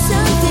ganado.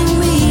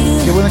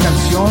 Qué buena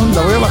canción,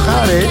 la voy a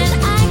bajar,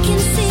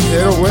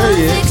 Pero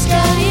güey,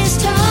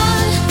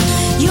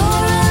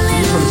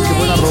 Híjoles, qué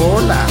buena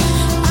rola.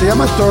 Se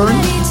llama Torn,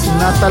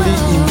 Natalie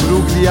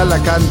Imbruglia la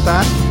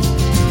canta.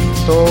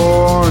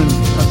 Torn,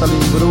 Natalie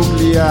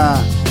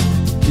Imbruglia.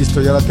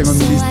 Listo, ya la tengo en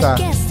mi lista.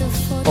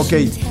 Ok,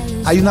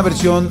 hay una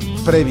versión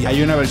previa.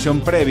 Hay una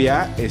versión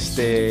previa,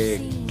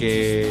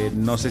 que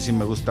no sé si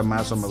me gusta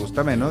más o me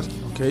gusta menos.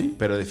 Ok.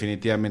 Pero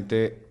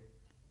definitivamente...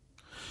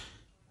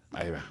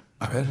 Ahí va.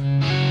 A ver.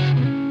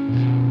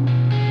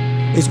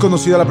 ¿Es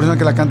conocida la persona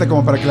que la canta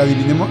como para que la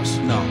adivinemos?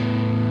 No.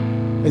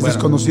 ¿Es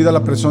desconocida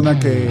la persona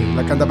que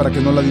la canta para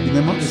que no la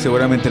adivinemos?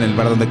 Seguramente en el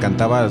bar donde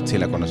cantaba sí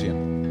la conocían.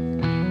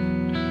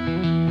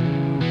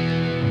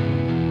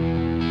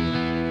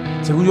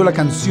 Según yo, la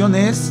canción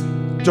es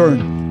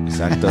Turn.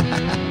 Exacto.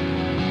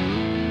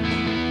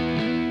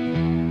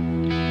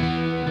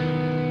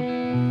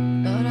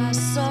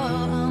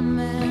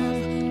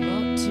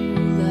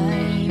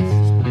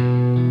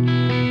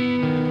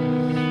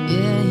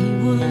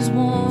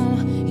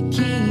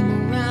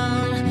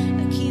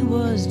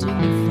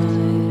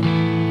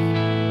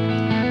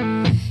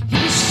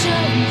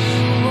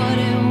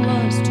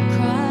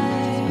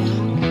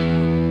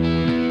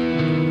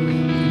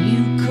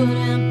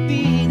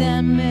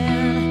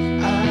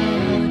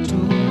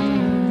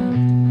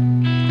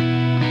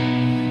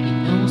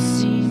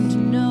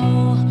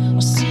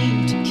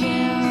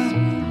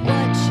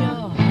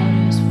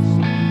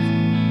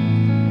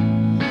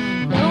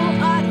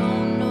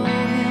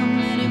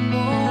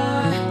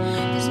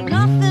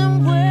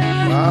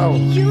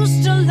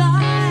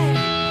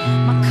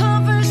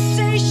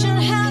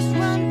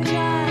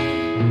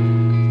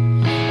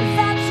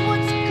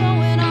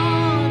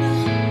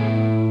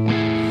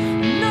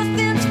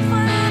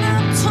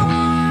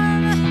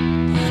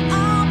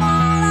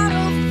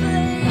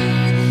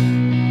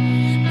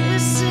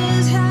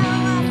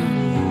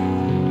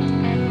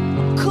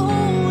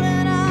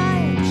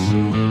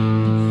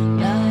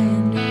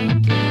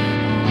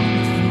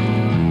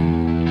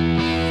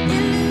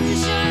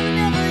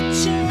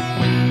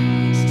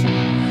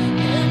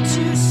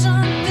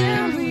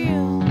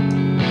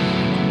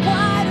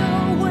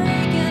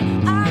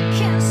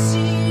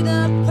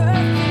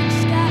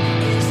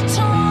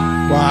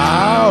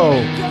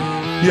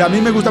 Mira, a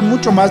mí me gusta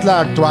mucho más la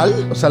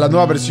actual, o sea, la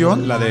nueva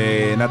versión. La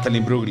de Natalie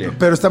Imbruglia.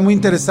 Pero está muy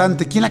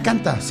interesante. ¿Quién la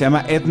canta? Se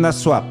llama Edna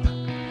Swap.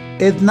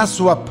 Edna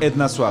Swap.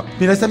 Edna Swap.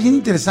 Mira, está bien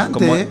interesante.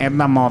 Como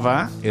Edna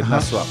Moda, Edna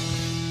Ajá. Swap.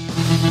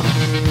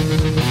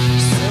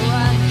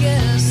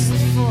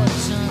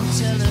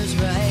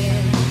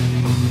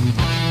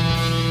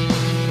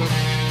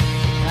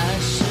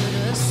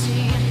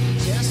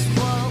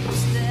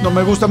 No,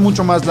 me gusta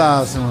mucho más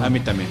las... A mí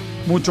también.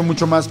 Mucho,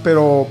 mucho más,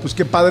 pero pues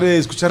qué padre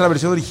escuchar la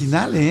versión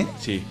original, ¿eh?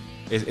 Sí.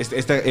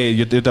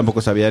 Yo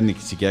tampoco sabía ni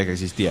siquiera que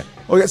existía.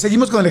 Oiga,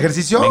 seguimos con el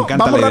ejercicio. Me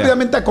encanta Vamos la idea.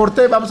 rápidamente a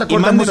corte, vamos a Y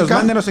corte mándenos, música.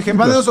 mándenos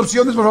ejemplos. Mándenos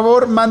opciones, por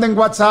favor, manden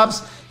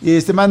WhatsApps,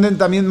 manden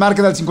también,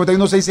 marquen al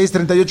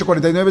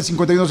 5166-3849,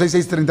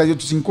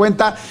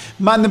 5166-3850.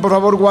 Manden, por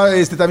favor,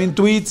 también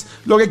tweets,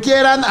 lo que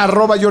quieran,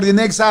 @Yordi en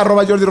Exa,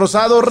 @Jordi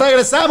Rosado.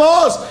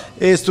 ¡Regresamos!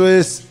 Esto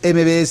es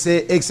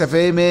MBS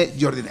XFM,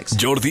 Jordi en Exa.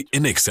 Jordi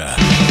en Exa.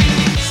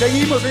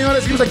 Seguimos,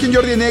 señores, seguimos aquí en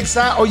Yordi en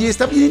Exa. Oye,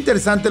 está bien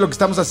interesante lo que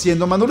estamos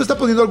haciendo. Manolo está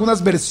poniendo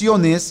algunas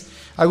versiones,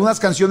 algunas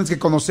canciones que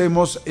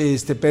conocemos,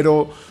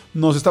 pero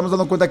nos estamos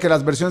dando cuenta que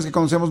las versiones que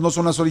conocemos no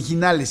son las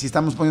originales y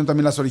estamos poniendo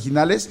también las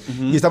originales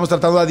y estamos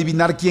tratando de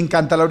adivinar quién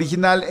canta la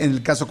original, en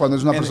el caso cuando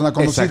es una persona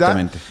conocida.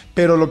 Exactamente.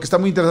 Pero lo que está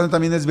muy interesante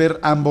también es ver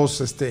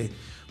ambos,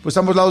 pues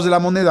ambos lados de la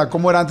moneda,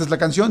 cómo era antes la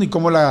canción y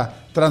cómo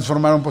la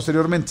transformaron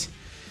posteriormente.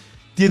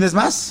 ¿Tienes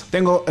más?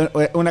 Tengo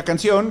una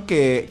canción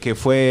que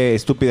fue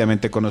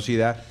estúpidamente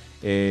conocida.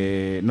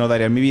 No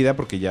daría mi vida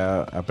porque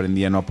ya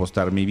aprendí a no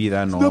apostar mi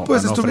vida, No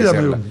puedes en tu vida,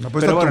 ofrecerla. amigo. No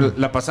puedes Pero estar bueno,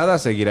 tú. la pasada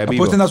seguirá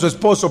vivo. Apuesten a su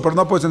esposo, pero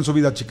no apuesten en su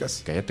vida,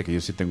 chicas. Cállate que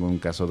yo sí tengo un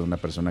caso de una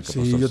persona que Sí,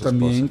 apostó a yo su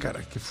también, esposa.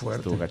 caray, qué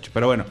fuerte. Estuvo gacho.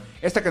 Pero bueno,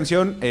 esta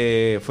canción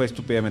fue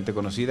estúpidamente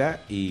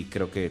conocida y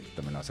creo que tú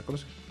también la vas a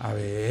conocer. A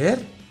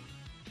ver.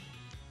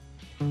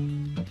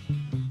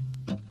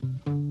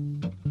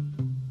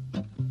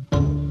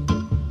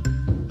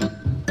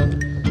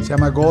 Se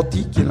llama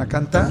Gotti, ¿quién la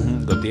canta?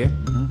 Gautier.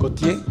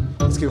 Gautier.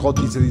 Es que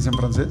Gotti se dice en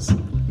francés.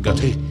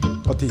 Gautier.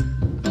 Gotti.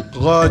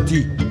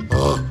 Gotti.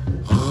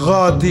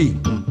 Gotti.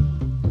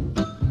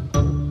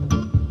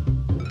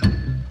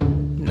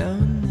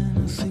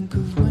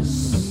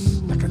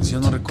 La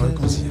canción no recuerdo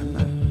cómo se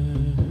llama.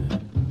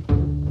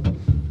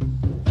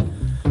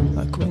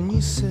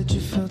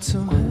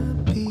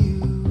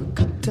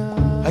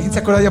 ¿Alguien se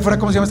acuerda allá afuera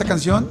cómo se llama esta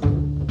canción?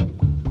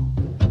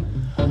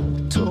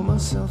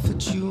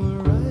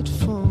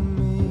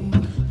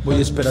 Voy a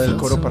esperar el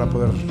coro para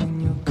poder.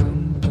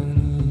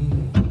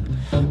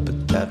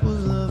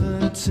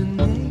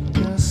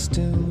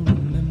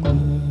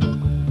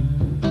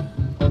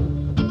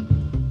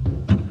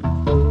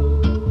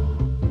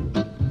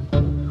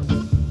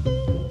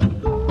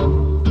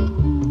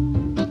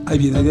 Ahí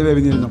viene, ahí debe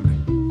venir el nombre.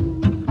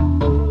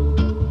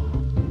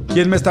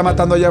 ¿Quién me está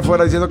matando allá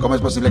afuera diciendo, ¿cómo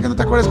es posible que no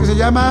te acuerdes que se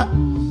llama?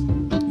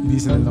 Y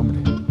dicen el nombre.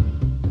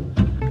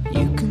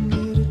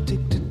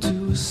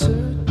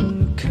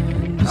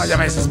 Ah, ya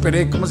me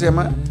desesperé. ¿Cómo se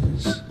llama?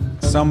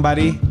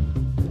 Somebody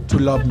To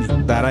Love Me.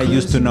 that I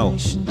used to know.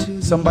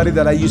 Somebody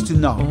that I used to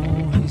know.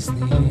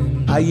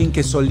 Alguien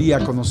que solía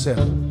conocer.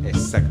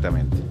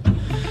 Exactamente.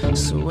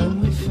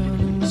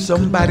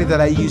 Somebody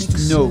that I used to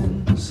know.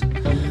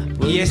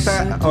 Y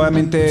esta,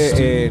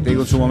 obviamente, te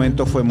digo, en su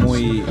momento fue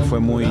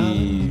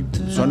muy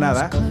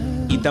sonada.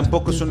 Y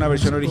tampoco es una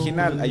versión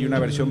original. Hay una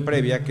versión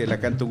previa que la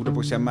canta un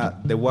grupo que se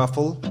llama The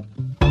Waffle.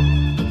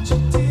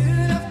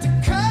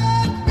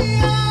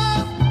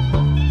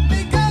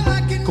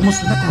 ¿Cómo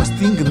suena como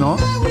Sting, no?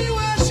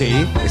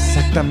 Sí,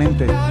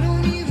 exactamente.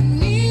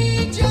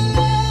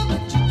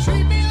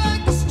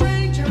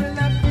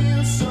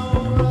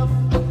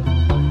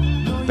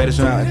 Pero es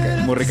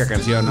una muy rica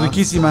canción, ¿no?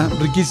 Riquísima,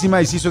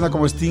 riquísima. Y sí suena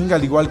como Sting,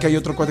 al igual que hay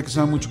otro cuate que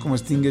suena mucho como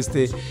Sting, el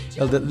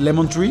de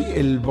Lemon Tree,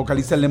 el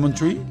vocalista de Lemon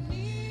Tree.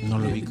 No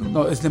lo ubico.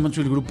 No, ¿es Lemon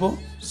Tree el grupo?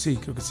 Sí,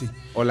 creo que sí.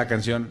 O la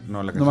canción.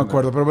 No, la No canción me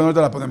acuerdo, pero bueno,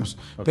 ahorita la ponemos.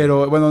 Ok.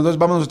 Pero bueno, entonces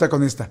vámonos ahorita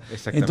con esta.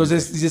 Exactamente.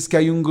 Entonces dices que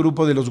hay un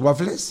grupo de los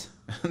waffles,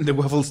 The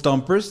Waffle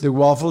Stompers. The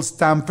Waffle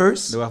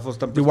Stampers. The Waffle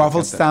Stompers. The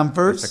Waffle que canta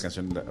Stampers. Esta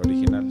canción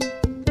original.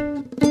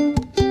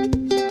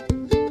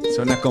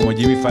 Suena como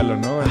Jimmy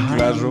Fallon, ¿no? En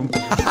Classroom.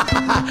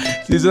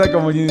 Sí, suena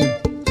como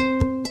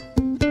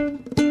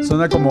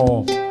suena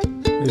como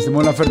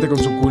Mon Laferte con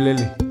su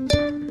ukulele.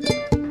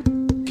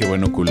 Qué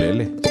bueno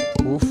ukulele.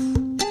 Uf.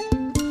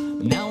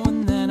 Now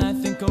and then I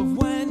think of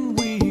when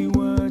we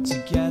were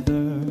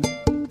together.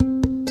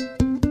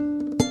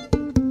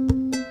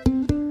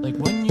 Like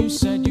when you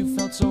said you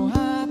felt so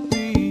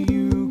happy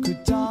you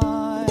could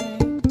die.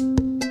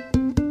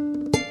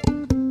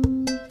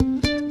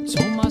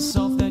 Told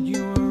myself that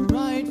you were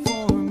right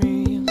for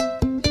me,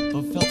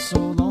 but felt so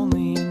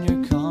lonely in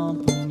your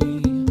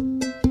company.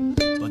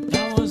 But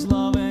that was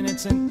love and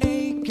it's an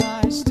ache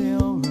I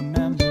still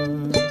remember.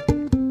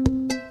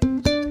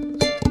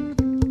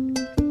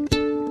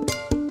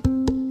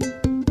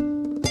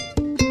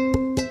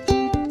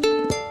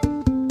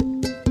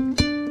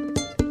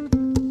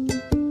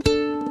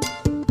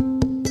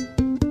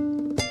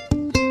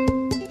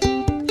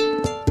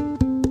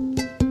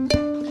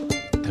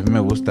 A mí me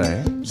gusta,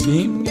 ¿eh?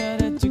 Sí.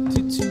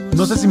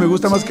 No sé si me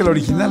gusta más que la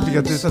original,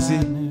 fíjate, es así.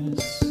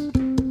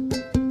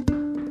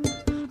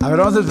 A ver,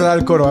 vamos a esperar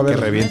el coro, a ver.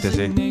 Que reviente, sí.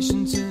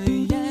 Resignation to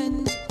the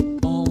end,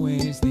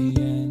 always the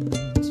end.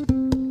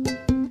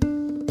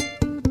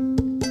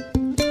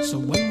 So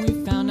when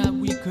we found out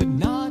we could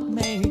not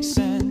make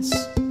sense,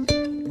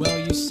 well,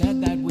 you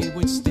said that we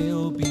would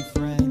still be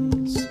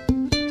friends.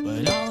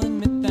 But I'll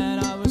admit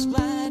that I was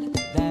glad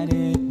that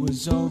it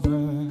was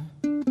over.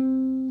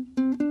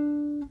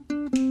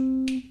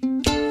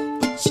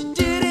 But you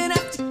didn't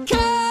have to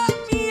cut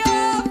me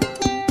off,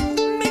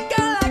 make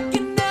out like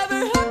it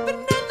never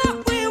happened and that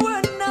we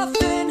were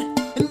nothing.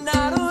 And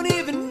I don't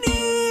even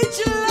need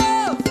your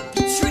love.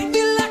 You treat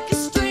me like a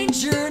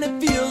stranger and it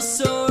feels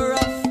so rough.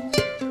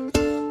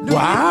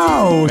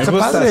 ¡Wow! Está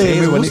gusta, padre, sí,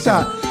 me es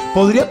gusta.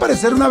 Podría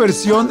parecer una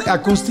versión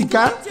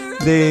acústica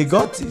de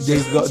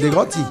Gautier.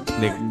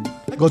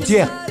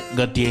 Gautier.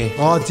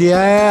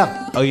 Gautier.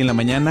 Hoy en la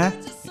mañana,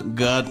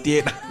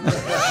 Gautier.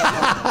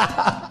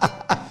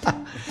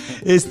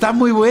 Está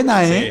muy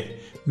buena,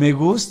 ¿eh? Me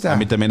gusta. A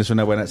mí también es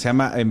una buena. Se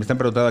llama, me están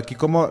preguntando aquí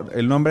cómo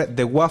el nombre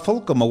de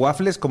waffle, como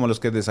waffles, como los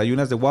que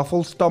desayunas de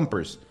waffle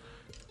stompers.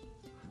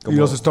 Y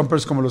los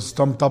Stompers como los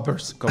Stomp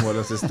Toppers. Como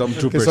los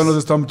Stormtroopers. Que son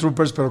los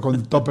Stormtroopers, pero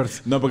con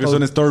toppers. No, porque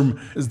son Storm.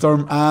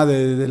 Storm,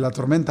 de la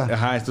tormenta.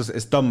 Ajá, estos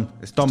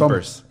Stompers.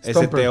 Stomper. Stompers.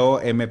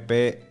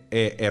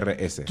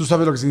 ¿Tú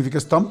sabes lo que significa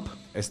Stomp?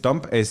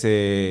 Stomp es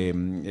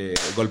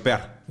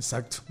golpear.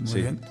 Exacto. Muy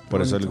Sí, bien.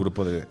 por eso el Bonito.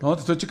 grupo de... No,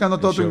 te estoy checando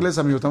todo tu show. inglés,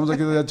 amigo. Estamos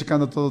aquí ya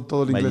checando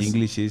todo el My inglés.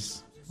 English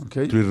is Ok.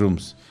 3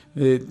 rooms.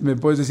 ¿Me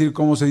puedes decir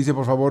cómo se dice,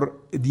 por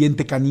favor,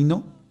 diente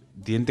canino?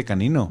 Diente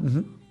canino.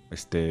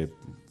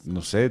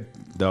 No sé,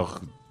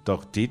 dog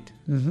teeth.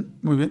 Ujú,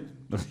 muy bien.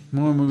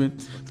 Muy bien.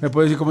 ¿Me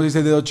puedes decir cómo se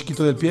dice dedo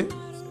chiquito del pie?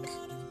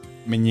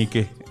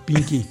 Meñique.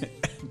 Pinky.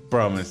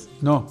 Promise.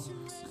 No.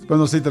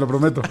 Bueno, sí, te lo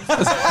prometo.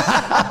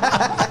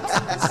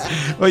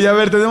 Oye, a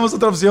ver, ¿tenemos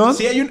otra opción?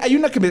 Sí, hay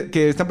una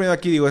que están poniendo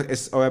aquí, digo,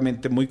 es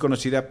obviamente muy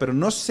conocida, pero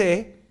no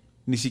sé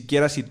ni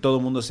siquiera si todo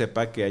el mundo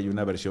sepa que hay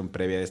una versión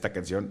previa de esta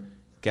canción,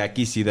 que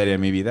aquí sí daría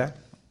mi vida.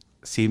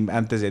 Si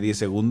antes de 10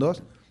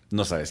 segundos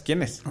no sabes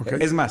quién es. Ok.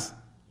 Es más,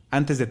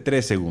 antes de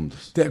 3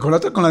 segundos. Con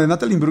la de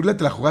Natalie Imbruglia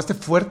te la jugaste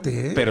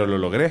fuerte, ¿eh? Pero lo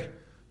logré.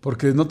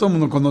 Porque no todo el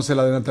mundo conoce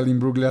la de Natalie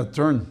Imbruglia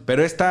Turn.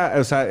 Pero esta,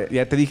 o sea,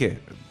 ya te dije,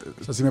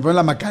 O sea, si me ponen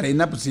la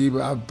Macarena, pues sí,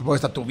 puede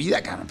estar tu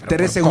vida, cabrón. pero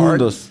 3 por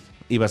segundos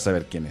ibas a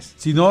saber quién es.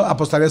 Si no,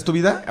 ¿apostarías tu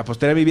vida?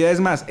 Apostaré a mi vida. Es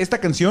más, esta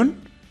canción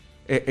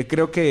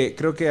creo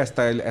que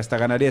hasta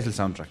ganarías el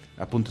soundtrack.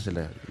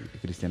 Apúntasela,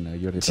 Cristiana.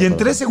 Yordi, Si en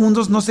por 3 favor.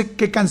 segundos no sé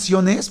qué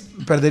canción es,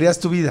 perderías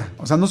tu vida.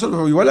 O sea, no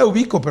solo, igual la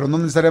ubico, pero no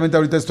necesariamente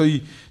ahorita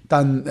estoy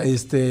tan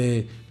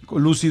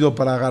lúcido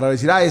para agarrar y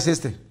decir, es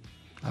este.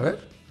 A ver,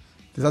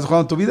 te estás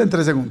jugando tu vida en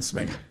 3 segundos.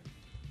 Venga.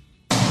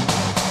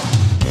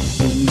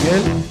 Luis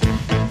Miguel,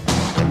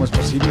 ¿cómo es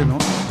posible, no?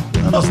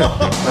 No sé.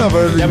 Bueno, pero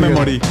es Luis Ya me Miguel.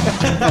 morí.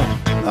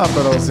 No,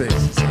 pero sí.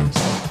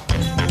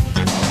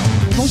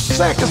 No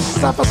sé qué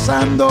está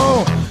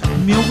pasando.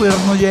 Mi Uber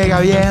no llega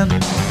bien.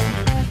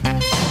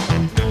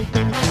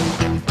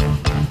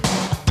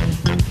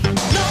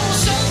 No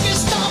sé qué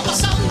está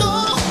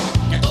pasando,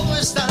 que todo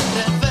está al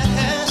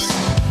revés,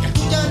 que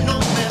tú ya no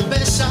me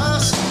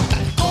besas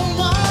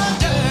como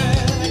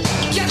ayer.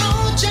 Y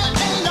anoche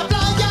en la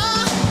playa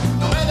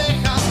no me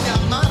dejaste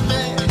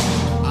amarme,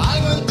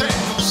 algo entre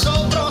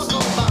nosotros no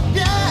va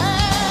bien.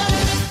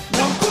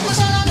 No culpes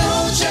a la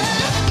noche,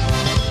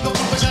 no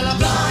culpes a la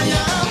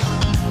playa,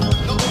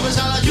 no culpes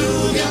a la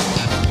lluvia,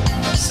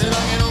 será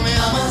que no me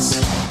amas.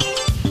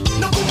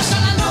 No culpes a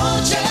la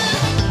noche,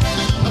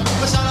 no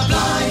culpes a la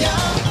playa,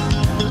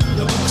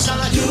 no culpes a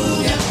la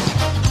lluvia,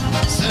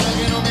 será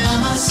que no me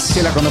amas.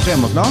 Sí la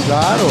conocemos, ¿no?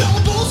 Claro.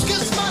 No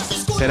busques más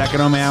excusas. ¿Será que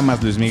no me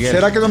amas, Luis Miguel?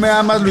 ¿Será que no me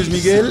amas, Luis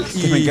Miguel?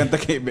 Que me encanta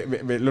que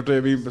el otro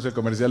día vi el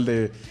comercial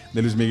de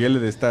Luis Miguel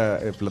de esta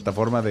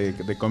plataforma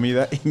de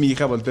comida y mi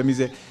hija volteó y me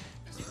dice,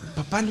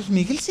 papá, ¿Luis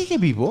Miguel sigue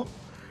vivo?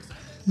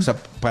 O sea,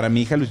 para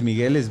mi hija Luis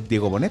Miguel es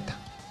Diego Boneta.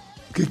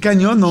 Qué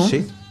cañón, ¿no?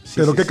 Sí.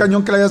 Pero qué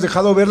cañón que le hayas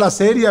dejado ver la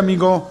serie,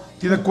 amigo.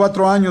 Tiene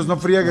 4 años, no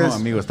friegues. No,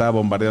 amigo, estaba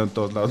bombardeado en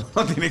todos lados.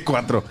 No tiene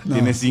 4,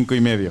 tiene 5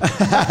 y medio.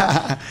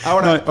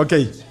 Ahora, No, ok.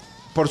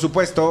 por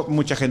supuesto,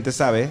 mucha gente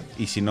sabe,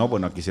 y si no,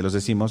 bueno, aquí se los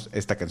decimos,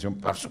 esta canción,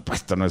 por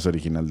supuesto, no es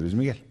original de Luis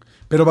Miguel.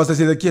 Pero vas a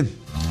decir de quién.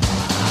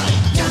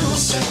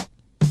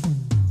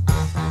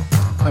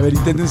 A ver,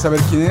 intenten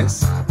saber quién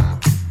es.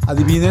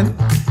 Adivinen.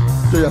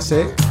 Yo ya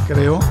sé,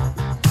 creo.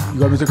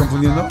 Igual me estoy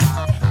confundiendo.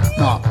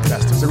 No, ya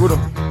estoy seguro.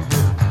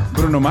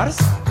 ¿Bruno Mars?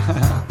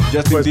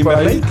 ¿Justin Pues por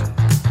ahí. Timberlake?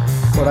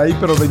 Por ahí,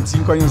 pero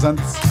 25 años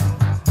antes.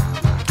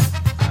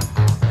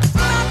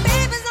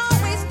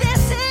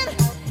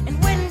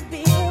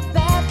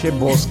 Qué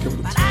voz, qué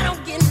bruto.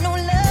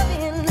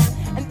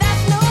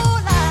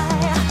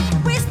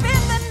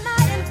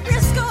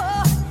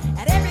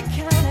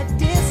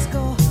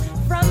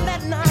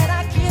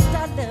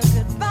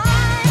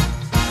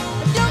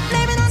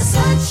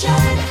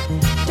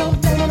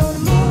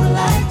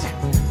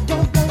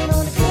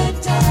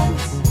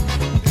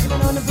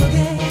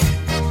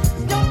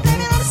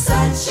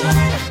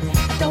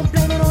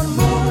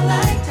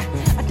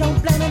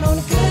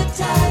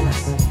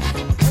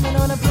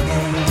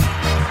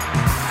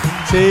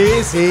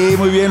 Sí,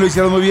 muy bien, lo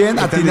hicieron muy bien.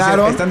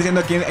 Atinaron. Están diciendo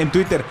aquí en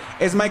Twitter,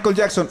 ¿es Michael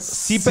Jackson?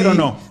 Sí, pero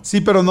no.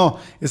 Sí, pero no.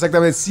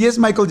 Exactamente. Sí es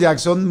Michael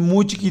Jackson,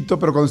 muy chiquito,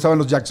 pero cuando estaban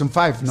los Jackson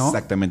 5, ¿no?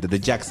 Exactamente, The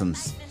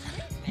Jacksons.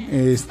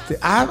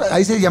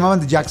 Ahí se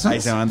llamaban The Jacksons.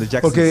 Ahí se llamaban The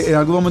Jacksons. Porque en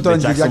algún momento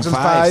eran The Jackson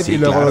 5 sí, y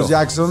luego claro. los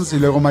Jacksons y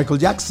luego Michael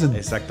Jackson.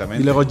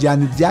 Exactamente. Y luego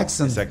Janet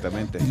Jackson.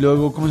 Exactamente. Y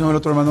luego, ¿cómo se llama el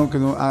otro hermano que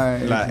no?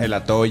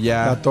 La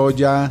Toya. La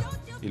Toya.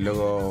 Y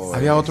luego...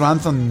 Había otro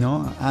Anthony,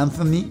 ¿no?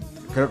 Anthony.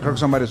 Creo que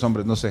son varios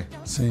hombres, no sé.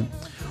 Sí.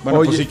 Bueno,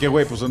 Oye, pues sí que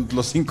güey, pues son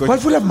los 5. ¿cuál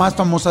fue la más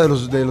famosa de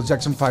los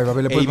Jackson 5? A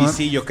ver, ¿le puedes ABC,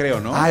 poner? yo creo,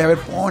 ¿no? Ay, a ver,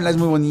 ponla, es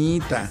muy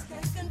bonita.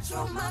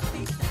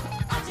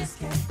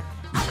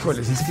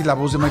 Híjoles, es que la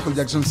voz de Michael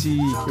Jackson sí,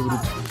 qué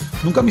bruto.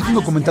 ¿Nunca han visto un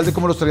documental de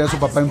cómo los traía su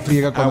papá en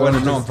friega cuando bueno,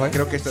 eran no, Jackson 5?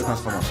 creo que esta es más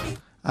famosa.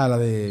 La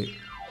de...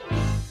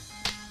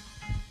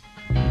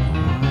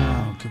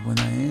 qué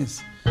buena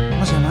es.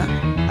 ¿Cómo se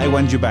llama? I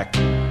Want You Back.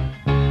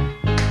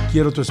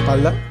 Quiero tu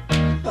espalda.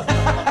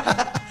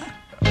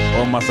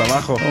 O más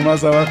abajo. O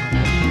más abajo.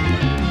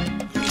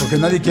 Porque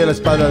nadie quiere la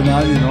espalda de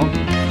nadie, ¿no?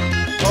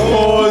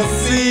 ¡Oh,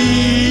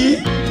 sí!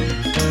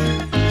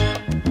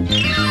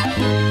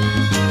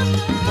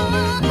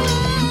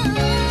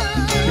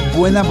 Qué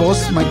buena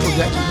voz, Michael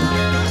Jackson.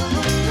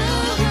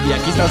 Y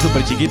aquí estaba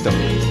súper chiquito.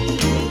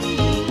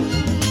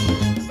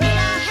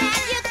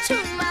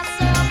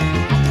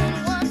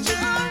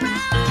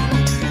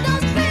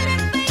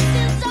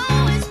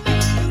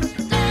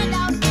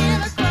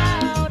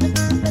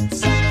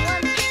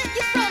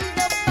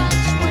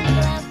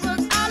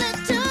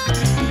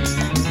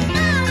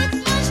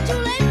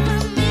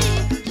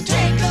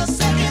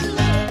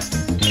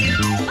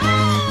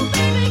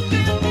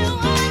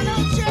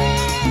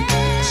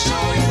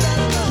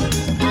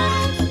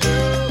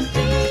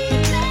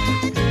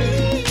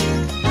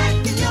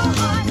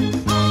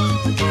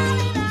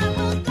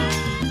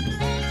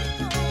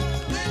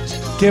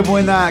 Qué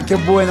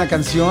buena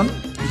canción.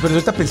 Pero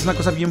ahorita pensé una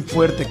cosa bien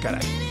fuerte,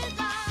 caray.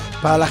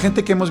 Para la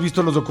gente que hemos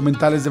visto los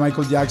documentales de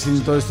Michael Jackson y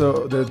todo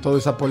esto, de toda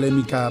esa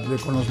polémica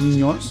con los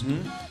niños,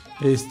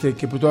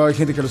 que pues, hay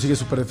gente que lo sigue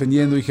súper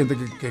defendiendo y gente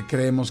que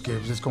creemos que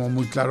pues, es como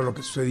muy claro lo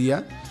que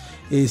sucedía.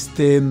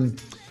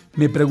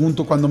 Me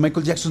pregunto, cuando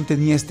Michael Jackson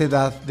tenía esta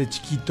edad de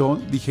chiquito,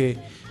 dije,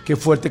 qué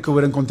fuerte que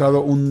hubiera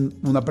encontrado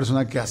una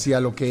persona que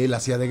hacía lo que él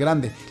hacía de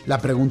grande. La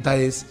pregunta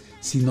es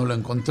si no lo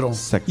encontró.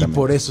 Y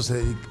por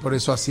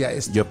eso hacía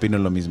esto. Yo opino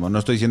lo mismo. No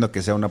estoy diciendo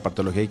que sea una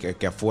patología y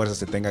que a fuerza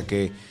se tenga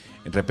que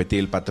repetir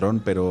el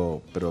patrón,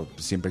 pero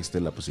siempre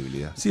existe la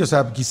posibilidad. Sí, o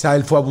sea, quizá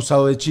él fue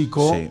abusado de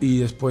chico Sí. y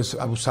después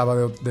abusaba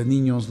de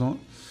niños, ¿no?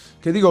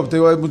 Que digo,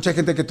 hay mucha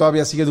gente que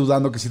todavía sigue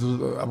dudando que si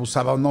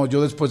abusaba o no.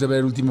 Yo después de ver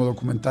el último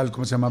documental,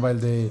 ¿cómo se llamaba? El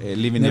de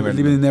Living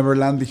in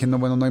Neverland, dije, no,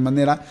 bueno, no hay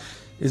manera.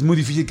 Es muy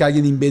difícil que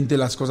alguien invente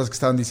las cosas que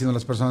estaban diciendo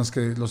las personas,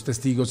 los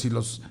testigos y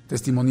los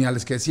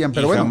testimoniales que decían.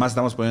 Pero y bueno, jamás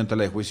estamos poniendo en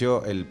tela de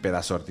juicio el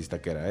pedazo artista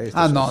que era. el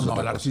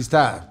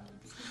artista,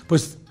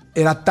 pues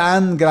era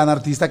tan gran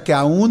artista que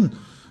aún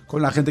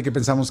con la gente que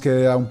pensamos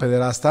que era un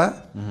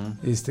pederasta,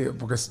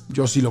 porque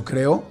yo sí lo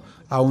creo,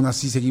 aún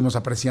así seguimos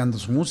apreciando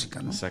su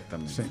música, ¿no?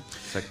 Exactamente. Sí.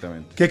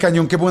 Exactamente. Qué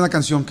cañón, qué buena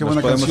canción, qué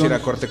buena ¿Podemos canción. ir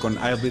a corte con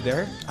I'll Be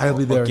There? I'll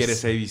Be There. ¿O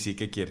quieres ABC?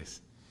 ¿Qué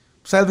quieres?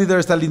 Pues I'll Be There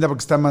está linda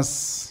porque está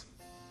más...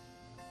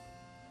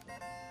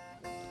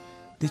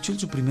 De hecho, en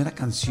su primera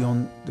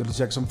canción de los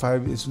Jackson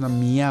 5 es una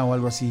mía o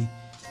algo así.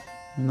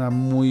 Una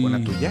muy...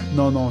 ¿Una tuya?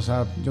 No, o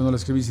sea, yo no la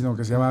escribí, sino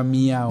que se llama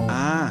Mía o...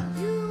 Ah.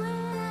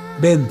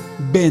 Ben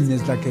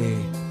es la que...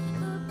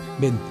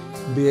 Ben.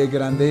 B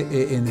grande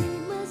E-N.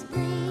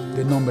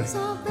 De nombre.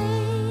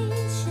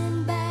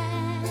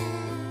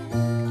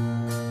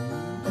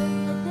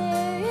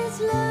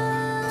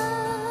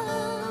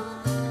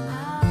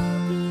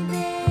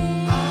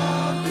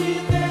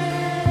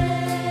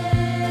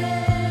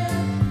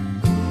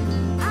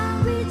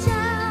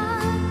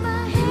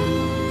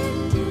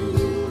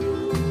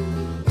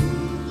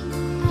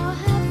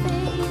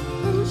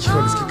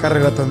 Híjole, es que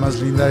carrera tan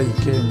más linda y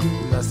qué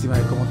lástima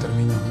de cómo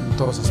terminó en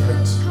todos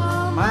aspectos.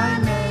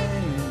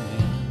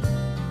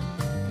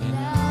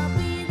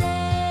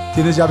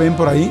 ¿Tienes ya Ben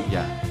por ahí?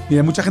 Ya.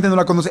 Mira, mucha gente no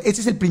la conoce.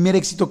 Este es el primer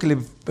éxito que le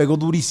pegó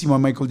durísimo a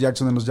Michael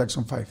Jackson en los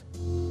Jackson 5.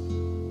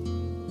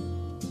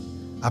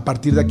 A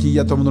partir de aquí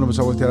ya todo el mundo lo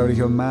empezó a voltear a ver y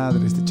dijeron,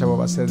 madre, este chavo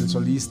va a ser el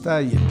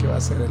solista y el que va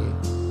a ser el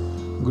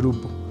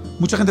grupo.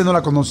 Mucha gente no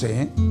la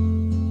conoce, ¿eh?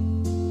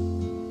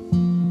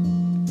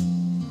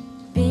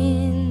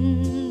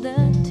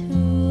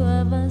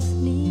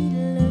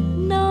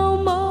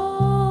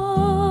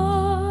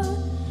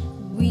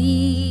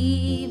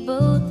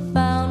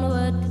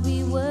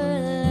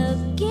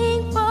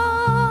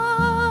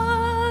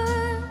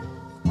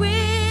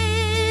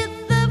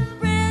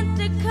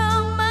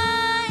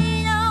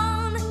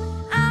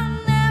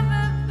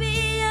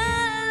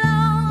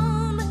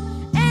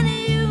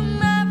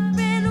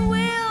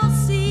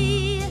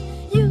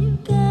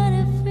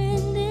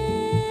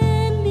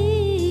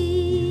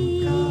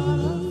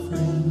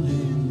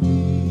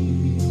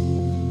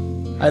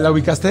 ¿Ahí la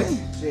ubicaste?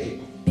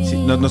 Sí,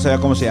 no sabía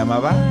cómo se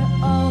llamaba.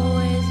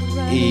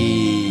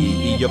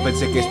 Y yo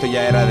pensé que esto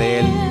ya era de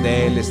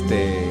él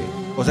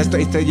O sea,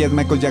 ¿este ya es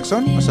Michael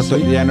Jackson? O sea,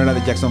 ya no era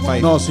de Jackson 5.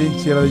 No, sí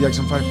era de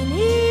Jackson 5.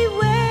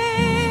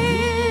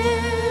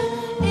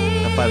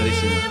 Está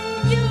padrísimo.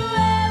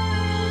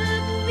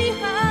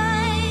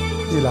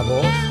 ¿Y la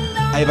voz?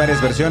 Hay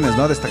varias versiones,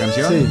 ¿no? De esta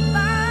canción. Sí.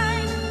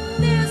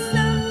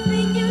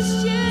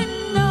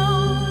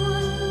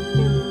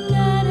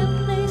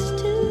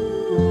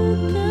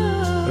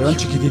 Pero eran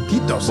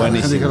chiquititos.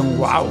 Buenísimo. Dijeron,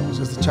 wow, pues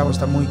este chavo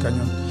está muy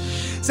cañón.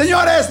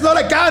 Señores, no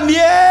le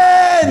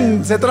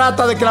cambien. Se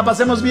trata de que la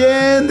pasemos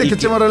bien, de que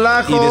echemos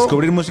relajo. Y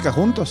descubrir música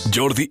juntos.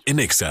 Yordi en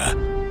Exa.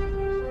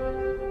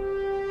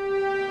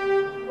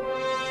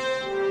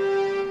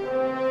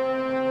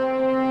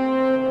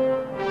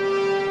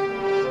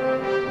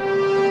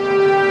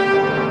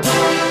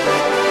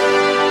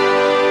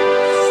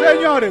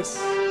 Señores,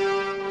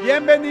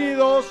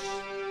 bienvenidos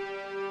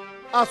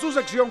a su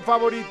sección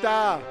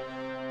favorita.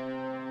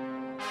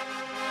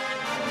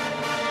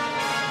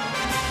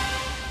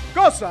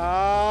 Cosas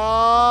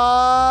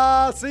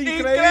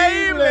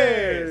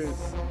increíbles.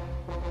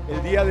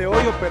 El día de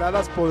hoy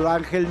operadas por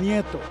Ángel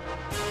Nieto.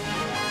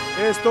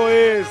 Esto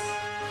es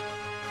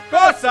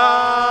Cosas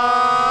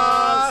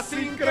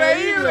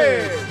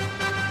Increíbles.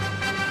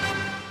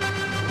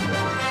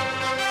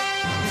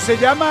 Y se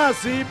llama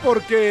así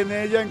porque en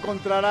ella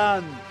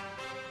encontrarán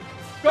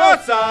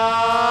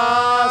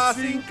cosas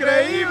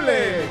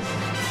increíbles.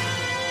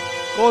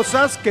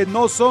 Cosas que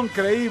no son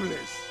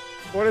creíbles.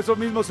 Por eso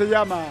mismo se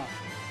llama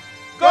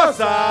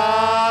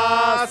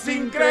Cosas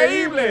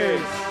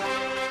Increíbles.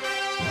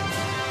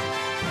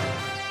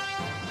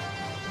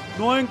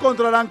 No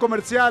encontrarán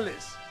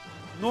comerciales,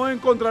 no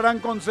encontrarán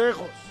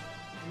consejos,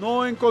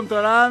 no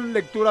encontrarán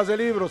lecturas de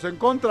libros,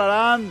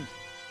 encontrarán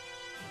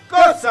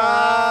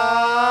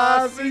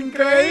cosas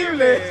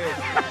increíbles.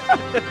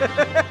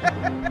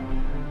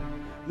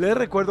 Les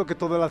recuerdo que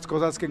todas las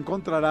cosas que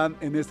encontrarán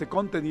en este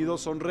contenido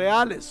son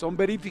reales, son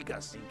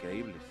veríficas.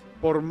 Increíbles.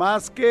 Por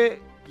más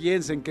que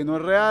piensen que no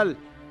es real,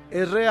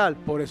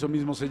 por eso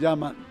mismo se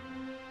llaman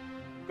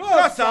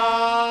Cosas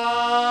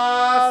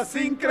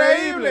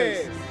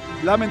Increíbles.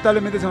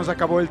 Lamentablemente se nos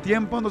acabó el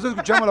tiempo, nos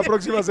escuchamos la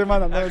próxima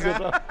semana. No, es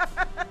cierto.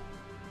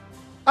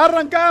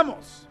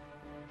 Arrancamos.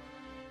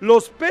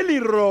 Los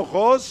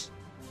pelirrojos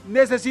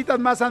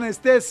necesitan más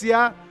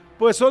anestesia,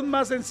 pues son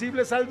más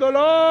sensibles al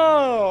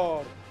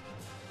dolor.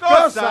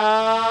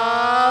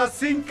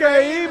 Cosas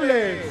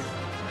Increíbles.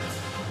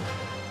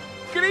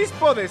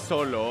 Crispo de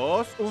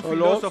Solos, un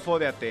filósofo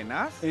de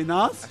Atenas.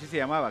 ¿Enas? Así se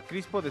llamaba,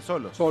 Crispo de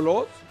Solos.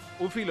 ¿Solos?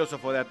 Un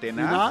filósofo de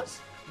Atenas. ¿Enas?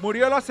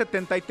 Murió a los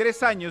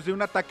 73 años de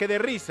un ataque de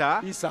risa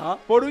 ¿Isa?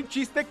 por un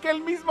chiste que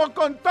él mismo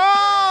contó.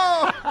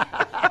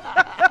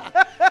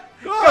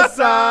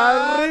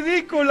 ¡Cosas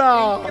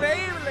ridículas!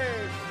 ¡Increíbles!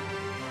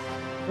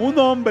 Un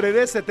hombre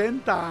de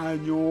 70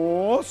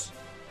 años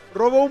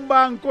robó un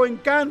banco en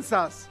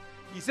Kansas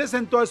y se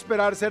sentó a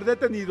esperar ser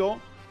detenido,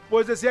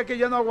 pues decía que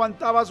ya no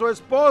aguantaba a su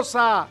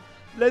esposa.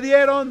 Le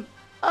dieron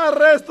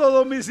arresto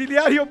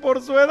domiciliario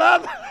por su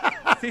edad.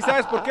 ¿Sí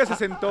sabes por qué se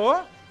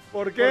sentó?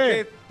 ¿Por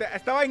qué? Porque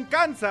estaba en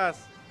Kansas.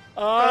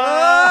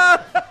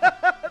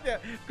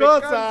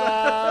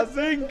 ¡Cosas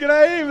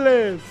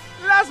increíbles!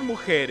 Las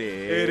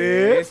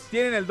mujeres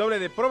tienen el doble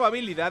de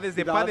probabilidades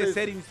de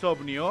padecer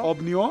insomnio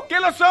 ¿Ovnio? que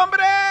los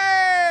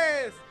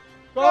hombres.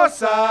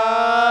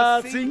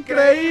 ¡Cosas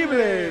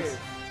increíbles!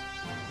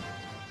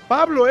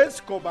 Pablo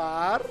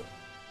Escobar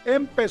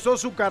empezó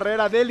su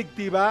carrera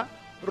delictiva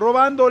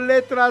robando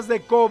letras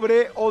de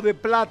cobre o de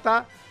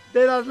plata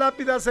de las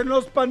lápidas en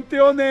los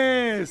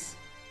panteones.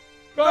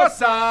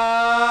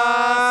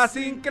 ¡Cosas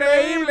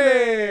increíbles!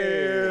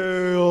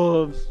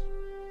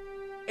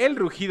 El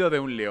rugido de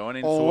un león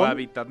en su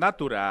hábitat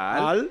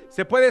natural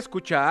se puede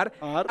escuchar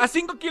a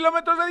 5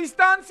 kilómetros de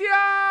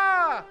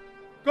distancia.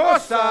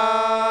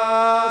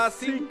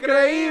 ¡Cosas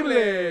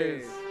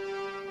increíbles!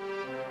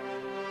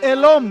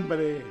 El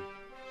hombre,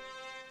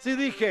 sí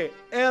dije,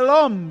 el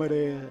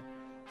hombre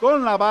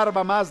con la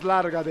barba más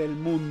larga del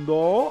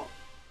mundo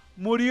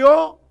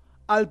murió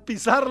al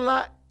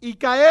pisarla y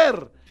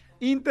caer,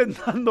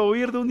 intentando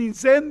huir de un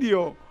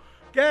incendio.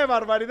 ¡Qué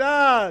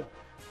barbaridad!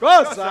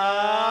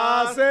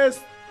 ¡Cosas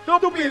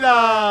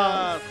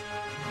estúpidas!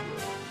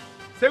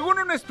 Según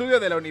un estudio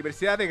de la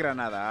Universidad de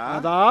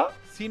Granada,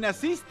 si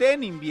naciste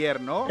en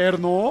invierno,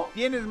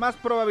 tienes más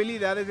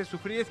probabilidades de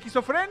sufrir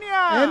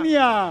esquizofrenia.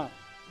 ¡Enia!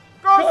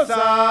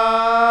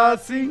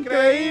 ¡Cosas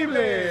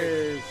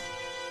increíbles!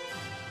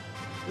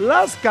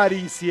 Las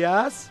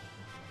caricias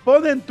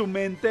ponen tu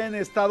mente en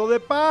estado de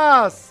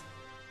paz,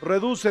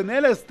 reducen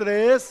el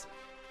estrés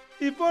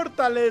y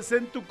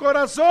fortalecen tu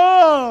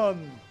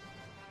corazón.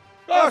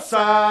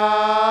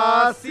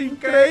 ¡Cosas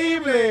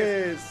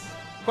increíbles!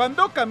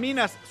 Cuando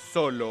caminas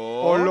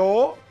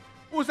solo,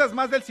 usas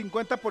más del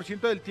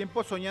 50% del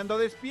tiempo soñando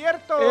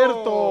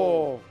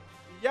despierto.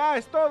 Ya,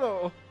 es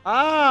todo.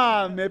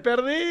 ¡Ah, me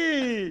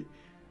perdí!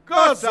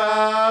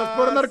 ¡Cosas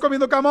por andar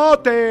comiendo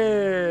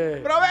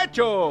camote!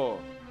 ¡Provecho!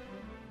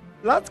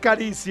 Las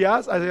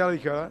caricias, así ya lo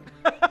dije, ¿verdad?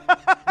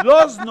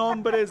 Los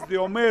nombres de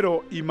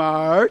Homero y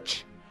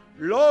Marge,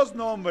 los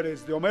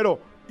nombres de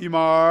Homero y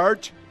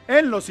Marge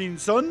en Los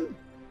Simpson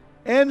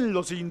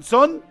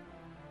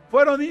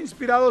fueron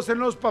inspirados en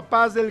los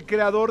papás del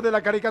creador de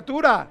la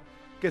caricatura,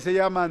 que se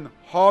llaman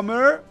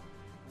Homer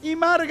y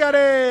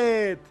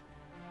Margaret.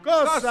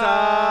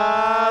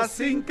 Cosas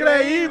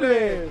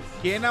increíbles.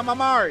 ¿Quién ama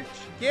Marge?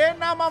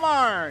 ¿Quién ama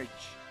Marge?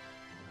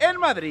 En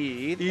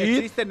Madrid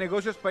existen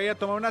negocios para ir a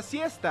tomar una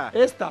siesta.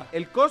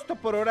 El costo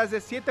por hora es de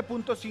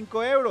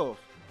 7.5 euros.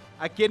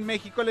 Aquí en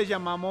México les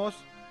llamamos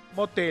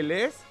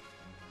moteles,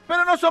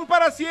 pero no son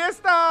para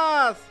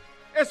siestas.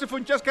 Ese fue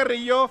un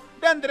chascarrillo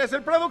de Andrés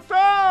el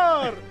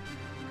productor.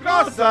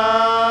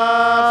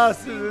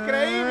 ¡Cosas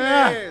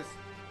increíbles!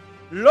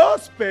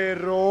 Los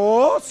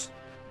perros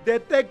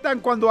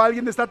detectan cuando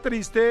alguien está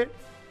triste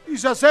y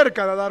se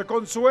acercan a dar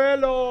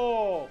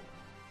consuelo.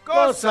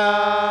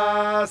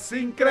 ¡Cosas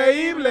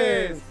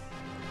increíbles!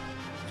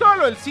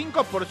 Solo el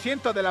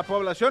 5% de la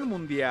población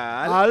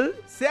mundial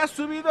se ha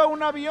subido a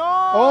un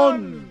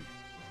avión.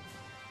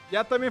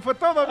 Ya también fue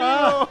todo,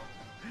 amigo.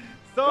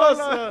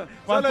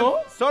 ¿Cuánto?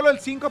 Solo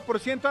el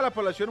 5% de la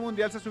población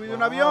mundial se ha subido a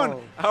un avión.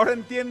 Ahora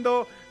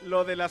entiendo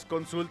lo de las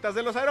consultas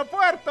de los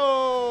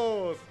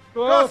aeropuertos.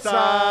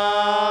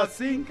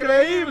 ¡Cosas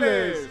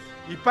increíbles!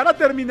 Y para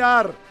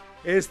terminar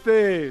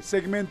este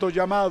segmento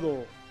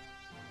llamado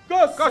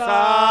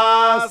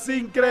Cosas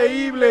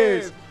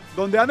increíbles,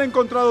 donde han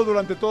encontrado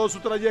durante todo su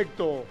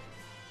trayecto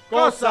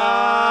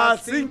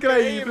cosas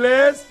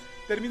increíbles,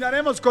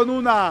 terminaremos con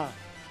una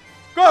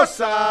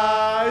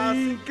cosa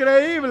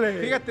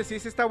increíble. Fíjate si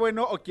ese está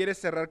bueno o quieres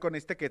cerrar con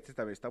este, que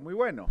esta vez está muy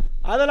bueno.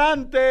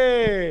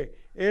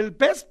 ¡Adelante! El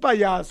pez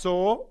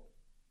payaso.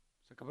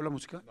 ¿Se acabó la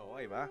música? No,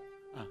 ahí va.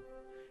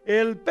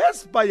 El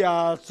pez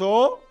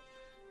payaso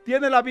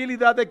tiene la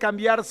habilidad de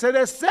cambiarse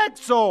de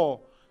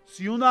sexo.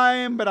 Si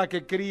una hembra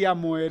que cría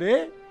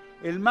muere,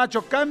 el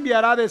macho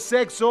cambiará de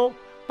sexo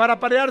para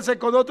parearse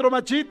con otro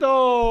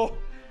machito.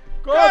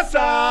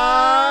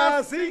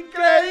 ¡Cosas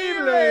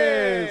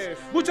increíbles!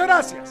 Muchas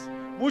gracias.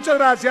 Muchas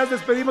gracias.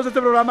 Despedimos este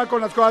programa con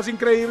las cosas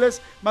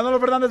increíbles. Manolo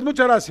Fernández,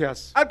 muchas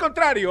gracias. Al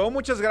contrario,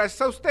 muchas gracias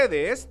a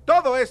ustedes.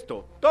 Todo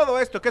esto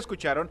que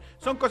escucharon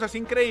son cosas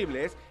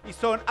increíbles y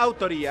son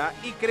autoría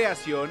y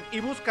creación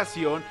y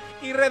buscación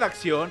y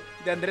redacción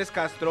de Andrés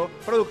Castro,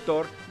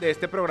 productor de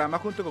este programa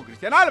junto con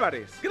Cristian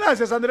Álvarez.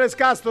 Gracias, Andrés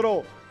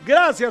Castro.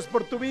 Gracias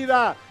por tu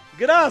vida.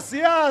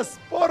 Gracias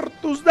por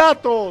tus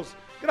datos.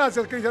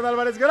 Gracias, Cristian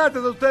Álvarez.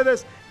 Gracias a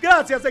ustedes.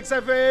 Gracias,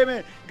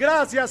 XFM.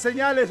 Gracias,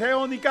 señales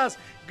eónicas.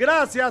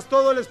 Gracias,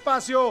 todo el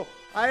espacio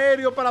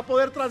aéreo para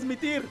poder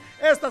transmitir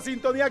esta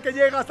sintonía que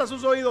llega hasta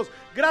sus oídos.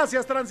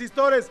 Gracias,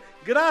 transistores.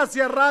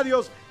 Gracias,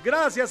 radios.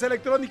 Gracias,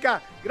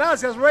 electrónica.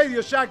 Gracias,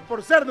 Radio Shack,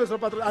 por ser nuestro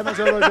patrón.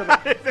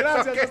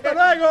 Gracias, hasta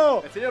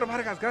luego. El señor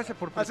Vargas, gracias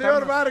por prestarnos. Al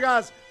señor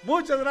Vargas,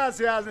 muchas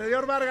gracias. El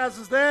señor Vargas,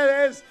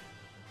 ustedes,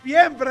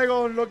 bien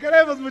fregón. Lo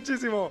queremos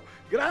muchísimo.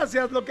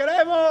 Gracias, lo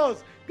queremos.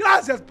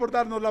 Gracias por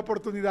darnos la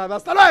oportunidad.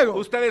 ¡Hasta luego!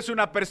 Usted es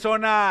una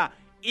persona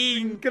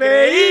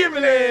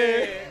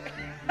increíble.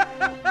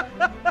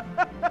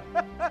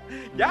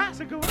 Ya,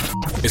 se acabó.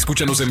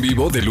 Escúchanos en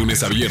vivo de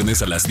lunes a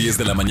viernes a las 10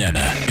 de la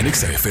mañana en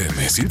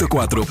XFM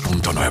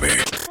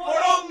 104.9.